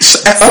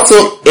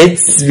 Also,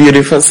 It's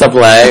Beautiful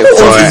Supply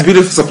Oh, it's for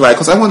beautiful supply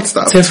because I want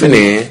stuff.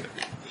 Tiffany.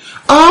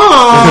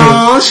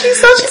 Oh, she's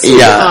such a sweetheart.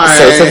 Yeah,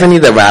 so Tiffany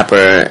the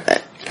rapper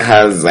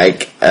has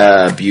like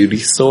a beauty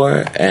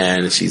store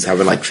and she's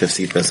having like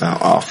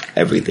 50% off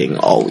everything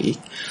all week.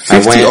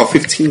 50 or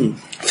 15.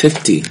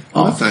 50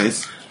 Oh, off. that's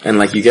nice. And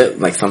like you get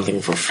like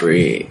something for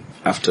free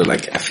after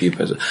like a few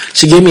purchases.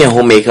 She gave me a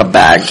whole makeup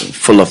bag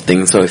full of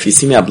things, so if you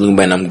see me at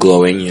Bloomberg and I'm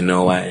glowing, you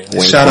know why.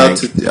 Shout out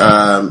to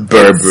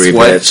Burberry,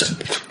 what?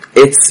 bitch.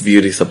 It's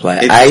Beauty Supply.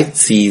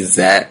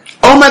 ITZ.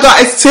 Oh my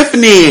god, it's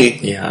Tiffany.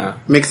 Yeah.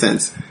 Makes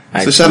sense.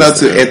 I So shout out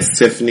to choose that. It's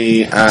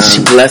Tiffany.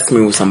 She blessed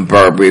me with some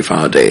Burberry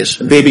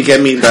foundation. Baby, get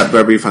me that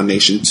Burberry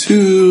foundation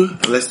too.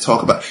 Let's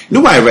talk about. You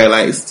know what I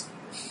realized?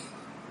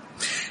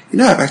 You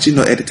know, I've actually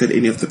not edited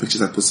any of the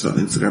pictures I posted on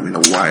Instagram in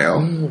a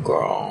while. Oh,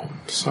 girl.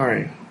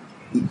 Sorry.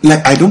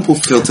 Like, I don't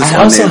put filters I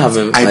on also it.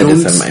 haven't I don't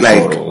edited my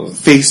like photos.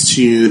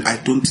 Facetune. I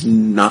don't do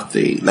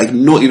nothing. Like,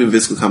 not even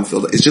ViscoCam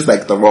filter. It's just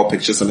like the raw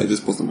pictures and I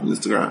just post them on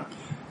Instagram.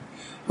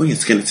 When your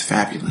skin is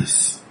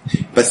fabulous.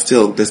 But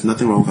still, there's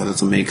nothing wrong with a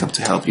little makeup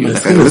to help you. My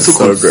Like skin a is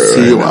little so good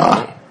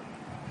concealer.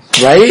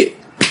 Right?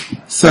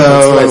 So,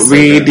 That's why we it's so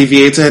good.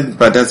 deviated,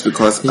 but that's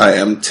because I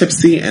am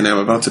tipsy and I'm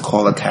about to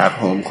call a cab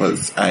home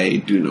because I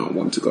do not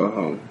want to go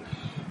home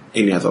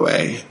any other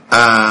way.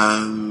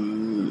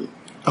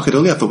 Okay, the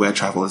only other way I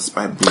travel is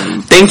by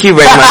Bloom. Thank you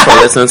very much for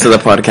listening to the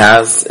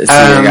podcast. See you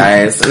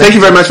guys. Thank you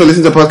very much for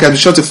listening to the podcast. Be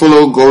sure to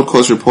follow Gold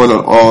Coast Report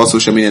on all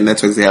social media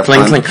networks. They have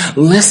Clink, fun. clink.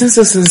 Listen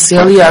to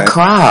Sincerely Okay.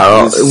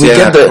 Accra. We Sincerely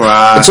get the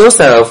Accra.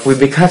 Joseph. We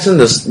be catching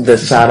the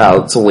shout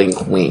out to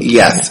Wink Wink.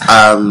 Yes.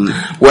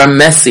 We're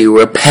messy.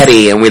 We're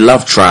petty, and we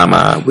love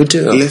drama. We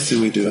do.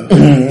 Listen, we do.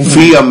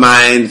 Free Your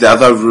Mind, The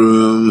Other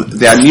Room.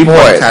 There are new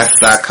Sports. podcasts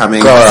that are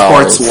coming. Girls.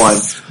 The sports one.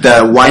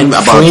 The one And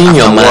about clean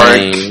your after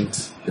work. mind.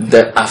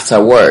 The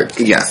after work.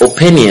 Yes.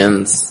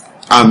 Opinions.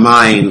 Are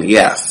mine,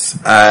 yes.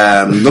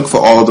 Look for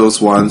all those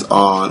ones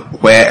on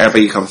wherever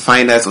you can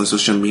find us on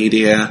social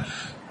media.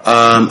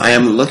 I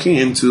am looking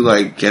into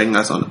like getting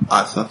us on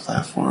other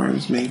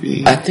platforms,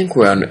 maybe. I think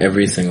we're on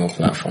every single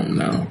platform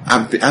now.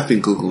 I've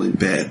been Googling,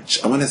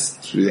 bitch. I want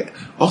to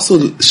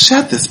also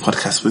share this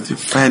podcast with your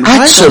friend.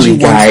 Actually,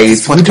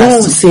 guys, we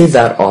don't say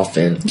that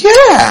often.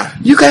 Yeah.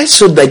 You guys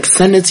should like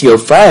send it to your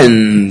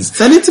friends.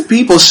 Send it to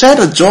people. Share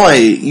the joy.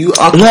 You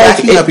are like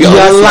cracking up.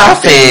 You're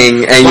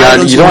laughing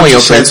and you don't want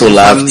your friends to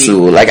laugh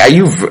too. Like, are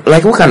you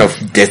like what kind of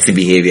dirty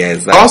behavior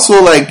is that?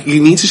 Also, like,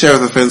 you need to share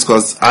with your friends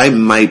because I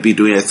might be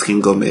doing a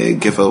Skin Gourmet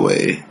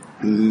giveaway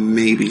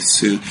maybe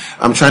soon.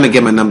 I'm trying to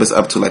get my numbers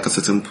up to like a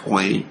certain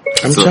point.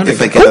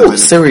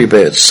 Siri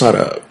bitch, shut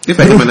up. If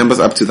I get my numbers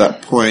up to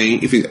that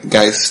point, if you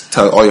guys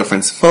tell all your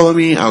friends to follow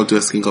me, I'll do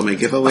a Skin Gourmet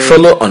giveaway.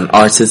 Follow on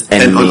artists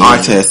and on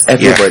artists,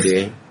 everybody.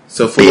 Yeah.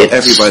 So follow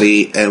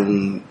everybody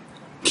and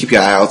keep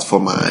your eye out for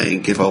my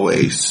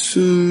giveaway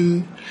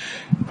soon.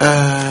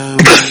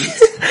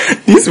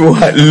 This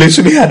one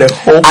literally had a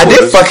whole. Are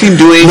they fucking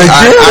doing an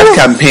ad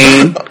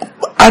campaign?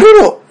 I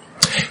don't know.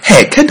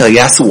 Hey, Kendall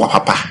Yasu wa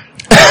papa.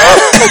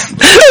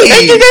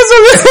 Thank you guys for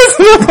listening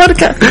to the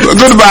podcast.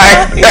 Goodbye.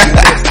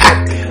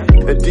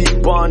 A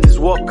deep bond is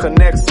what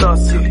connects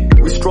us.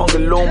 We strong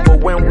alone, but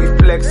when we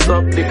flex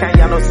up, they can't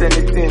yell us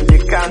anything. They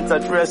can't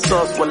address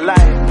us. We're like,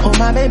 oh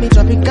my baby,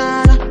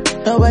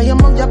 Tropicana. The way you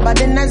move your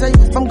body nice, are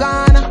you from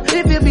Ghana?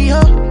 If you be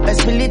her,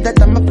 best believe that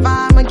I'm a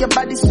farmer. Your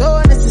body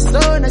so nice,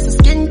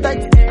 skin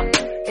tight.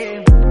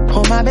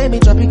 Oh my baby,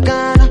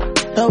 Tropicana.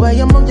 The way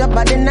you move your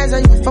body nice,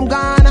 are you from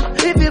Ghana?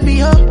 If you be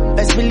her,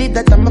 best believe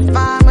that I'm a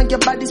farmer. Your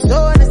body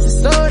so nice,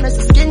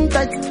 skin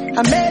tight.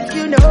 I make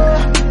you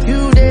know,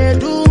 you there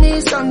do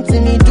me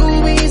something, he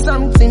do me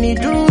something, he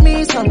do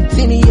me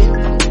something,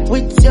 yeah.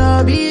 With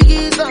your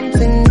biggie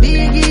something,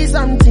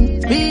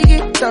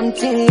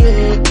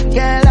 yeah.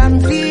 Girl, I'm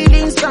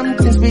feeling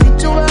something,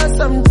 spiritual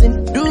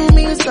something, do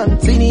me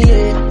something,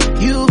 yeah.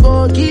 You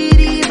go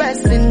giddy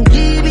bessin'.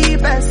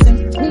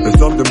 There's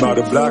something about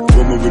a black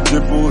woman with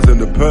dimples and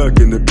a perk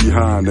in the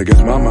behind. I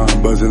guess my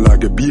mind buzzing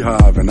like a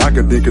beehive, and I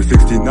can think of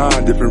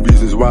 69 different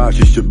reasons why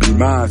she should be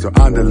mine. So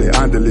andale,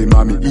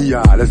 mami,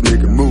 let's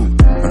make a move.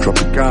 I'm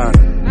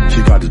Tropicana,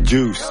 she got the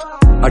juice.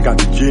 I got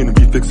the gin and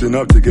we fixing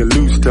up to get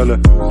loose. Tell her,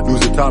 lose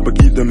the top but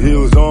keep them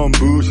heels on,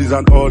 boo. She's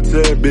on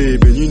Altair,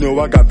 babe, and you know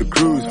I got the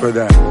cruise for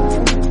that.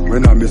 We're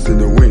not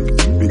missing a wink.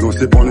 We gon'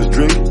 sip on this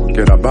drink,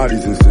 get our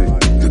bodies in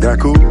sync. Is that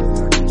cool?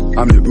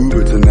 I'm your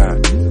Uber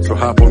tonight, so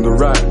hop on the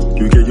ride.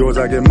 You get yours,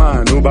 I get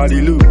mine, nobody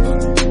lose.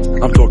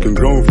 I'm talking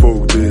grown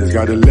folk biz,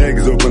 got the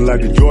legs open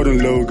like the Jordan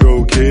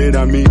logo, kid.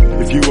 I mean,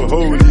 if you a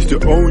hoe, at least you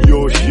own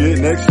your shit.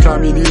 Next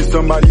time you need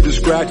somebody to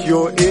scratch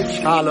your itch,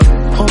 holla.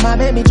 Oh my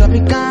baby,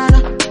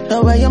 Tropicana.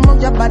 The way you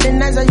move your body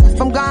nice, are you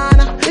from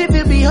Ghana? If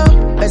you be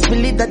her, best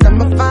believe that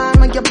I'm a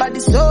farmer. Your body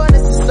so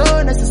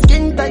nice,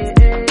 skin tight.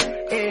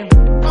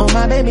 Oh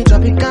my baby,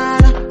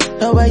 Tropicana.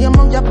 The way you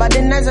move your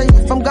body nice, are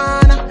you from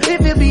Ghana?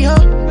 If you be her,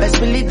 best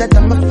believe that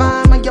I'm a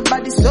farmer. Your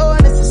body so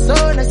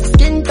nice,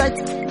 skin tight.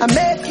 I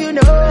make you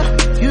know,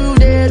 you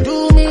there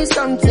do me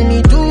something,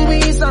 he do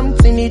me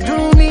something, he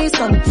do me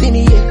something,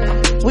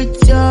 yeah.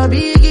 With your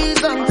biggie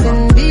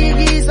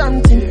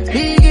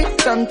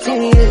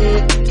something,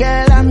 yeah.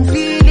 Girl, I'm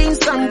feeling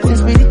something,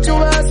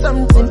 spiritual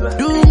something,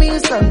 do me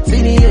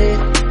something, yeah.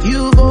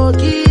 You go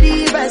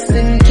giddy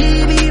bessin',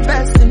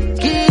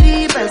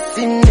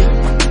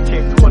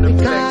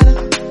 Tropicana,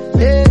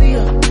 baby,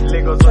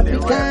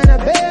 Tropicana,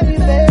 baby,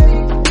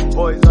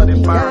 boys on the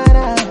bar.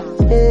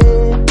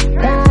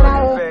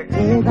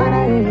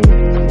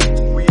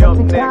 We up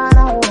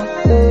next.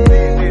 These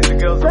days the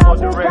girls are on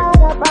the wreck.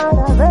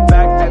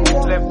 Back then we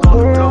slept on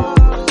the floor.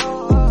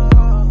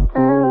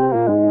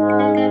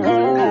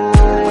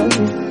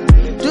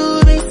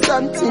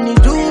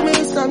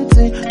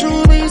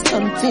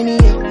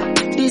 Yeah.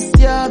 This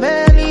your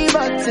belly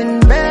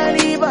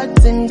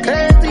button,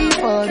 crazy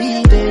for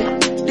the day.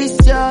 This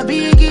your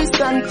biggie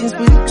something,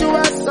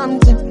 spiritual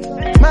something,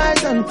 my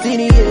something,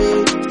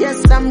 yeah.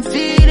 Yes, I'm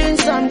feeling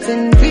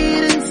something,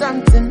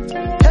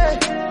 Hey.